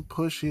helped him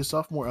push his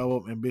sophomore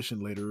album Ambition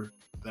later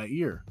that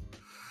year.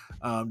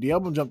 The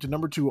album jumped to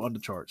number 2 on the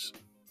charts.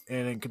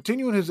 And in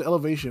continuing his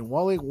elevation,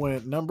 Wale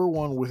went number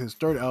 1 with his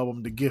third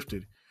album, The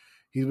Gifted.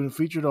 He's been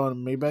featured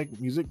on Maybach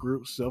Music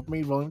Group's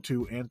Self-Made Volume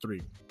 2 and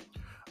 3.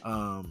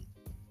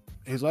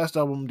 His last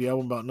album, The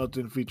Album About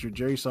Nothing, featured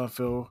Jerry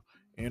Seinfeld,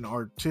 an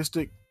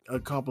artistic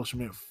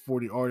accomplishment for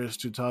the artist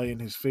to tie in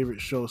his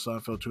favorite show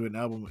Seinfeld to an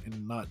album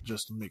and not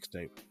just a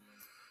mixtape.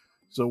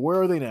 So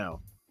where are they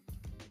now?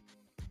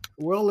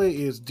 Wale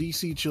is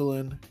DC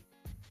chillin'.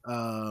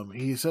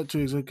 He is set to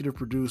executive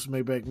produce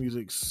Maybach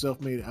Music's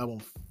Self-Made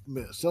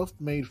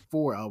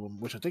 4 album,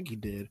 which I think he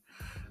did.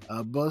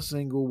 Buzz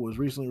single was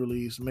recently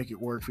released, Make It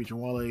Work,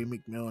 featuring Wale,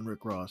 Meek Mill, and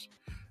Rick Ross.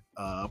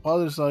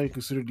 Positive side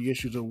considered the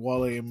issues of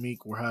Wale and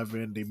Meek were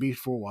having. They beefed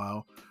for a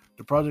while.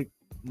 The project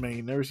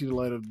may never see the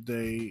light of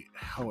day,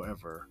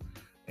 however.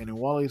 And in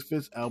Wale's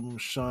 5th album,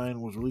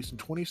 Shine, was released in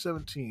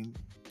 2017.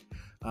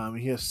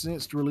 He has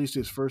since released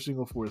his first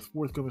single for his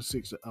forthcoming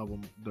sixth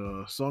album.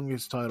 The song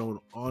is titled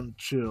 "On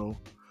Chill,"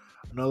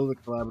 another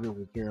collaborative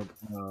with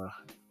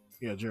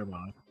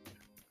Jeremiah.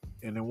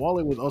 And then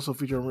Wale was also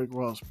featured on Rick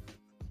Ross'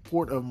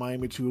 Port of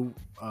Miami 2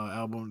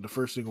 album, the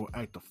first single,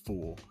 Act a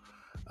Fool.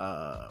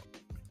 Uh,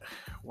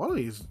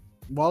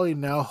 Wale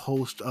now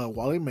hosts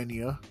Wale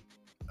Mania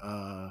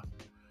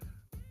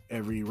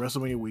every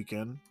WrestleMania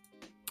weekend.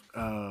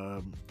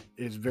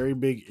 Is very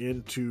big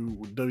into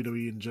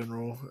WWE in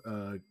general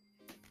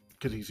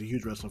because he's a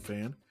huge wrestling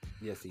fan.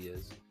 Yes, he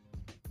is.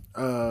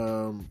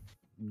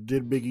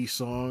 Did Big E's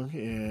song,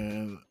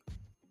 and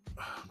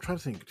I'm trying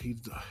to think.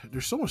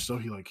 There's so much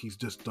stuff he's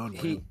just done.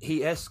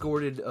 He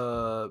escorted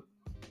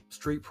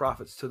Street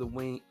Profits to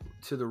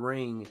the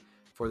ring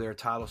for their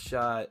title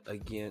shot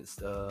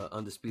against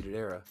Undisputed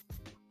Era.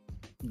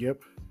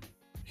 Yep,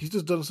 he's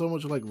just done so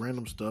much like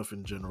random stuff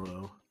in general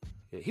though.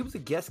 Yeah, he was a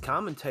guest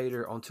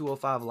commentator on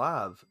 205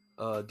 Live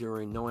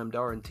during Noam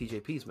Dar and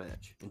TJP's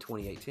match in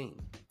 2018.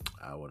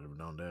 I wouldn't have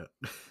known that.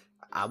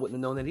 I wouldn't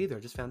have known that either. I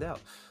just found out.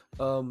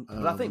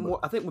 But I think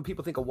when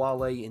people think of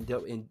Wale,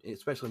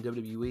 especially in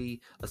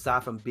WWE,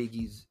 aside from Big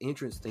E's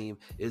entrance theme,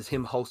 is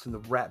him hosting the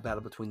rap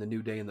battle between the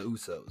New Day and the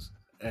Usos.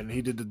 And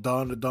he did the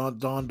Don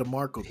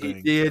DeMarco thing.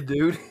 He did,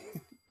 dude.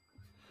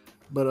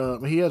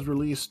 But he has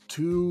released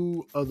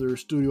 2 other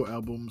studio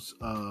albums.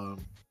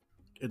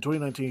 In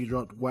 2019, he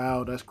dropped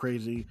 "Wow, That's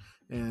Crazy,"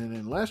 and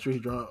then last year he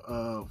dropped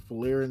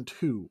 "Valerian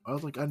 2." I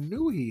was like, I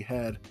knew he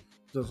had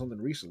done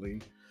something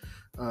recently.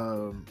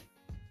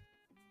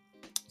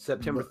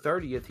 September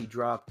 30th, he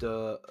dropped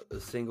a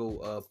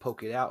single,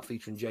 "Poke It Out,"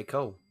 featuring J.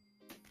 Cole.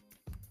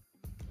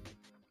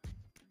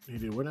 He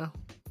did what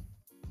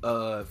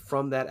now?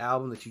 From that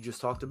album that you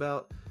just talked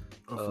about,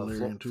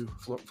 Valerian 2.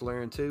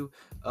 Valerian 2.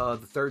 The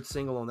third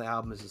single on the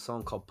album is a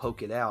song called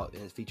 "Poke It Out,"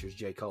 and it features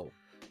J. Cole.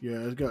 Yeah,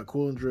 it's got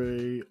Cool and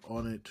Dre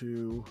on it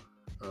too.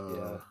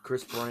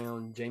 Chris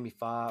Brown, Jamie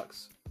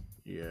Foxx.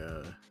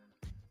 Yeah,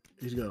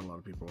 he's got a lot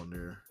of people on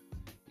there.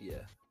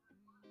 Yeah.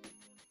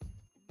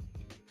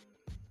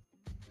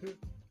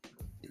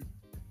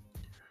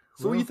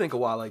 So what do you think of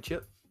Wale,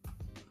 Chip?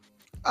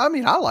 I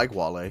mean, I like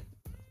Wale.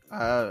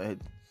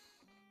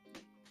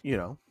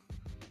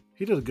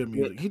 He does good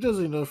music. He does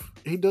enough.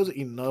 He does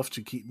enough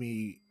to keep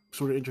me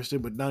sort of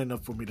interested, but not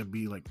enough for me to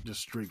be like just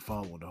straight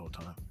following the whole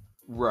time.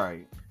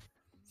 Right.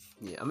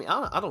 Yeah, I mean,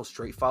 I don't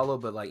straight follow,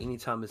 but like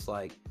anytime it's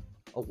like,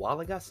 oh,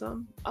 Wale got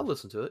something, I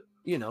listen to it.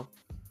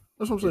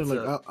 That's what I'm saying.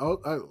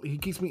 Like, he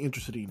keeps me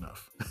interested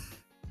enough.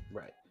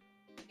 Right.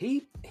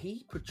 He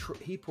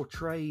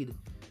portrayed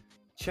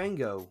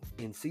Chango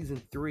in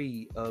season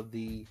 3 of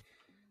the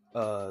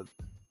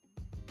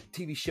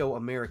TV show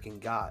American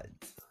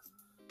Gods.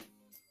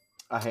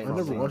 I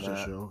never watched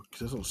that show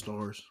because it's on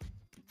Stars.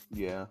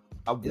 Yeah,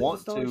 I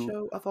want to.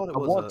 Show? I thought it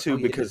was. I want to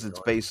because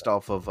it's based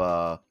off of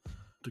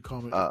the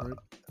comic. Right?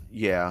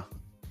 Yeah.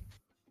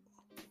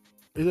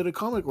 Is it a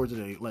comic or is it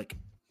a like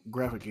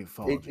graphic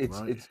anthology?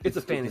 It's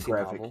a fantasy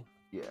graphic novel.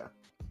 Yeah.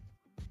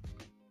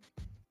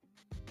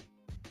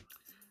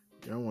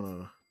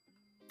 Yeah,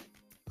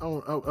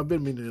 I've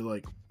been meaning to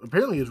like.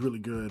 Apparently, it's really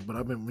good, but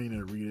I've been meaning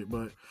to read it.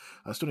 But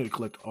I still need to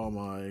collect all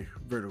my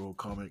Vertigo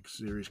comic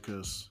series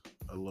because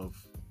I love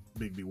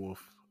Big B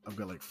Wolf. I've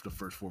got like the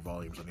first 4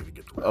 volumes. I need to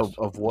get the rest.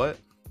 Of what?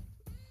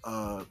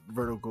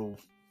 Vertigo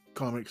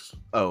comics.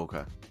 Oh,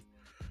 okay.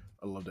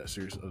 I love that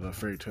series. The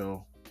fairy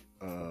tale.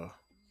 What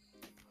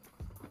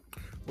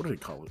do they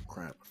call it?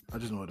 Crap. I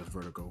just know it as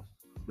Vertigo.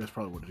 That's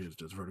probably what it is.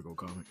 Just Vertigo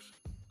comics.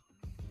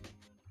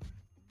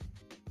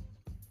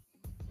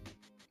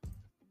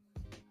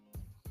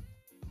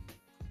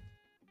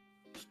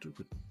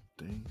 Stupid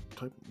thing.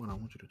 Type what I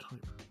want you to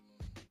type.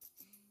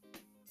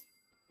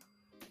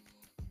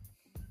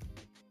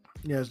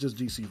 Yeah, it's just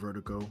DC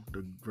Vertigo,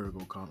 the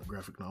Vertigo comic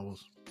graphic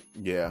novels.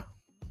 Yeah.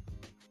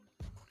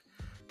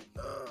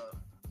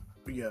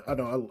 But yeah, I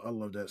know I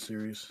love that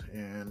series,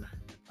 and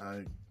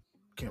I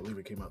can't believe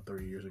it came out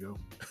 30 years ago.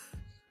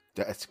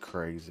 That's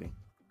crazy.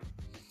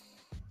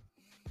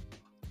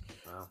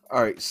 Wow.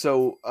 All right,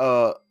 so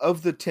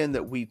of the 10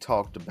 that we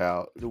talked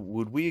about,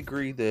 would we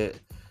agree that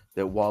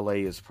Wale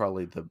is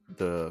probably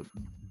the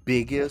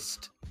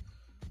biggest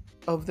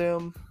of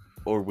them,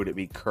 or would it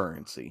be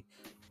Currency?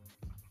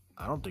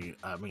 I don't think.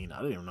 I mean,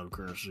 I didn't even know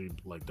Currency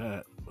like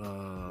that.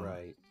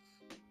 Right.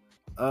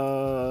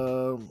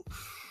 I'm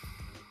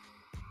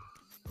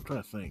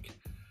trying to think.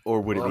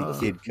 Or would it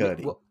be Kid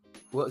Cudi?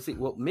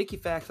 Well, Mickey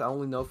Fax I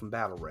only know from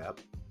Battle Rap.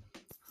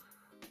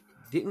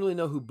 Didn't really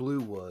know who Blue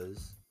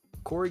was.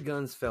 Corey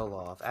Guns fell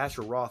off.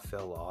 Asher Roth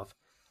fell off.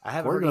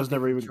 Corey Guns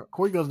never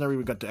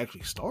even got to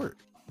actually start.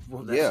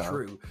 Well, that's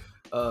true.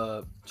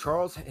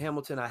 Charles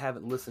Hamilton I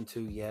haven't listened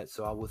to yet,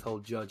 so I'll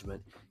withhold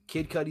judgment.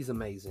 Kid Cudi's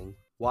amazing.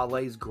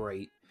 Wale's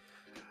great.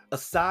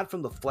 Aside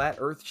from the flat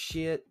Earth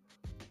shit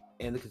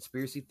and the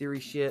conspiracy theory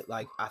shit,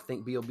 like I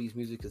think B.O.B.'s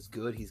music is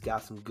good. He's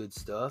got some good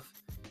stuff.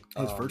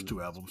 His first 2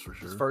 albums for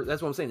sure.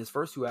 That's what I'm saying. His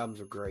first 2 albums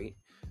are great.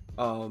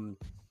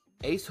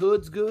 Ace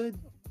Hood's good.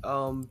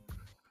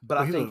 But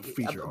I think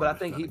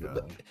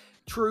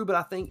True,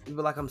 but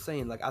like I'm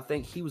saying, like I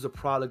think he was a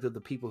product of the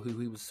people who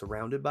he was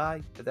surrounded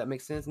by. If that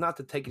makes sense, not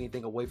to take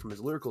anything away from his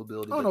lyrical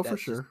ability. Oh but no, for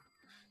sure.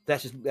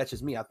 That's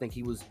just me. I think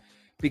he was,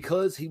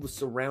 because he was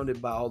surrounded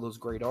by all those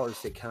great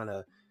artists. It kind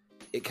of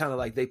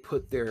like they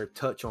put their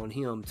touch on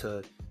him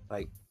to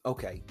like,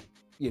 okay,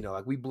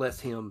 like we bless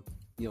him.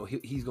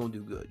 He's gonna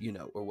do good,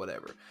 or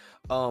whatever.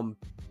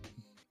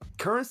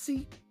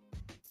 Currency,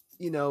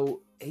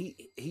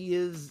 he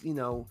is,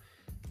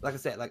 like I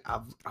said, like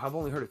I've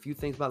only heard a few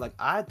things about. Like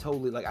I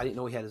totally, like I didn't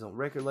know he had his own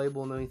record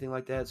label and anything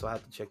like that, so I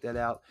have to check that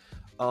out.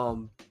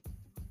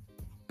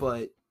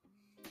 But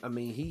I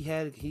mean, he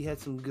had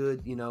some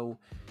good,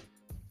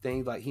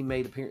 things. Like he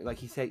made appearance, like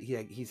he's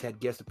had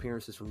guest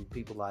appearances from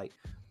people like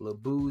Lil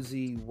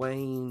Boozy,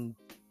 Wayne,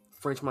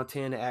 French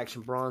Montana,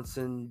 Action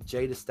Bronson,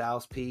 Jada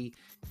Styles P,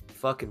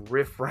 fucking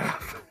Riff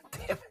Raff.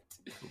 Damn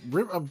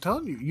it. I'm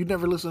telling you, you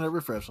never listen to that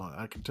Riff Raff song.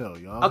 I can tell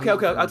you. Okay.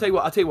 I'll tell you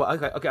what.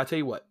 Okay. I'll tell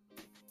you what.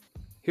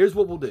 Here's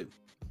what we'll do.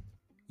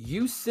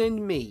 You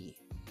send me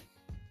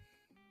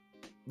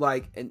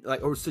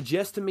or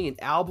suggest to me an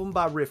album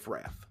by Riff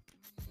Raff.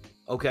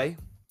 Okay.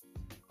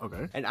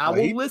 Okay. And I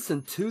will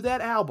listen to that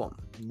album.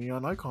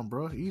 Neon Icon,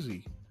 bro.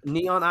 Easy.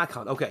 Neon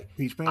Icon. Okay.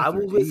 Peach Panther, I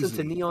will listen easy.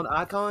 to Neon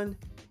Icon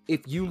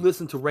if you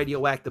listen to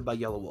Radioactive by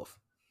Yellow Wolf.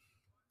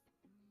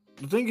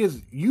 The thing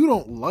is, you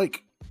don't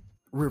like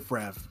Riff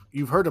Raff.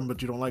 You've heard him,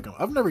 but you don't like him.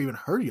 I've never even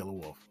heard Yellow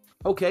Wolf.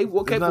 Okay.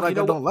 It's not like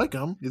I don't like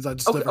him. It's I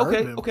just never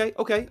heard him.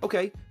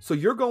 Okay. So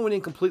you're going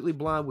in completely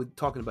blind with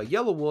talking about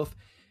Yellow Wolf,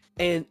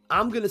 and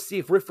I'm going to see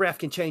if Riff Raff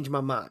can change my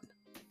mind.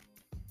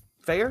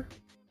 Fair?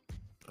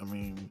 I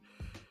mean,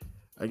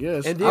 I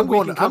guess. And then I'm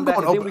going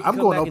open-minded.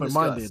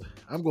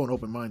 I'm going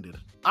open-minded.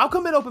 I'll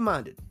come in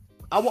open-minded.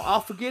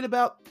 I'll forget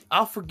about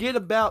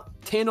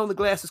 10 on the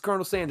glasses,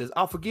 Colonel Sanders.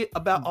 I'll forget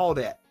about all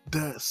that.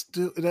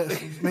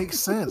 That makes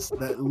sense.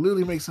 That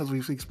literally makes sense.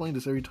 We've explained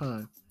this every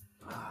time.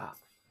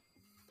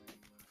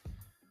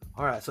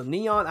 All right, so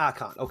Neon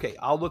Icon. Okay,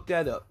 I'll look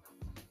that up.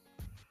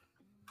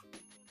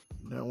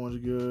 That one's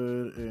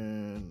good,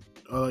 and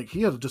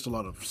he has just a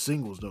lot of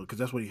singles though, because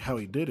that's how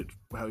he did it.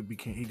 How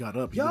he got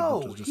up.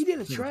 He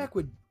did a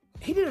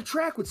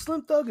track with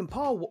Slim Thug and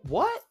Paul.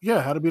 What?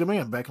 Yeah, How to Be the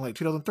Man back in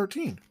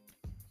 2013.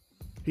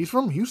 He's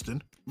from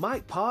Houston.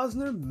 Mike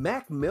Posner,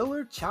 Mac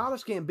Miller,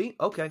 Childish Gambino.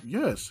 Okay.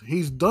 Yes,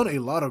 he's done a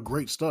lot of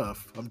great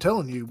stuff. I'm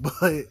telling you,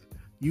 but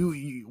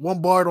you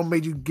one bar don't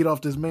make you get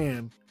off this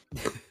man.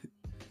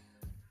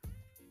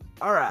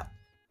 All right.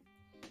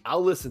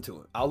 I'll listen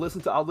to it. I'll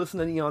listen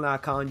to Neon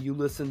Icon. You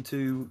listen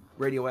to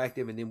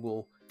Radioactive, and then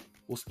we'll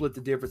split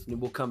the difference, and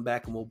then we'll come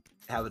back and we'll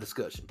have a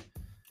discussion.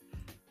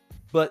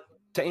 But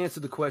to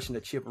answer the question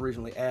that Chip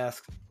originally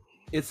asked,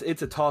 it's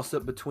a toss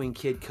up between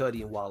Kid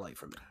Cudi and Wale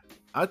for me.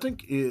 I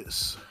think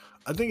it's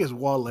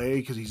Wale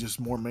because he's just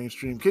more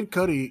mainstream. Kid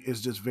Cudi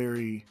is just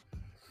very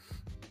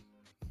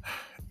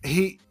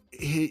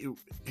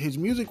his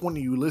music, when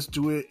you listen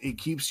to it, it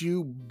keeps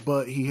you,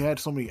 but he had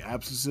so many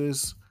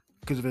absences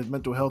because of his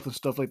mental health and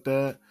stuff like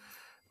that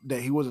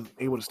he wasn't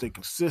able to stay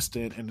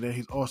consistent, and then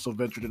he's also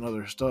ventured in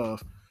other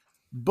stuff.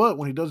 But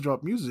when he does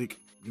drop music,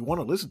 you want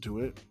to listen to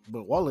it.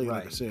 But Wale,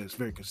 like I said, is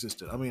very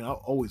consistent. I mean,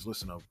 I'll always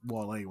listen to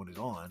Wale when he's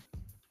on.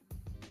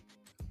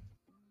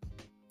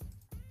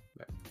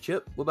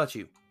 Chip, what about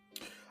you?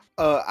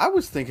 I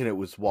was thinking it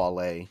was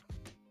Wale.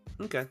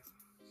 Okay.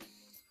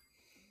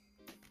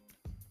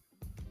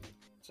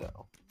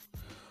 So,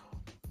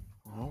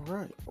 all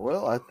right.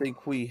 Well, I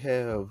think we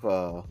have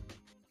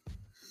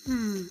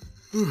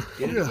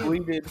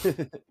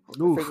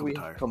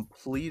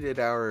completed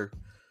our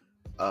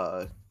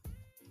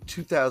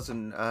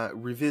 2000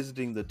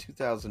 revisiting the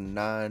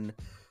 2009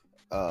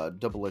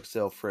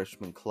 XXL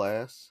freshman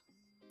class.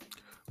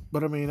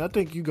 But I mean, I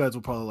think you guys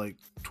will probably like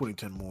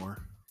 2010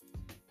 more.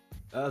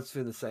 I was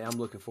going to say, I'm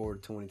looking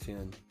forward to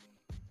 2010.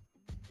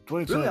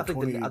 2010,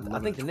 really, I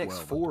think the next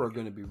 4 are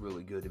going to be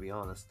really good, to be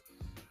honest.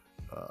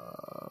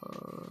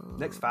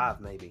 Next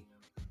 5, maybe.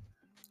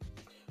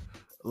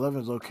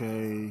 11's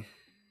okay.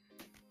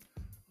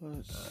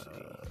 Let's see.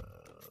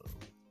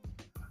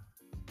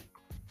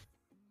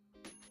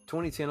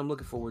 2010, I'm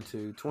looking forward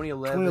to.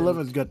 2011.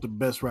 2011's got the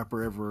best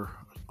rapper ever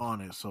on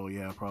it, so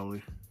yeah,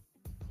 probably.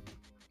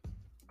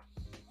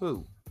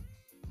 Who?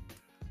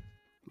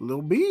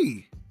 Lil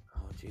B.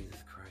 Oh,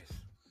 Jesus Christ.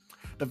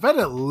 The fact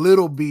that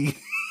Lil B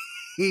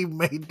he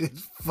made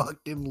this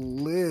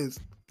fucking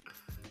list.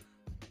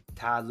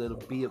 Tied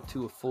Lil B up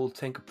to a full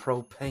tank of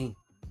propane.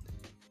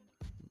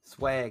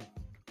 Swag.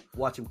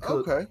 Watch him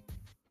cook. Okay.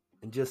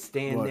 And just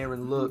stand there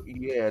and look.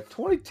 Yeah,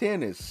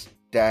 2010 is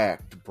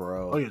stacked,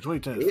 bro. Oh yeah,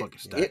 2010 is fucking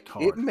stacked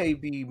hard. It may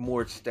be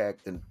more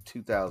stacked than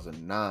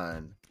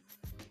 2009.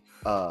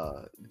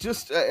 But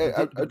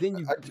then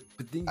you go to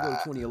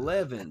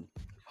 2011.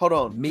 Hold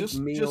on. Meek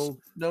Mill.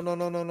 No.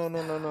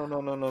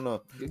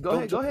 Go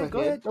ahead.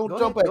 Don't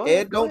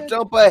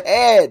jump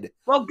ahead.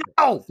 Well,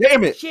 go.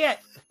 Damn it. Shit.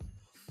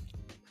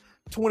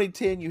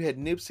 2010, you had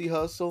Nipsey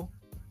Hussle,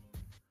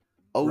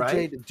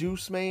 OJ the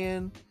Juice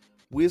Man,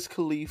 Wiz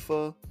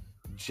Khalifa,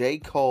 J.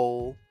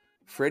 Cole,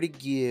 Freddie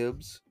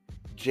Gibbs,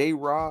 J.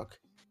 Rock,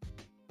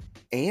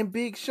 and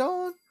Big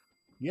Sean.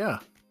 Yeah.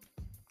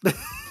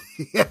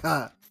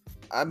 Yeah.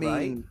 I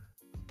mean, Right.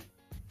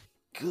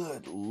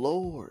 good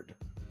Lord.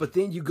 But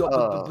then you go,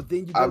 but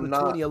then you go I'm to not-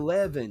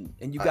 2011,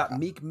 and you got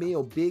Meek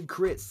Mill, Big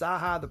Crit,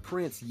 Sci-Hi the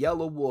Prince,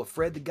 Yellow Wolf,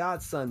 Fred the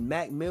Godson,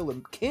 Mac Miller,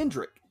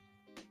 Kendrick.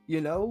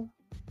 You know,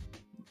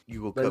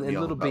 You will and cut me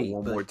off Little about Beat,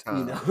 one but, more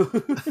time.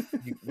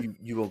 You know,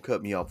 you gonna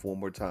cut me off one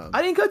more time.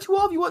 I didn't cut you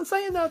off. You wasn't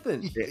saying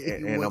nothing.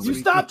 And I'm You gonna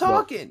stopped keep-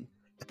 talking.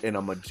 And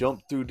I'm gonna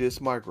jump through this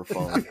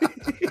microphone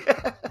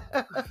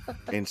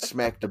and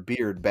smack the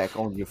beard back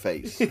on your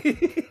face.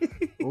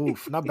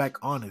 Oof, not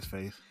back on his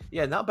face.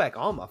 Yeah, not back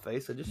on my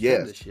face. I just Yes.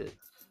 showed this shit.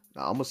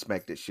 Now, I'm gonna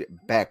smack this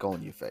shit back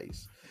on your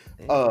face.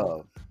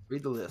 Damn.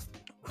 Read the list.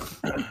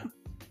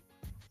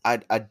 I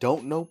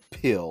don't know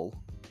Pill.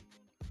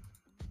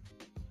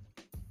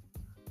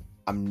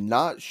 I'm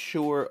not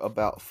sure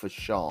about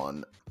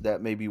Fashawn.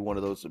 That may be one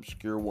of those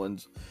obscure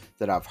ones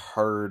that I've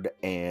heard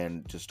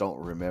and just don't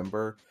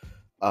remember.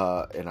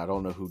 And I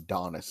don't know who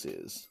Donis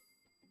is.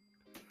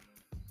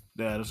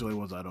 Yeah, those are the only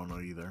ones I don't know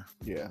either.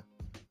 Yeah.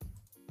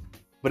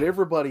 But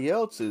everybody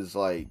else is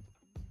like,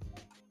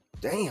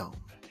 damn.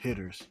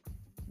 Hitters.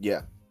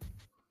 Yeah.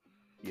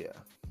 Yeah.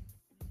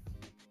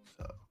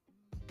 So.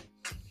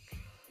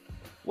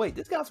 Wait,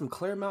 this guy's from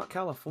Claremont,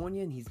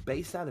 California, and he's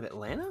based out of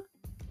Atlanta?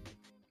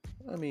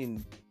 I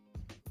mean,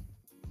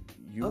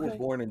 you were Okay.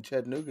 born in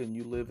Chattanooga and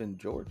you live in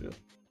Georgia.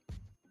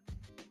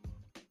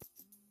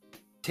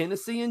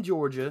 Tennessee and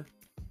Georgia,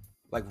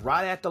 like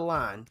right at the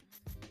line.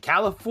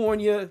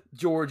 California,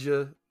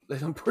 Georgia.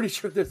 I'm pretty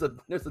sure there's a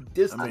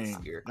distance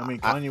here.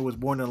 Kanye was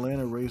born in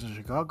Atlanta, raised in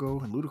Chicago,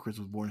 and Ludacris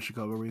was born in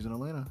Chicago, raised in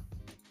Atlanta.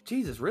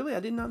 Jesus, really? I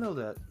did not know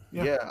that.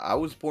 Yeah. I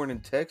was born in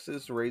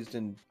Texas, raised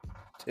in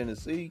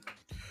Tennessee.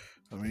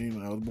 I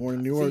mean, I was born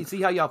in New York.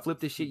 See how y'all flip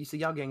this shit? You see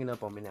y'all ganging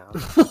up on me now.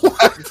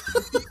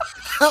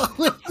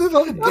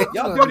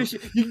 Y'all do this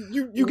shit.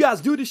 You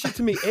guys do this shit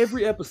to me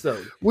every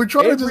episode. We're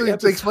trying Every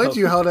to explain episode. to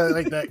you how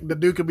that the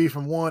dude could be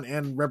from one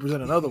and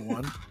represent another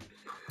one.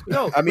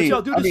 No, I mean- but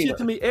y'all do I this mean- shit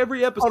to me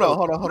every episode.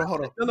 Hold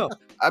on. No.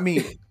 I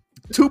mean,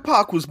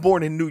 Tupac was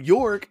born in New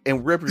York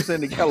and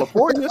represented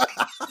California.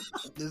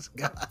 This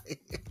guy.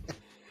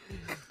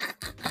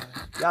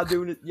 Y'all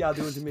doing it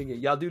to me again.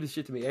 Y'all do this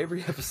shit to me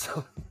every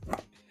episode.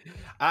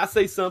 I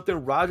say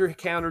something, Roger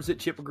counters it,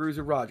 Chip agrees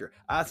with Roger.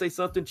 I say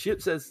something,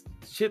 Chip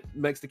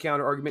makes the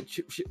counter argument,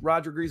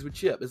 Roger agrees with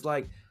Chip. It's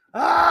like,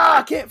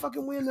 I can't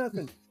fucking win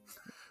nothing.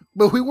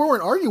 But we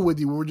weren't arguing with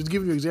you. We were just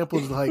giving you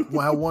examples of like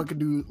how one can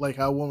do, like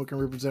how one can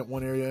represent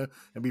one area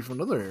and be from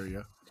another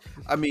area.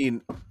 I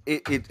mean,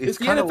 it's It's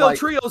the kind of NFL like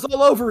trios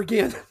all over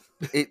again.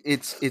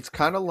 it's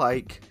kind of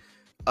like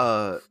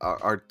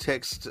our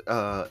text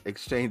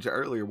exchange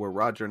earlier where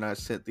Roger and I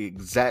sent the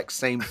exact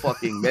same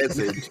fucking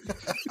message.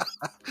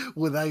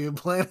 Without even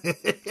planning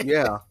it.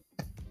 Yeah.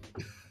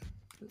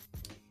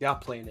 Y'all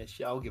playing that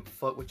shit. I don't give a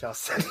fuck what y'all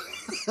say.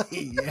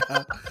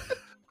 Yeah.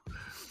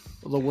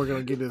 Although we're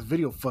gonna get this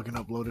video fucking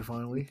uploaded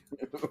finally.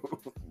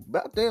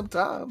 About damn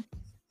time.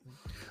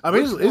 I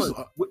mean,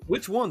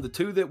 Which one? The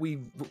two that we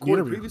recorded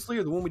Interview. previously,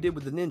 or the one we did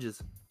with the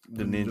ninjas?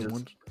 The ninjas.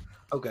 ones.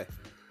 Okay.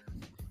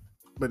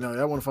 But no,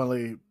 that one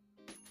finally.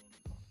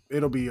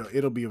 It'll be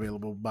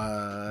available by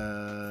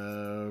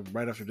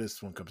right after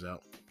this one comes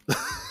out.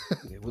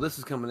 Okay, well, this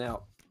is coming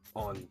out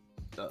on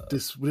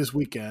This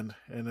weekend,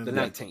 and then the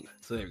 19th.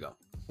 So there you go.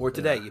 Or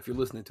today, if you're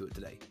listening to it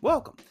today.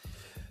 Welcome.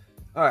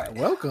 All right.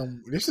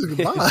 Welcome. This is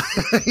goodbye.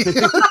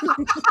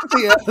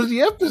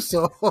 the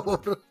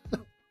episode.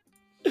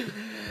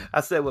 I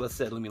said what I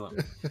said. Leave me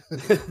alone.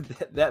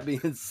 That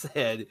being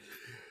said,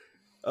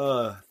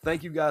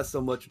 thank you guys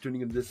so much for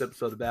tuning into this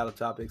episode of Battle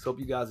Topics. Hope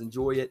you guys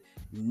enjoy it.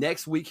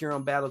 Next week here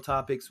on Battle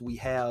Topics, we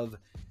have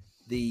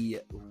the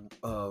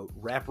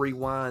rap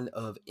rewind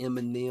of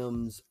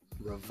Eminem's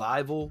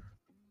Revival,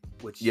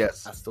 which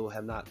Yes. I still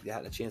have not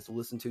gotten a chance to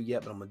listen to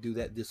yet, but I'm going to do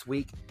that this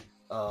week.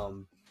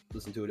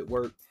 Listen to it at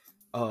work.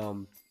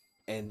 And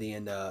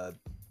then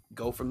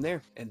go from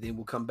there. And then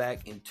we'll come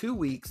back in 2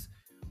 weeks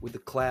with the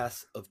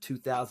class of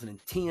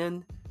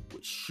 2010,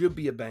 which should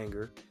be a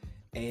banger.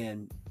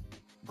 And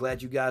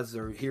glad you guys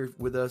are here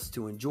with us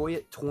to enjoy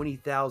it.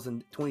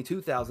 22,000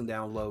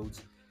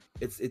 downloads.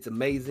 It's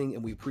amazing,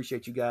 and we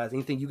appreciate you guys.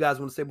 Anything you guys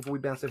want to say before we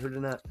bounce out here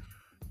tonight?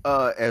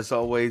 As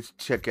always,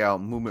 check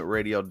out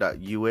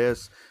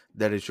movementradio.us.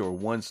 That is your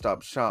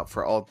one-stop shop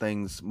for all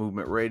things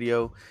Movement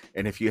Radio.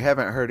 And if you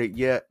haven't heard it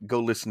yet,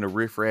 go listen to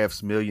Riff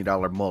Raff's $1 Million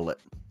Mullet.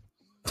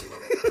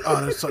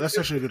 Oh, that's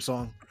actually a good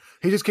song.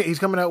 He's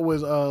coming out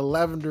with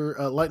Lavender,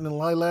 Lightning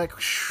Lilac.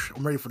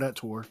 I'm ready for that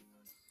tour.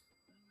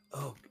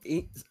 Oh,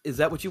 is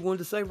that what you wanted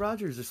to say,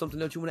 Roger? Is there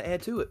something else you want to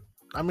add to it?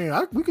 I mean,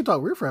 we could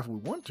talk Riff Raff if we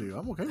want to.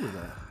 I'm okay with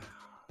that.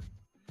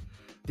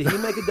 Did he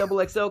make a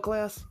double XL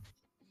class?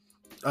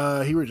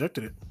 He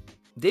rejected it.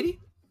 Did he?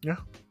 Yeah.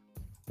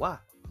 Why?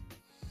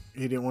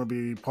 He didn't want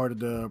to be part of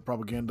the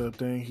propaganda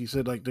thing. He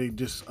said like they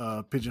just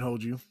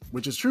pigeonholed you,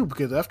 which is true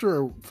because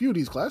after a few of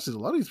these classes, a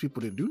lot of these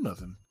people didn't do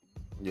nothing.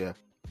 Yeah.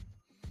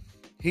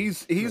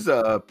 He's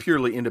a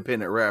purely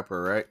independent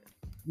rapper, right?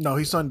 No,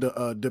 he signed to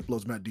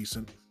Diplo's Matt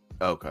Decent.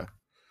 Okay.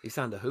 He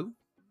signed to who?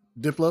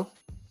 Diplo.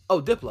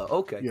 Oh, Diplo.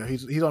 Okay. Yeah,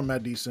 he's on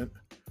Mad Decent.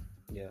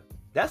 Yeah.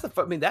 That's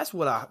that's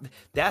where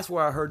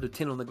I heard the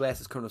 10 on the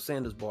Glasses Colonel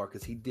Sanders bar,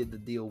 because he did the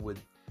deal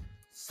with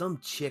some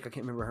chick. I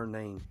can't remember her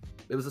name.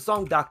 It was a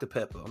song Dr.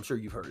 Pepper. I'm sure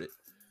you've heard it.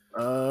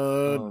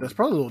 That's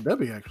probably Lil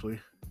Debbie, actually.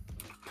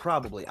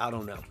 Probably. I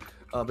don't know.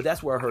 But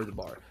that's where I heard the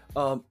bar.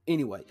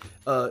 Anyway,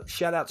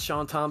 shout out to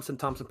Sean Thompson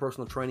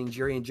Personal Training,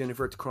 Jerry and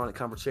Jennifer at the Chronic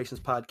Conversations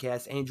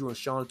Podcast, Andrew and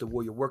Sean at the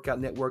Warrior Workout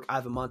Network,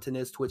 Ivan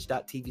Montanez,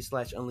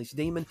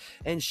 twitch.tv/unleashed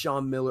and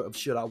Sean Miller of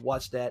Should I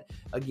Watch That.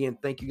 Again,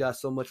 thank you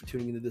guys so much for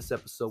tuning into this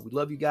episode. We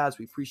love you guys.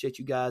 We appreciate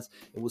you guys.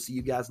 And we'll see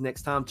you guys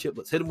next time. Chip,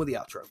 let's hit them with the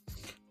outro.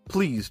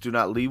 Please do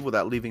not leave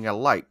without leaving a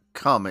like,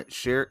 comment,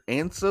 share,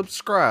 and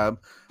subscribe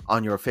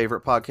on your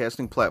favorite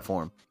podcasting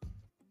platform.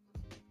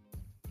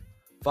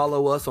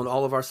 Follow us on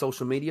all of our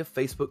social media,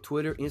 Facebook,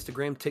 Twitter,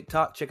 Instagram,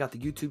 TikTok. Check out the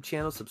YouTube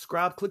channel.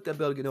 Subscribe. Click that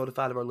bell to get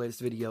notified of our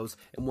latest videos.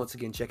 And once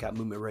again, check out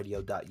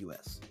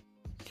movementradio.us.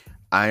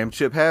 I am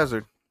Chip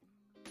Hazard.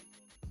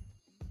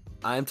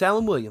 I am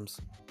Talon Williams.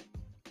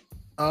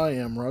 I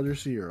am Roger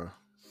Sierra.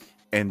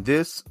 And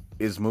this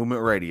is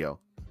Movement Radio.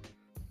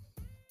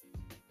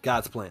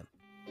 God's plan.